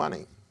gave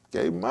money.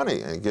 Gave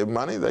money. And give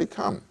money, they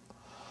come.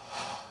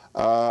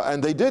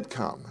 And they did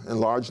come in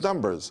large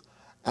numbers.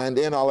 And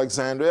in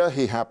Alexandria,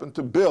 he happened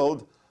to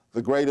build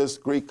the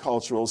greatest Greek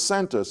cultural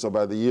center. So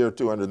by the year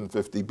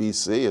 250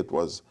 BC, it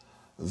was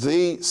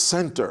the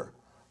center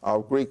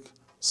of Greek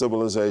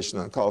civilization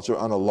and culture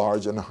on a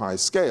large and high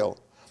scale.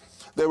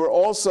 There were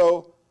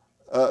also,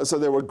 so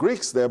there were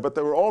Greeks there, but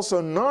there were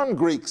also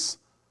non-Greeks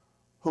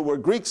who were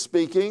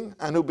Greek-speaking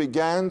and who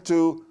began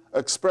to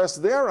express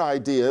their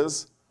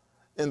ideas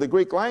in the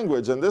Greek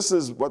language. And this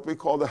is what we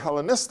call the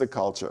Hellenistic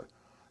culture.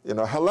 You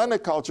know,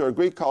 Hellenic culture, or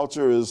Greek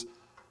culture, is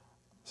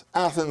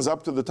Athens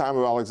up to the time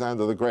of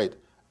Alexander the Great.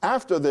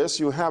 After this,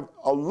 you have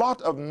a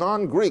lot of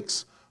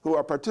non-Greeks who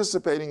are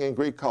participating in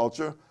Greek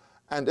culture,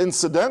 and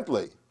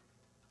incidentally,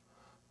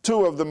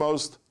 two of the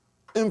most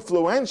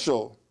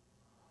influential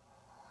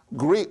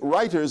Greek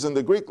writers in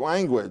the Greek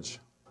language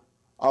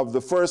of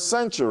the first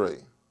century,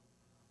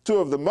 two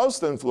of the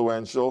most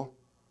influential,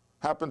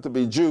 happened to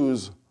be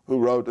Jews who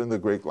wrote in the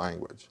Greek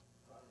language.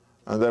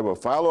 And they were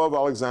Philo of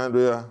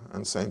Alexandria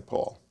and St.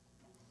 Paul.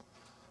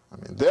 I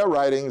mean, their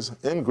writings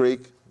in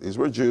Greek, these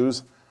were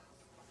Jews,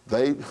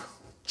 they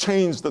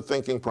changed the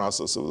thinking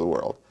process of the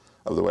world,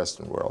 of the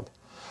Western world.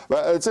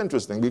 But it's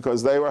interesting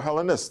because they were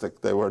Hellenistic.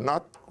 They were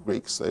not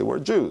Greeks, they were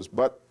Jews,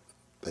 but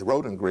they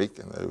wrote in Greek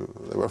and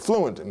they were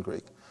fluent in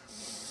Greek.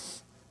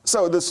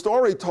 So the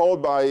story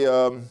told by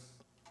the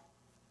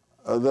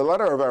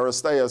letter of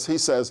Aristeas, he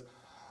says,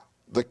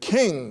 the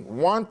king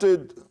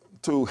wanted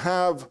to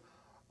have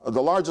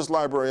the largest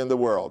library in the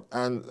world,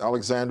 and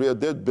Alexandria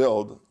did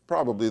build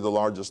probably the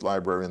largest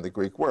library in the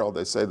Greek world.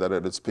 They say that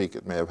at its peak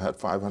it may have had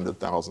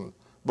 500,000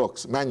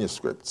 books,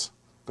 manuscripts,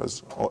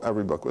 because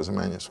every book was a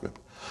manuscript.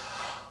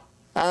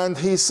 And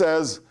he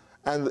says,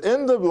 and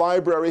in the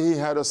library he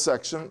had a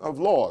section of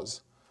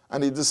laws,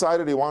 and he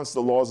decided he wants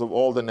the laws of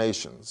all the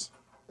nations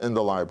in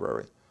the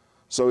library.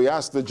 So he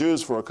asked the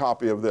Jews for a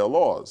copy of their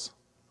laws.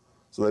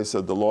 So they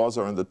said the laws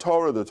are in the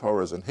Torah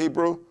is in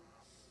Hebrew,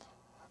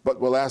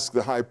 but we'll ask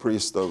the high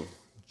priest of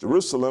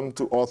Jerusalem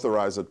to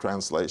authorize a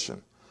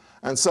translation.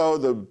 And so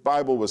the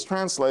Bible was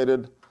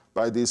translated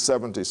by these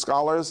 70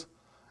 scholars,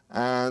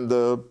 and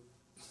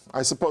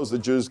I suppose the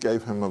Jews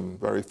gave him a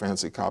very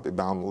fancy copy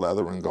bound in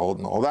leather and gold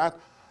and all that,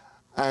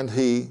 and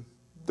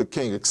the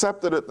king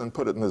accepted it and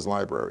put it in his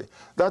library.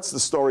 That's the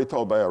story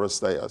told by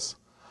Aristeas.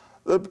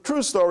 The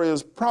true story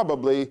is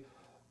probably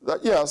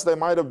that, yes, they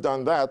might have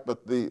done that,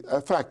 but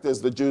the fact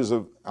is the Jews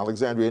of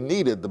Alexandria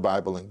needed the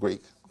Bible in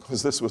Greek,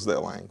 because this was their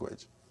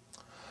language.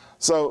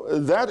 So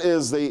that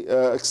is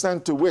the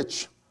extent to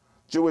which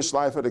Jewish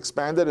life had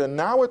expanded, and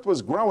now it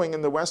was growing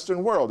in the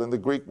Western world, in the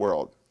Greek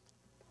world.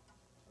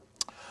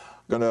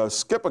 I'm going to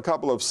skip a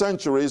couple of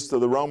centuries to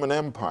the Roman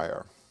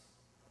Empire.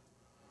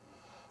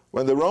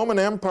 When the Roman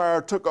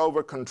Empire took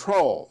over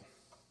control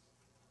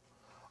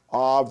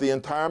of the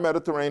entire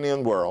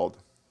Mediterranean world,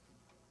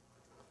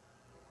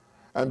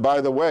 and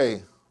by the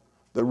way,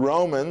 the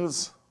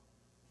Romans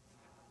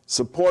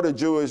supported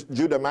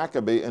Judah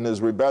Maccabee in his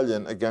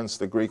rebellion against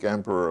the Greek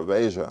emperor of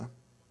Asia.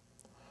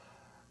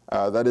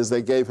 That is,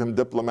 they gave him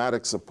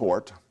diplomatic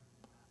support,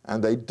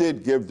 and they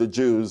did give the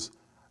Jews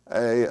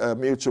a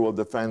mutual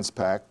defense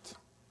pact.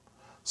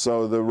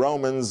 So the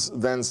Romans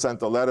then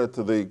sent a letter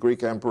to the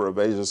Greek emperor of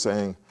Asia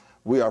saying,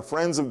 we are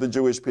friends of the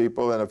Jewish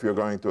people, and if you're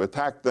going to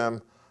attack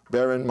them,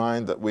 bear in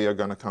mind that we are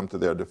going to come to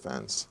their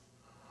defense.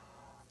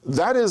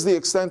 That is the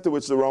extent to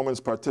which the Romans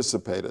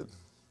participated.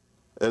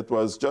 It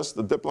was just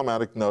a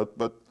diplomatic note,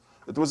 but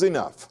it was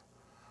enough.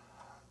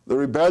 The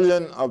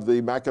rebellion of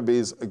the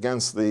Maccabees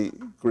against the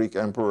Greek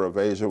emperor of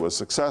Asia was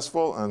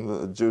successful, and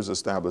the Jews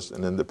established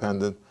an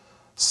independent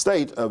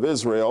state of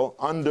Israel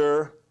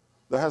under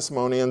the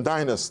Hasmonean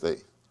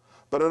dynasty.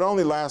 But it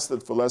only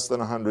lasted for less than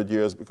 100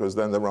 years, because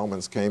then the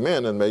Romans came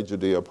in and made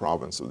Judea a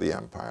province of the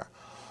empire.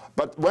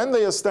 But when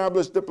they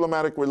established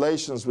diplomatic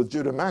relations with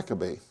Judah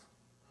Maccabee,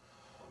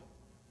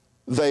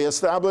 they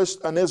established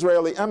an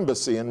Israeli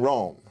embassy in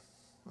Rome,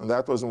 and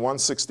that was in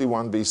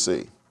 161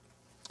 BC.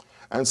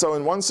 And so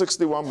in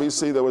 161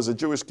 BC, there was a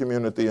Jewish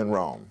community in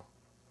Rome.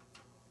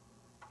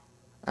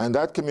 And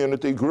that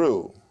community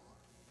grew.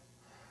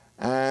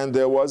 And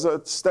there was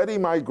a steady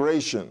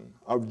migration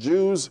of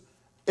Jews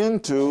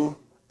into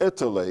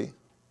Italy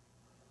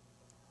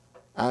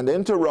and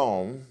into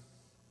Rome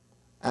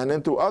and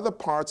into other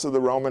parts of the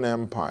Roman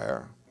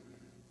Empire.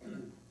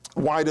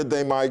 Why did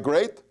they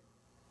migrate?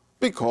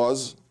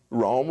 Because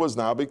Rome was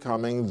now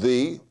becoming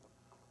the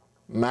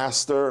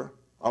master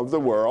of the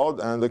world,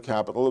 and the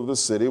capital of the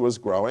city was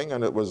growing,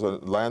 and it was a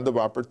land of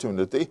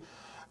opportunity,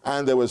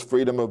 and there was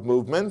freedom of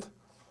movement.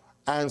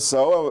 And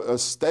so a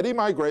steady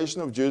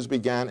migration of Jews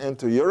began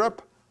into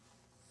Europe.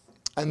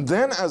 And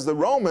then as the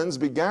Romans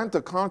began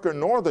to conquer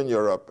Northern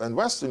Europe and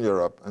Western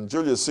Europe, and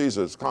Julius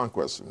Caesar's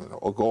conquest,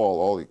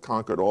 Gaul, he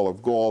conquered all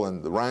of Gaul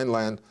and the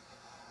Rhineland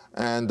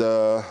and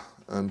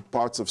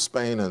parts of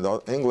Spain and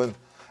England.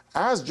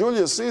 As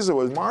Julius Caesar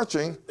was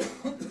marching,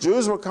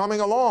 Jews were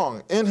coming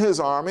along in his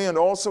army and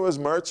also as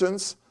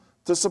merchants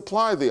to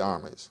supply the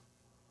armies.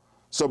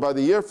 So by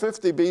the year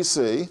 50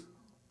 BC,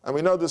 and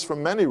we know this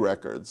from many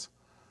records,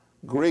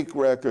 Greek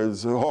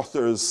records,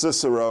 authors,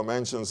 Cicero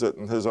mentions it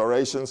in his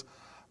orations,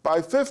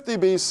 By 50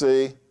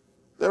 BC,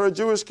 there are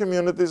Jewish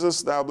communities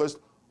established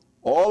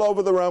all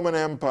over the Roman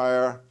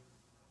Empire,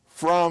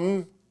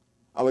 from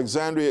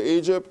Alexandria,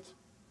 Egypt,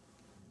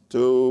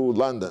 to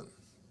London,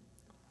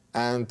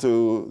 and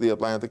to the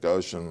Atlantic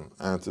Ocean,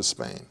 and to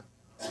Spain.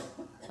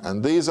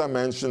 And these are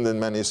mentioned in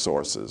many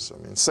sources.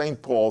 I mean,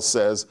 St. Paul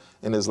says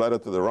in his letter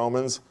to the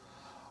Romans,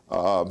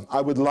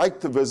 I would like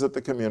to visit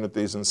the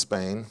communities in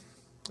Spain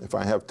if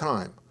I have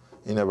time.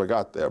 He never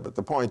got there. But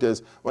the point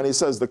is, when he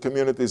says the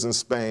communities in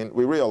Spain,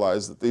 we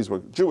realize that these were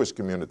Jewish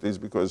communities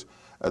because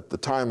at the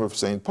time of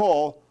St.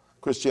 Paul,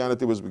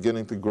 Christianity was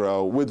beginning to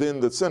grow within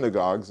the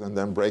synagogues and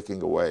then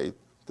breaking away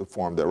to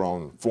form their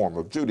own form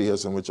of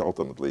Judaism, which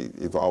ultimately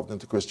evolved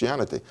into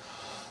Christianity.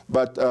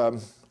 But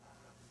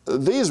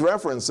these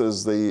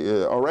references,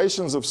 the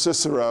orations of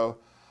Cicero,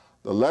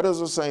 the letters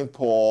of St.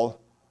 Paul,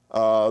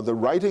 the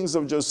writings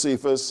of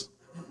Josephus,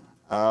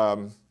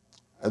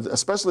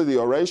 especially the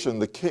oration,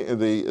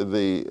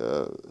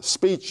 the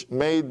speech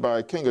made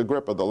by King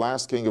Agrippa, the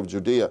last king of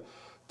Judea,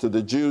 to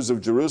the Jews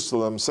of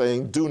Jerusalem,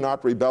 saying, "Do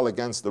not rebel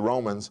against the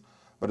Romans."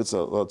 But it's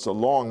a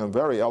long and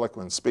very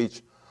eloquent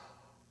speech.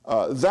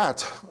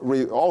 That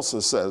also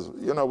says,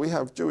 you know, we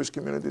have Jewish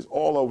communities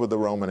all over the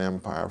Roman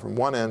Empire, from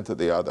one end to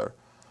the other.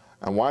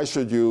 And why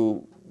should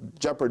you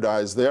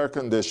jeopardize their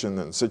condition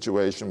and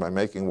situation by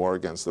making war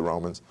against the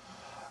Romans?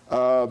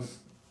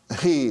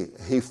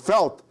 He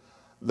felt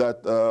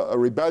that a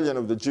rebellion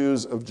of the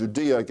Jews of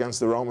Judea against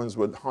the Romans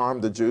would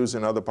harm the Jews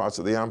in other parts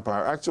of the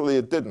empire. Actually,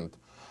 it didn't.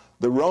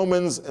 The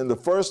Romans in the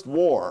first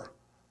war,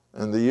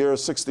 in the year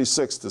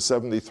 66 to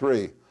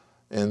 73,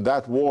 in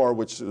that war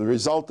which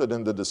resulted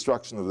in the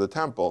destruction of the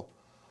temple,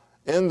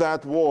 in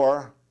that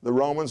war, the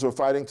Romans were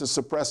fighting to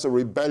suppress a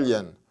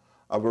rebellion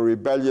of a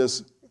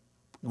rebellious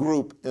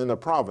group in a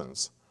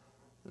province.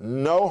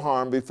 No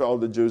harm befell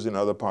the Jews in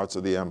other parts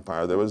of the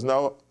empire. There was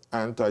no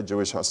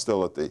anti-Jewish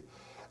hostility.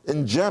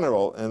 In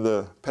general, in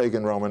the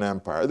pagan Roman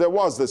Empire, there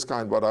was this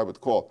kind, what I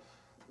would call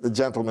the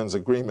gentleman's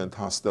agreement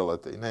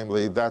hostility,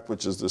 namely that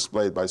which is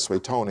displayed by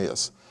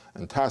Suetonius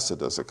and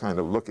Tacitus, a kind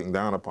of looking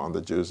down upon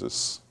the Jews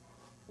as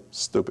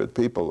stupid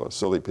people or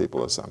silly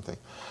people or something.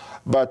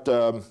 But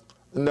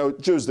no,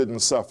 Jews didn't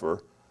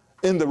suffer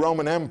in the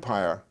Roman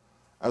Empire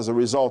as a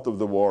result of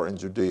the war in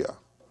Judea.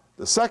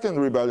 The second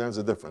rebellion is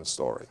a different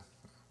story.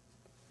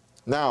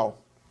 Now,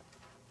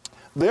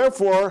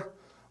 therefore,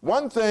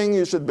 one thing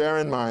you should bear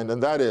in mind,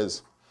 and that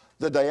is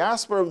the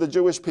diaspora of the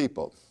Jewish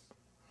people,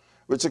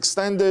 which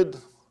extended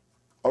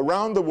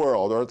around the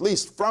world, or at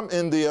least from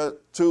India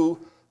to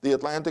the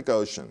Atlantic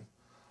Ocean,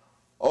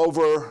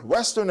 over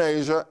Western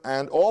Asia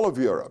and all of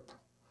Europe.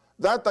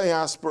 That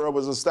diaspora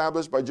was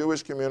established by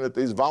Jewish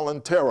communities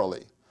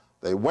voluntarily.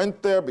 They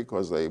went there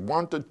because they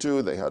wanted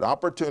to, they had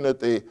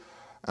opportunity.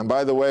 And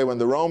by the way, when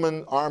the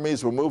Roman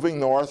armies were moving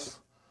north,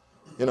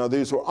 you know,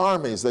 these were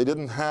armies. They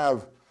didn't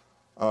have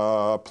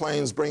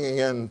planes bringing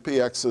in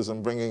PXs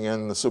and bringing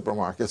in the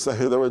supermarkets.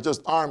 They were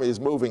just armies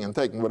moving and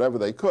taking whatever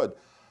they could.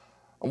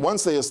 And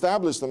once they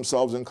established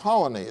themselves in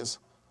colonies,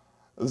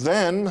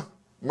 then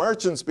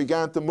merchants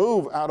began to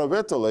move out of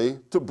Italy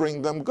to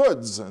bring them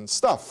goods and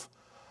stuff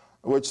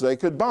which they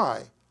could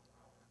buy.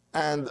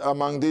 And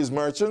among these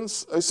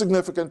merchants, a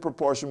significant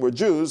proportion were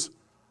Jews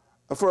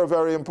for a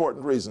very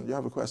important reason. Do you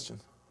have a question?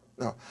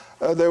 No.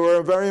 They were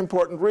a very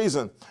important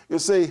reason. You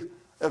see,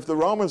 if the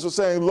Romans were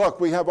saying, look,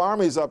 we have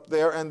armies up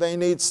there and they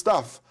need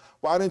stuff,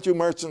 why don't you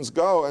merchants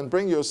go and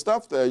bring your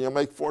stuff there? You'll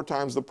make 4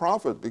 times the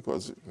profit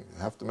because you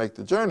have to make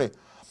the journey.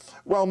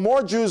 Well,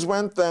 more Jews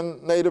went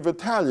than native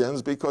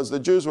Italians because the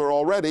Jews were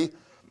already,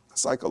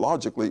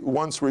 psychologically,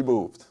 once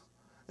removed.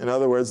 In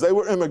other words, they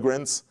were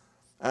immigrants,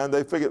 and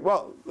they figured,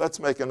 well, let's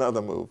make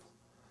another move.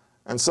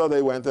 And so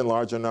they went in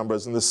larger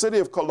numbers. In the city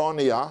of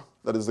Colonia,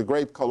 that is the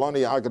great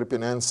Colonia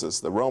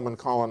Agrippinensis, the Roman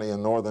colony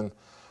in northern,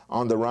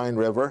 on the Rhine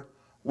River,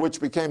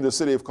 which became the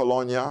city of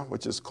Colonia,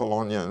 which is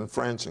Colonia in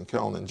French and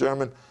Köln in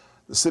German,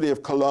 the city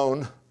of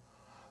Cologne.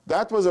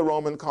 That was a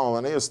Roman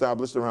colony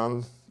established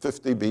around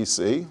 50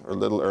 BC, or a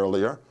little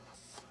earlier.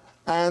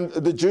 And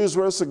the Jews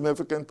were a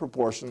significant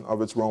proportion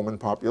of its Roman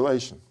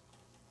population.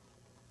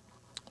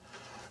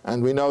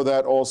 And we know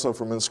that also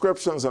from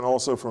inscriptions and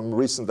also from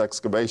recent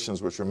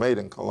excavations which were made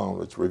in Cologne,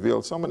 which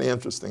revealed so many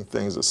interesting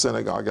things, a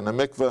synagogue and a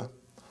mikveh.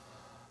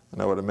 You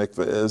know what a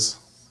mikveh is?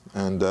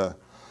 And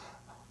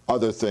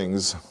other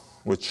things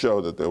which show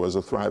that there was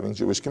a thriving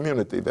Jewish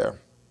community there.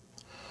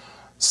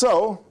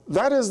 So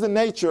that is the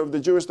nature of the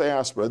Jewish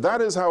diaspora.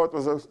 That is how it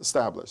was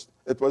established.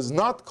 It was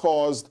not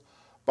caused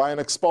by an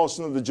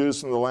expulsion of the Jews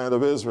from the land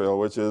of Israel,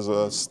 which is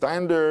a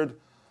standard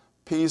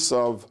piece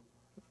of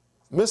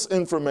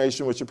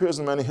misinformation which appears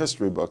in many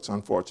history books,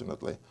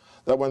 unfortunately,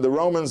 that when the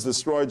Romans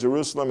destroyed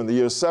Jerusalem in the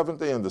year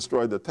 70 and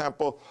destroyed the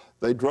temple,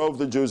 they drove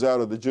the Jews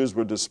out, or the Jews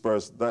were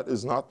dispersed. That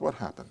is not what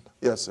happened.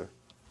 Yes, sir?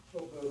 So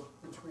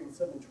between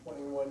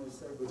 721, you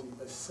said, with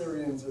the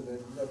Assyrians and the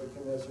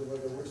Nebuchadnezzar, where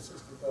there were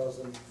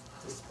 60,000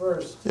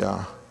 dispersed,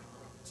 yeah,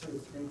 to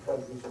 3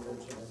 countries you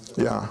mentioned.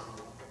 Yeah.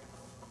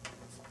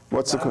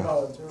 What's the question?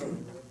 Voluntarily.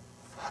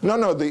 No,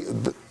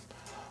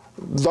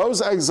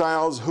 those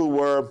exiles who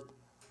were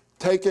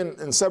taken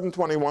in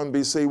 721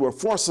 BC were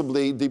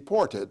forcibly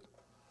deported.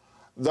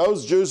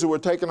 Those Jews who were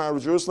taken out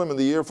of Jerusalem in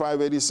the year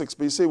 586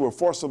 BC were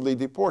forcibly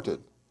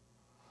deported.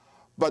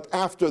 But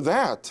after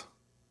that,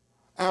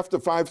 after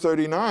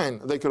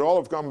 539, they could all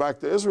have gone back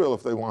to Israel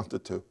if they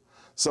wanted to.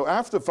 So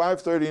after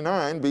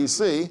 539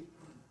 BC,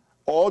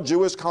 all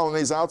Jewish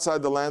colonies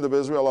outside the land of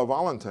Israel are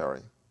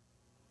voluntary.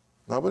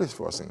 Nobody's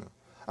forcing them.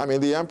 I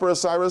mean, the Emperor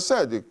Cyrus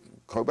said, you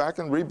go back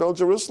and rebuild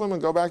Jerusalem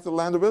and go back to the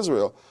land of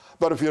Israel.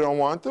 But if you don't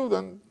want to,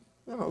 then,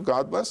 you know,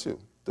 God bless you.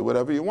 Do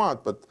whatever you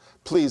want, but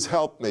please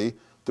help me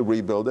to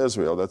rebuild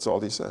Israel. That's all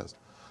he says.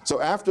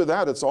 So after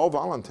that, it's all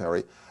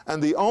voluntary.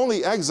 And the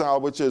only exile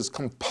which is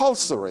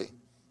compulsory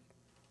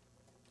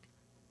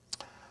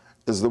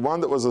is the one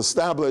that was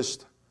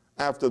established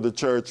after the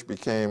church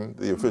became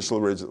the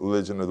official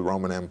religion of the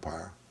Roman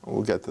Empire.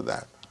 We'll get to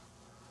that.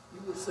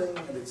 You were saying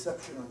an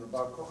exception on the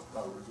Bar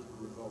Kokhba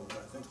revolt. I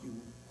think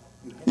you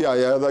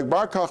Yeah, the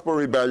Bar Kokhba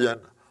rebellion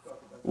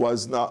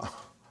was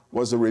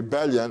a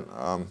rebellion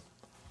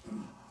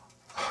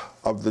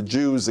of the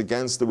Jews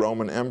against the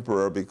Roman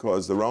emperor,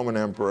 because the Roman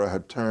emperor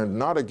had turned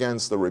not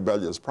against the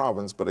rebellious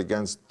province, but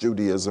against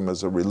Judaism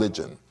as a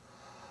religion.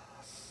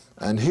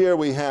 And here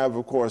we have,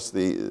 of course,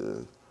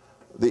 the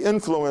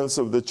influence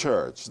of the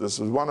church. This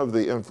was one of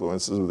the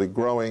influences of the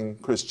growing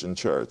Christian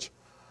church,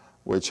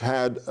 which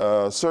had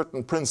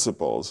certain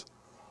principles.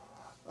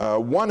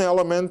 One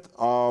element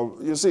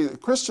of, you see,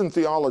 Christian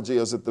theology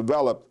as it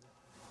developed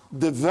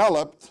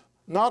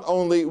not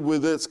only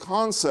with its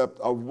concept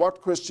of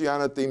what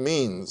Christianity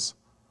means,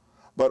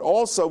 but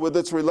also with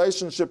its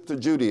relationship to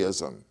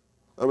Judaism.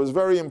 That was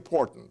very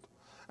important.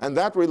 And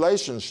that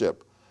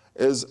relationship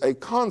is a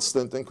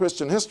constant in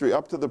Christian history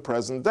up to the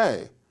present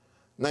day.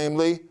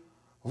 Namely,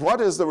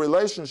 what is the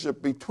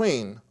relationship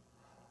between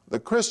the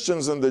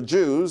Christians and the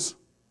Jews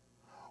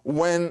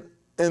when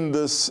in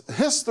this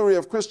history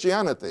of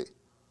Christianity,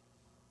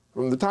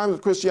 from the time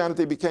that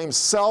Christianity became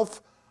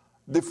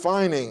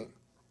self-defining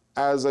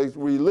as a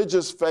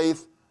religious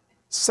faith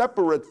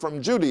separate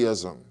from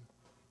Judaism,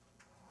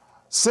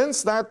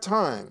 since that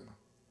time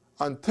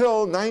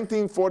until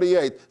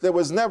 1948, there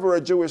was never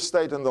a Jewish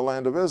state in the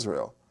land of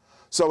Israel.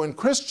 So in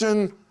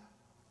Christian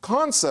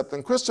concept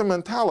and Christian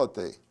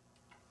mentality,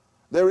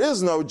 there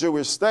is no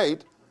Jewish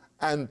state,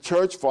 and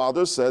church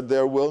fathers said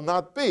there will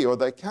not be, or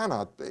there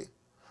cannot be.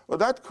 Well,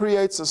 that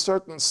creates a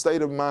certain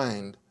state of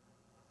mind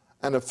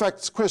and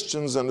affects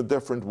Christians in a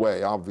different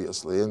way,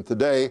 obviously. And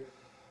today,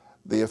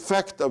 the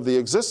effect of the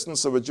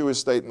existence of a Jewish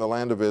state in the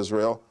land of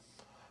Israel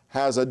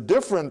has a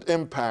different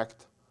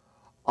impact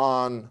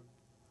on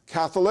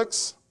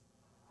Catholics,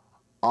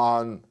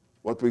 on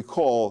what we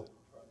call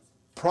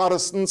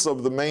Protestants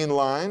of the main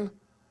line,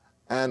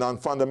 and on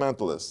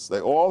fundamentalists.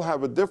 They all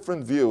have a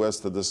different view as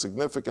to the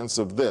significance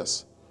of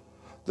this.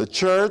 The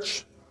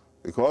church,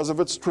 because of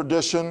its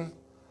tradition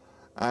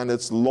and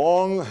its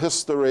long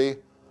history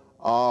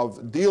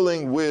of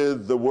dealing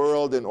with the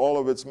world in all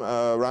of its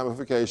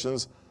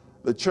ramifications,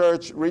 the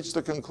church reached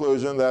the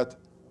conclusion that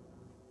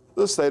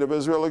the state of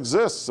Israel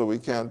exists, so we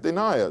can't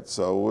deny it,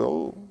 so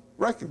we'll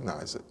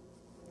recognize it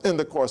in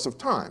the course of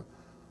time.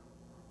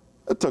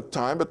 It took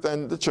time, but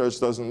then the church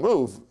doesn't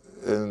move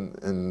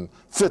in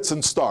fits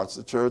and starts.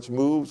 The church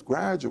moves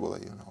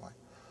gradually, you know.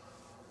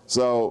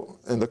 So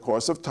in the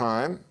course of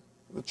time,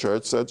 the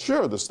church said,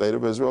 sure, the state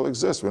of Israel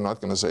exists. We're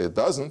not going to say it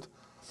doesn't.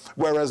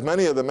 Whereas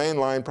many of the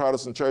mainline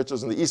Protestant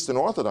churches and the Eastern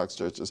Orthodox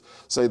churches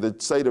say the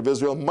state of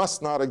Israel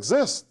must not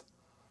exist,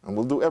 and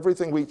we'll do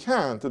everything we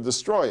can to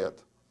destroy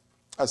it,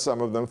 as some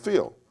of them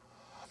feel.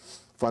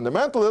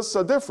 Fundamentalists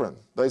are different.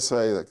 They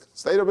say the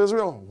state of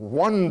Israel,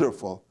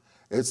 wonderful.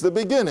 It's the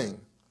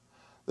beginning.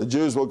 The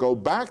Jews will go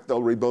back,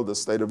 they'll rebuild the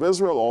state of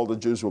Israel, all the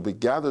Jews will be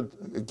gathered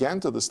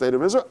again to the state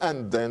of Israel,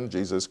 and then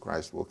Jesus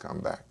Christ will come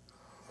back.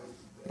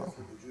 No.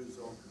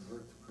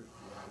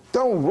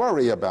 Don't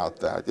worry about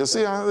that. You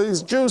see,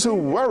 these Jews who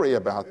worry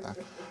about that.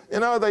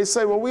 You know, they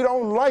say, well, we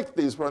don't like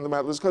these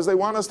fundamentalists because they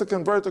want us to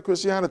convert to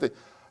Christianity.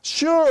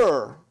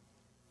 Sure,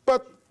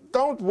 but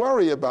don't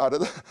worry about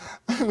it.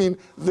 I mean,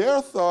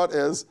 their thought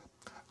is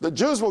the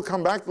Jews will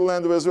come back to the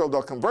land of Israel,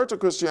 they'll convert to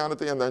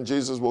Christianity, and then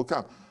Jesus will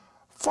come.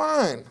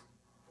 Fine.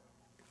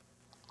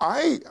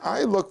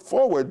 I look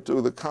forward to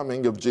the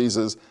coming of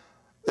Jesus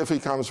if he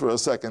comes for a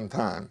second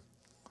time.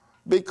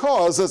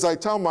 Because, as I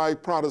tell my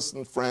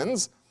Protestant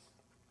friends,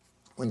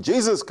 when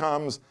Jesus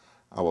comes,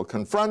 I will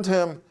confront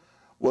him,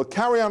 we'll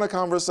carry on a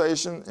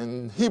conversation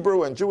in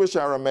Hebrew and Jewish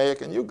Aramaic,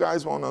 and you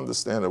guys won't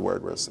understand a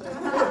word we're saying.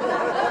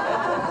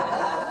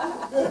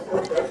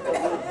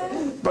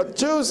 But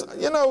Jews,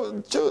 you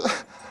know,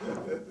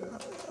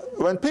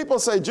 when people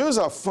say Jews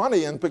are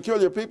funny and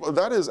peculiar people,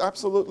 that is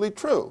absolutely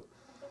true.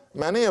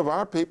 Many of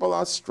our people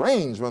are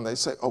strange when they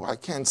say, oh, I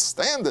can't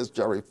stand this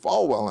Jerry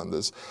Falwell and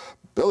this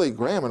Billy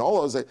Graham and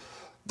all those.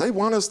 They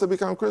want us to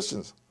become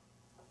Christians.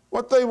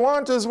 What they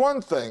want is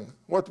one thing.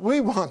 What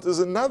we want is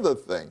another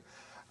thing.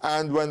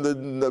 And when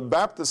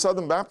the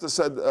Southern Baptists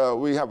said,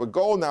 we have a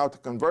goal now to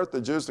convert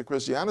the Jews to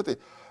Christianity,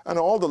 And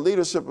all the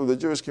leadership of the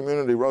Jewish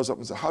community rose up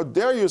and said, how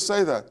dare you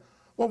say that?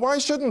 Well, why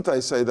shouldn't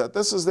they say that?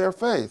 This is their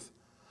faith.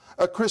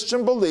 A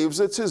Christian believes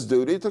it's his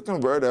duty to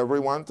convert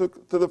everyone to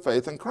the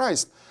faith in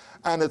Christ.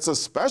 And it's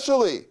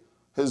especially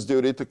his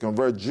duty to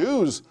convert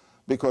Jews,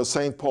 because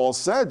St. Paul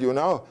said, you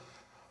know,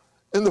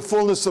 in the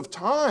fullness of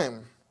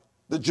time,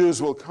 the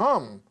Jews will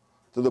come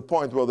to the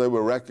point where they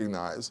will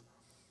recognize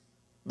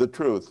the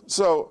truth.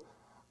 So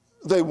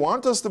they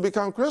want us to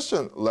become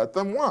Christian. Let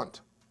them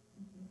want.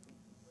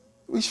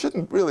 We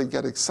shouldn't really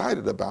get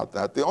excited about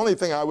that. The only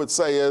thing I would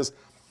say is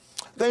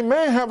they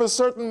may have a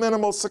certain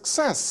minimal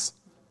success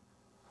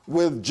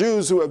with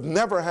Jews who have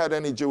never had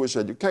any Jewish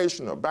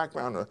education or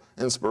background or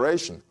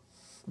inspiration.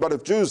 But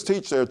if Jews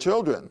teach their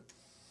children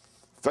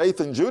faith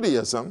in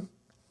Judaism,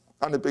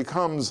 and it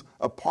becomes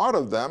a part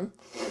of them,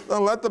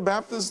 then let the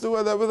Baptists do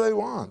whatever they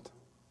want.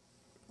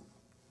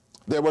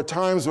 There were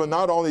times when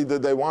not only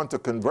did they want to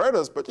convert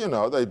us, but, you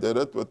know, they did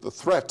it with the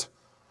threat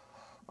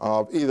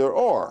of either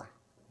or.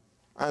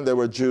 And there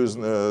were Jews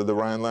in the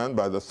Rhineland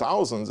by the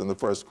thousands in the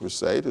First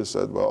Crusade who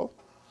said, well,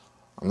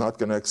 I'm not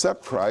going to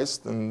accept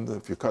Christ, and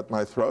if you cut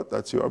my throat,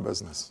 that's your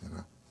business, you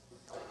know.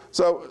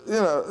 So, you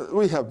know,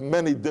 we have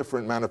many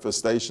different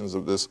manifestations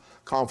of this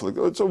conflict.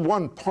 It's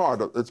one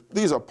part of,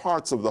 these are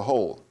parts of the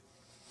whole.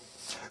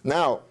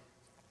 Now,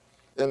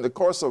 in the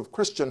course of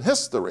Christian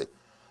history,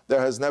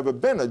 there has never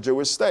been a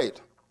Jewish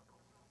state.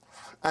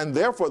 And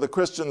therefore, the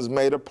Christians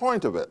made a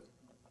point of it,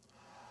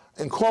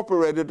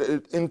 incorporated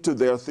it into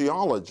their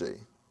theology.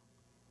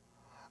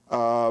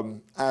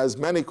 As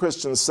many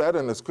Christians said,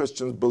 and as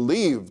Christians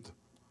believed,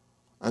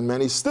 and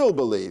many still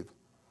believe,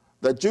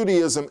 that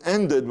Judaism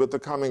ended with the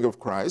coming of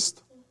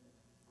Christ.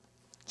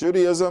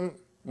 Judaism,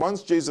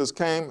 once Jesus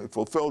came, he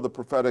fulfilled the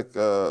prophetic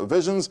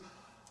visions,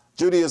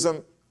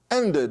 Judaism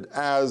ended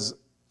as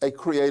a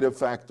creative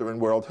factor in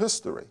world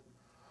history.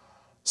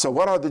 So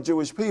what are the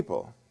Jewish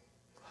people?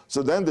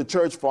 So then the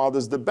church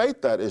fathers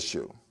debate that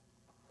issue.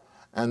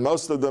 And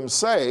most of them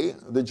say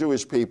the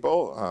Jewish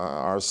people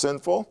are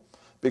sinful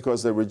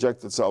because they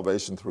rejected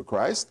salvation through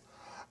Christ.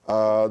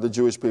 The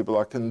Jewish people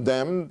are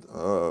condemned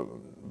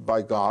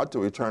by God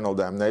to eternal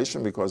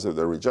damnation because of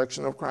their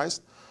rejection of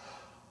Christ.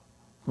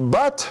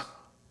 But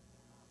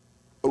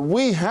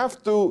we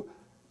have to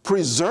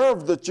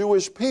preserve the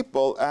Jewish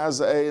people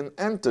as an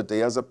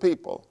entity, as a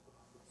people.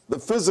 The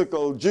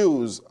physical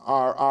Jews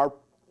are our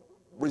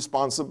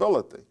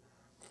responsibility.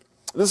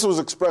 This was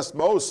expressed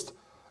most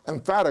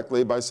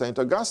emphatically by St.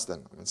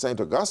 Augustine. I mean,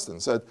 St. Augustine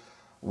said,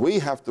 we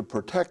have to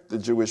protect the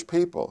Jewish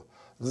people.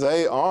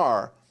 They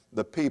are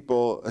the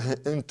people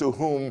into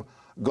whom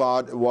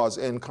God was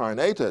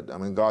incarnated. I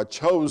mean, God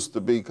chose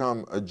to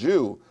become a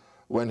Jew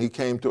when he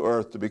came to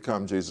earth to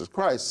become Jesus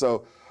Christ.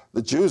 So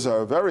the Jews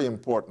are a very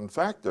important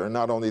factor. And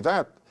not only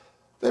that,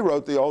 they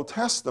wrote the Old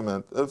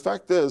Testament. The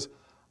fact is,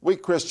 we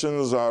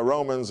Christians are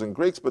Romans and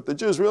Greeks, but the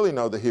Jews really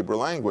know the Hebrew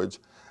language.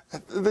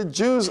 The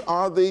Jews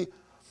are the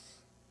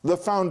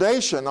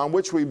foundation on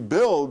which we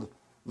build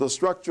the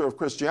structure of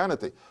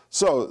Christianity.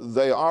 So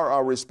they are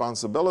our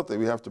responsibility.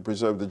 We have to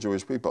preserve the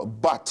Jewish people.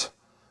 But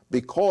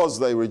because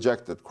they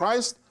rejected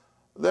Christ,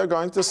 they're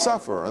going to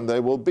suffer, and they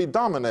will be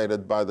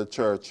dominated by the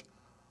church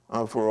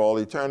for all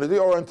eternity,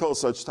 or until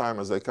such time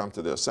as they come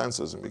to their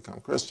senses and become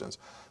Christians.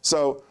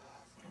 So,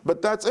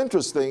 but that's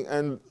interesting,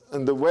 and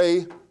the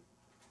way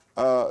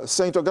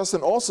St.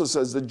 Augustine also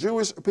says the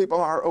Jewish people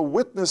are a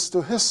witness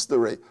to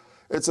history.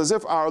 It's as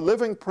if our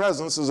living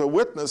presence is a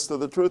witness to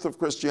the truth of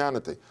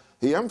Christianity.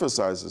 He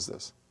emphasizes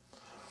this.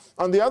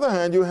 On the other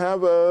hand, you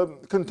have a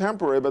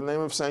contemporary by the name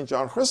of St.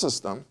 John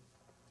Chrysostom,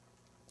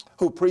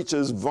 who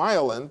preaches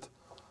violent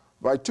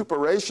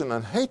vituperation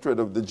and hatred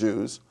of the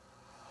Jews.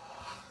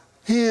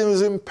 He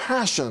is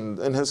impassioned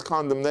in his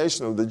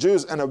condemnation of the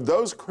Jews and of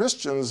those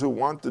Christians who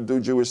want to do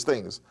Jewish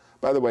things.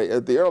 By the way,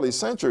 at the early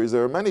centuries,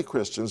 there were many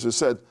Christians who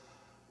said,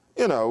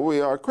 you know,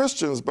 we are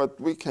Christians, but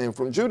we came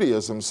from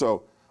Judaism,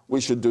 so we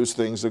should do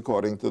things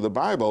according to the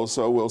Bible,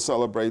 so we'll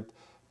celebrate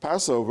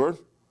Passover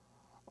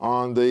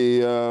on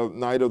the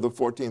night of the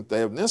 14th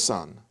day of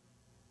Nisan,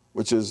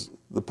 which is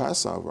the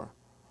Passover.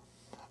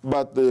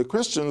 But the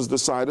Christians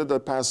decided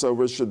that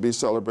Passover should be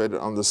celebrated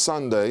on the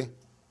Sunday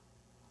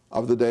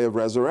of the day of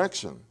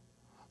resurrection.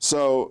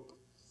 So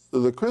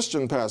the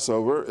Christian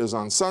Passover is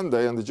on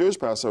Sunday, and the Jewish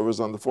Passover is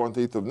on the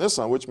 14th of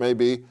Nisan, which may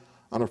be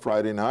on a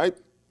Friday night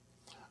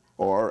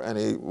or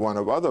any one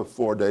of other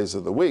 4 days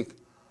of the week.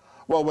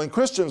 Well, when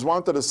Christians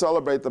wanted to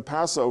celebrate the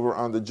Passover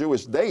on the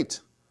Jewish date,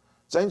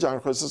 St.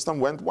 John Chrysostom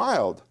went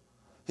wild.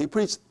 He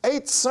preached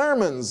 8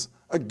 sermons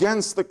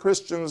against the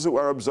Christians who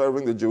are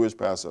observing the Jewish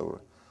Passover,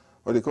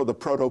 what he called the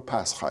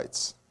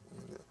proto-Paschites.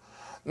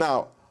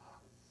 Now,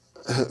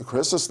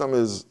 Chrysostom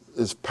is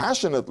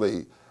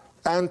passionately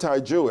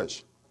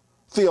anti-Jewish,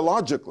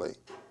 theologically.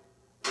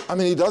 I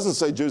mean, he doesn't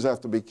say Jews have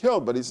to be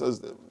killed, but he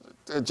says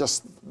they're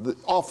just the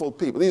awful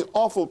people, these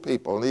awful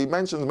people. And he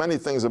mentions many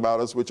things about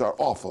us which are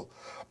awful.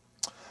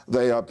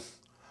 They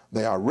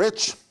are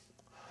rich,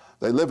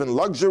 they live in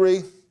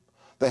luxury,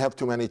 they have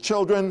too many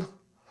children,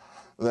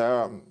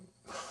 they're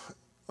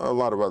a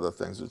lot of other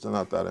things which are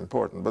not that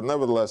important. But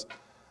nevertheless,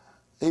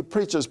 he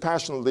preaches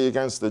passionately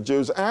against the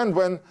Jews. And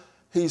when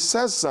he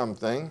says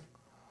something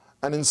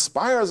and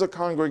inspires a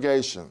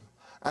congregation,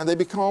 and they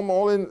become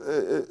all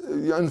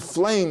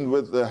inflamed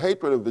with the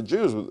hatred of the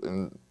Jews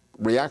in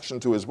reaction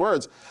to his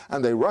words,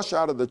 and they rush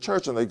out of the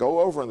church and they go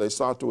over and they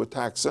start to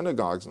attack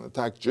synagogues and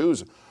attack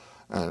Jews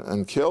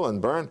and kill and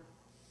burn.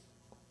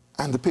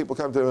 And the people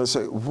come to him and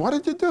say, what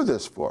did you do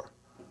this for?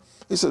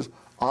 He says,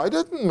 I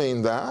didn't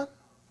mean that.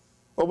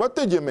 Well, what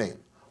did you mean?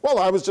 Well,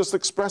 I was just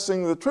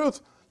expressing the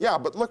truth. Yeah,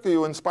 but look,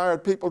 you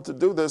inspired people to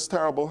do this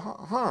terrible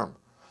harm.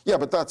 Yeah,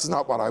 but that's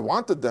not what I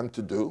wanted them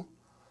to do.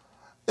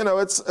 You know,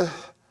 it's...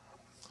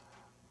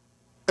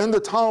 in the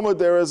Talmud,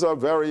 there is a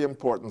very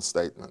important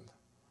statement.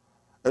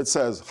 It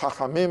says,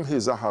 Chachamim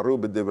hizaharu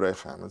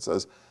b'divreichem. It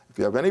says, if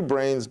you have any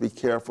brains, be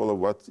careful of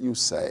what you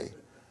say.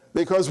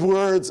 Because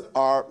words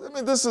are, I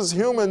mean, this is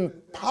human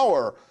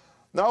power.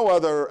 No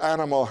other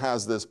animal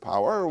has this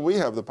power. We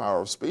have the power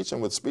of speech,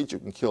 and with speech you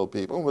can kill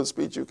people. And with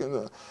speech you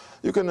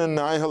can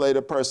annihilate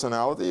a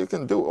personality. You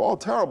can do all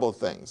terrible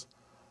things.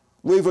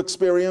 We've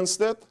experienced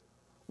it.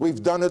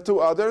 We've done it to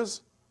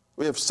others.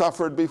 We have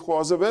suffered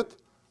because of it.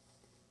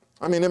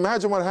 I mean,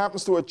 imagine what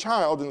happens to a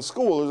child in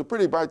school who's a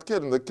pretty bright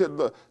kid, and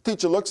the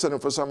teacher looks at him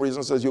for some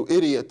reason and says, you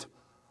idiot.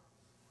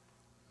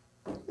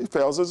 He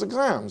fails his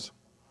exams.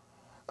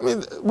 I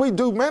mean, we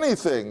do many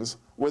things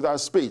with our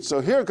speech. So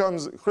here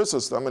comes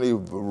Chrysostom, and he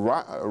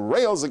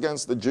rails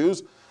against the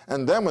Jews,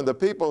 and then when the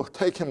people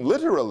take him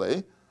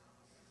literally,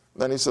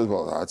 then he says,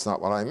 well, that's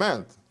not what I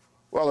meant.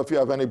 Well, if you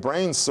have any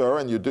brains, sir,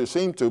 and you do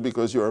seem to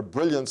because you're a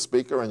brilliant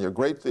speaker and you're a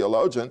great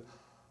theologian,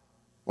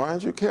 why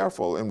aren't you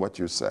careful in what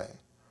you say?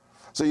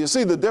 So you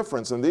see the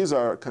difference, and these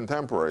are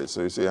contemporaries.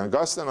 So you see,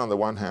 Augustine on the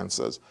one hand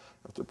says,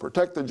 you have to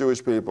protect the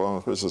Jewish people,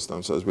 and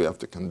Chrysostom says we have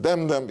to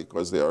condemn them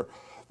because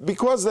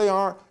they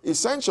are,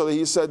 essentially,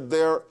 he said,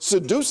 they're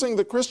seducing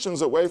the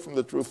Christians away from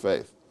the true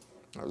faith.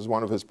 That was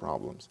one of his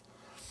problems.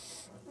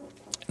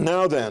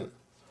 Now then,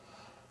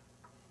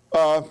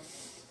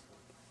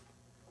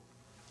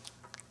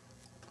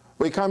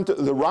 we come to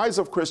the rise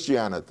of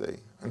Christianity,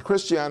 and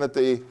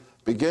Christianity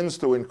begins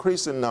to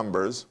increase in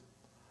numbers.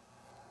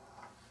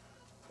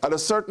 At a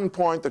certain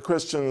point, the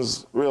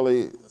Christians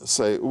really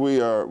say,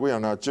 we are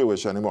not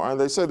Jewish anymore. And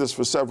they say this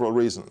for several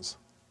reasons.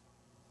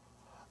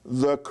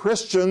 The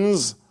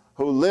Christians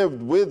who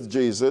lived with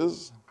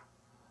Jesus,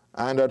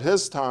 and at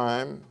his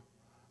time,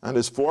 and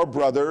his 4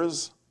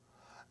 brothers,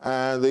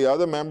 and the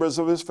other members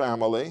of his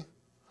family,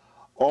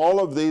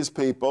 all of these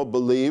people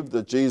believed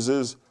that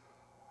Jesus,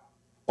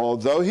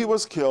 although he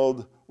was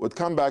killed, would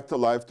come back to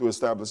life to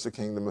establish the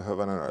kingdom of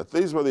heaven and earth.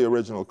 These were the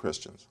original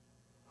Christians.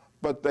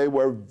 But they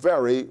were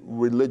very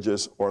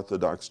religious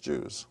Orthodox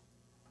Jews.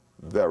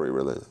 Very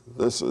religious.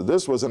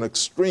 This was an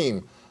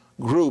extreme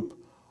group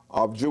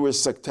of Jewish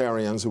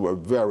sectarians who were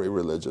very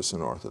religious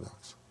and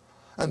Orthodox,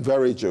 and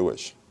very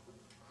Jewish.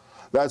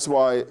 That's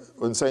why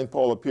when St.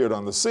 Paul appeared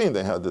on the scene,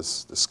 they had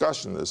this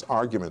discussion, this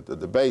argument, the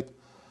debate,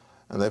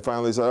 and they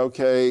finally said,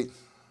 okay,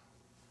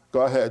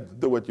 go ahead,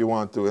 do what you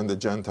want to in the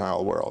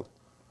Gentile world.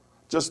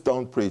 Just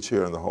don't preach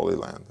here in the Holy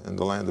Land, in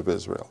the land of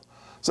Israel.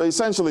 So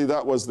essentially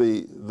that was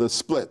the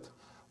split,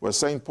 where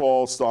St.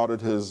 Paul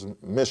started his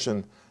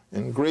mission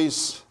in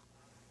Greece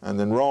and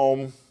in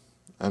Rome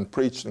and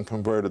preached and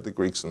converted the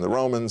Greeks and the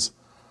Romans,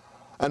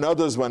 and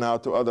others went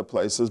out to other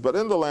places. But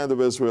in the land of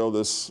Israel,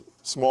 this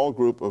small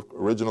group of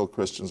original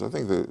Christians, I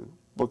think the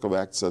book of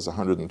Acts says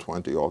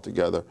 120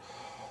 altogether,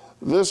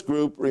 this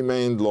group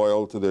remained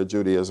loyal to their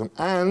Judaism,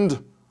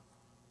 and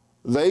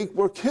they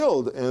were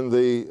killed in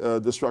the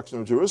destruction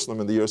of Jerusalem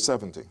in the year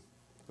 70.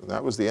 And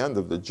that was the end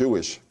of the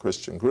Jewish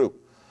Christian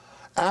group.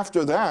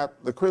 After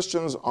that, the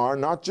Christians are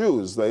not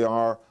Jews. They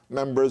are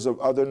members of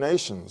other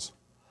nations.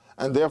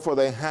 And therefore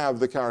they have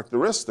the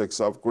characteristics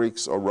of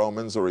Greeks or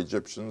Romans or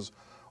Egyptians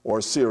or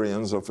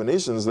Syrians or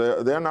Phoenicians.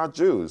 They're not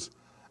Jews.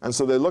 And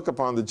so they look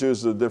upon the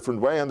Jews in a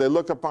different way, and they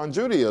look upon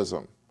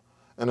Judaism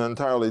in an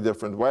entirely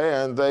different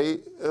way, and they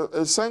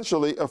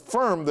essentially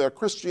affirm their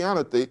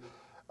Christianity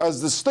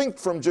as distinct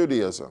from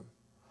Judaism.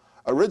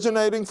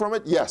 Originating from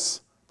it,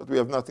 yes, but we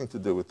have nothing to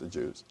do with the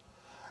Jews.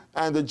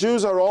 And the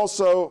Jews are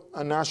also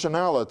a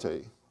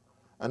nationality,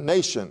 a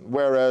nation,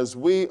 whereas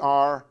we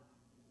are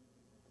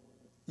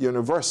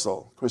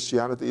universal.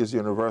 Christianity is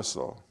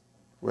universal.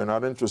 We're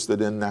not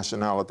interested in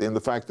nationality. And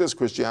the fact is,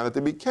 Christianity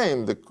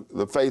became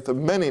the faith of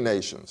many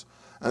nations,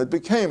 and it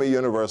became a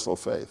universal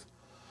faith.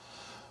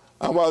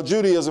 And while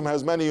Judaism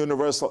has many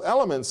universal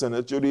elements in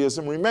it,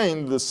 Judaism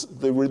remained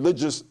the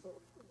religious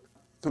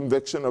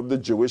conviction of the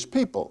Jewish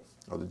people,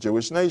 or the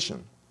Jewish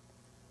nation.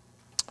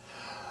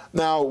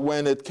 Now,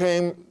 when it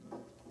came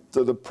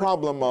to the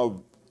problem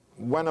of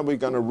when are we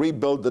going to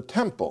rebuild the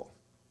temple,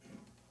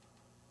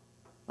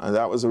 and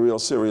that was a real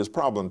serious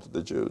problem to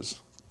the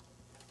Jews.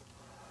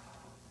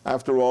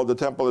 After all, the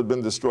temple had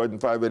been destroyed in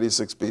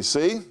 586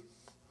 BC.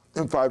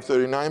 In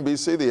 539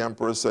 BC, the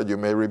emperor said, you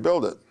may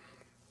rebuild it.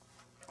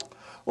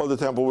 Well, the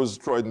temple was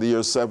destroyed in the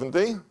year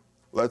 70.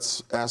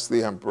 Let's ask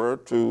the emperor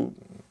to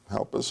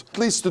help us, at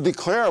least to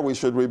declare we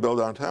should rebuild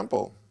our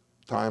temple.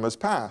 Time has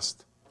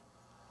passed.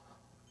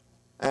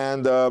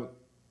 And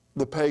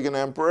the pagan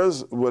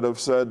emperors would have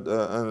said,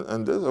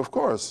 and this, of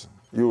course,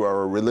 you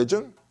are a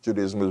religion.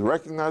 Judaism is a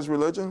recognized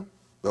religion.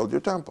 Build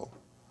your temple.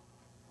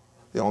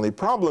 The only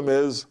problem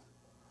is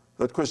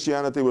that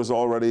Christianity was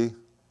already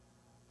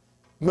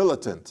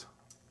militant,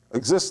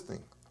 existing.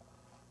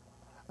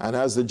 And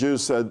as the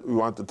Jews said, we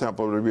want the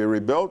temple to be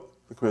rebuilt,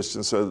 the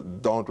Christians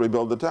said, don't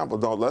rebuild the temple.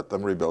 Don't let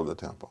them rebuild the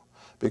temple.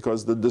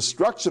 Because the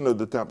destruction of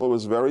the temple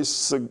was a very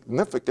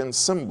significant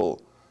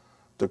symbol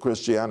to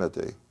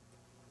Christianity.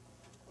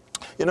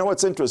 You know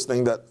what's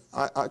interesting? That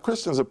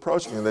Christians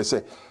approach me and they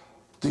say,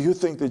 do you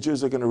think the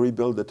Jews are going to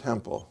rebuild the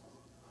temple?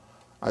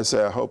 I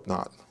say, I hope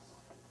not.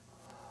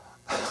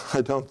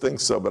 I don't think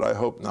so, but I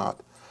hope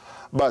not.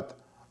 But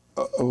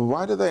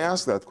why do they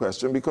ask that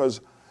question?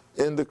 Because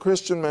in the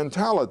Christian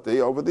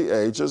mentality over the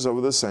ages, over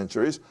the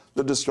centuries,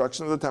 the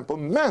destruction of the temple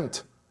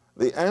meant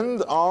the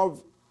end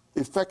of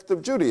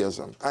effective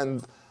Judaism.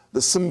 And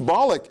the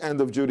symbolic end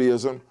of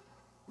Judaism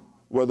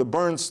were the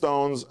burned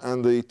stones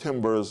and the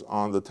timbers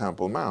on the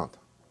Temple Mount.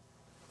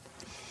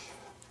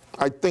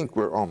 I think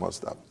we're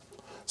almost up.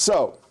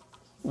 So,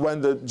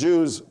 when the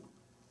Jews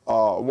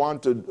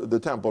wanted the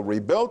temple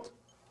rebuilt,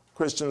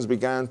 Christians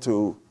began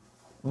to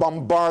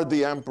bombard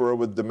the emperor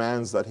with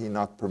demands that he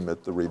not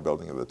permit the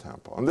rebuilding of the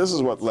temple. And this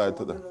is what led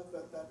to the...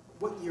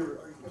 What year are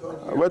you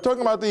talking about? We're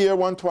talking about the year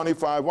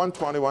 125,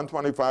 120,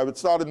 125. It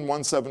started in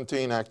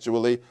 117,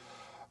 actually.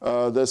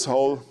 This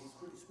whole...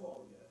 Pretty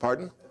small yet.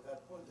 Pardon? At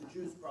that point, the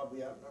Jews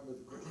probably outnumbered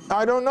the Christians.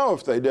 I don't know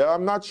if they did.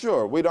 I'm not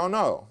sure. We don't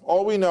know.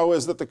 All we know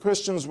is that the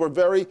Christians were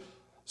very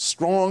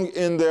strong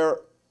in their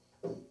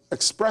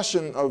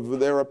expression of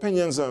their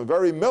opinions and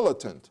very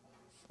militant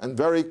and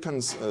very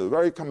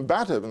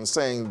combative in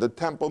saying the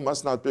temple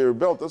must not be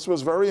rebuilt. This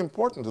was very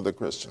important to the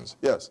Christians.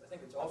 Yes? I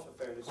think it's also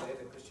fair to say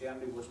that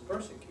Christianity was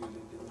persecuted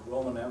in the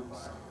Roman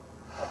Empire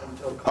up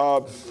until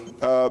Constantine,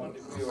 to one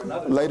degree or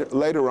another.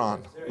 Later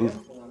on. Their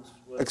influence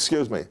was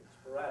Excuse me.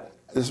 sporadic.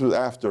 This was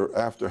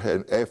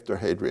after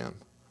Hadrian.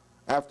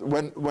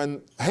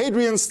 When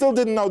Hadrian still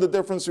didn't know the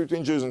difference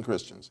between Jews and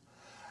Christians.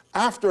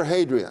 After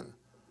Hadrian,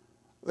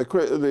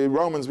 the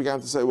Romans began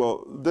to say,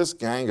 well, this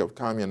gang of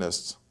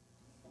communists,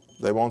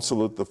 they won't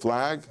salute the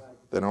flag,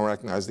 they don't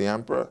recognize the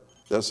emperor,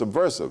 they're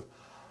subversive.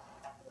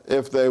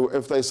 If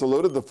they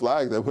saluted the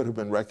flag, they would have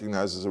been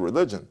recognized as a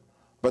religion,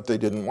 but they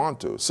didn't want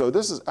to. So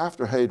this is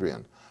after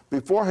Hadrian.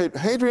 Before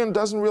Hadrian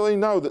doesn't really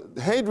know that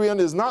Hadrian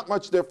is not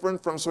much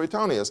different from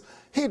Suetonius.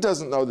 He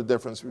doesn't know the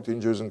difference between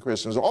Jews and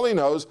Christians. All he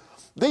knows,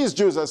 these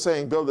Jews are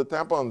saying build the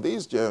temple, and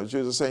these Jews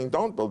are saying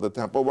don't build the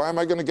temple. Why am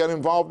I going to get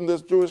involved in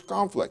this Jewish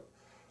conflict?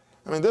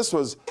 I mean,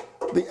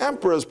 the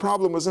emperor's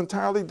problem was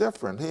entirely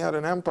different. He had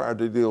an empire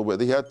to deal with.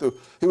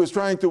 He was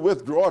trying to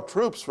withdraw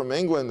troops from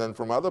England and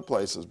from other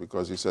places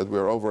because he said we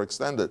were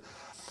overextended.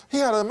 He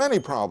had many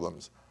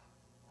problems.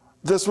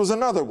 This was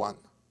another one.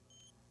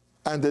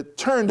 And it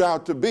turned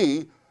out to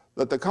be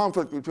that the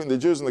conflict between the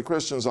Jews and the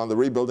Christians on the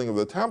rebuilding of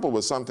the temple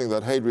was something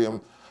that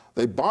Hadrian,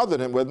 they bothered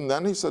him with, and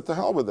then he said, to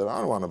hell with it, I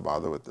don't want to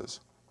bother with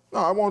this. No,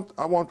 I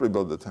won't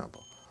rebuild the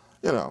temple.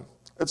 You know,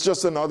 it's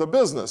just another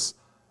business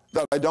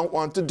that I don't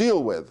want to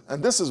deal with.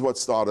 And this is what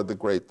started the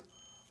great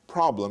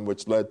problem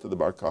which led to the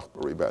Bar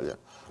Kokhba rebellion.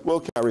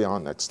 We'll carry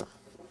on next time.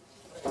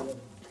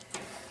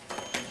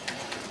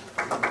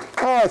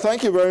 Oh,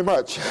 thank you very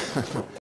much.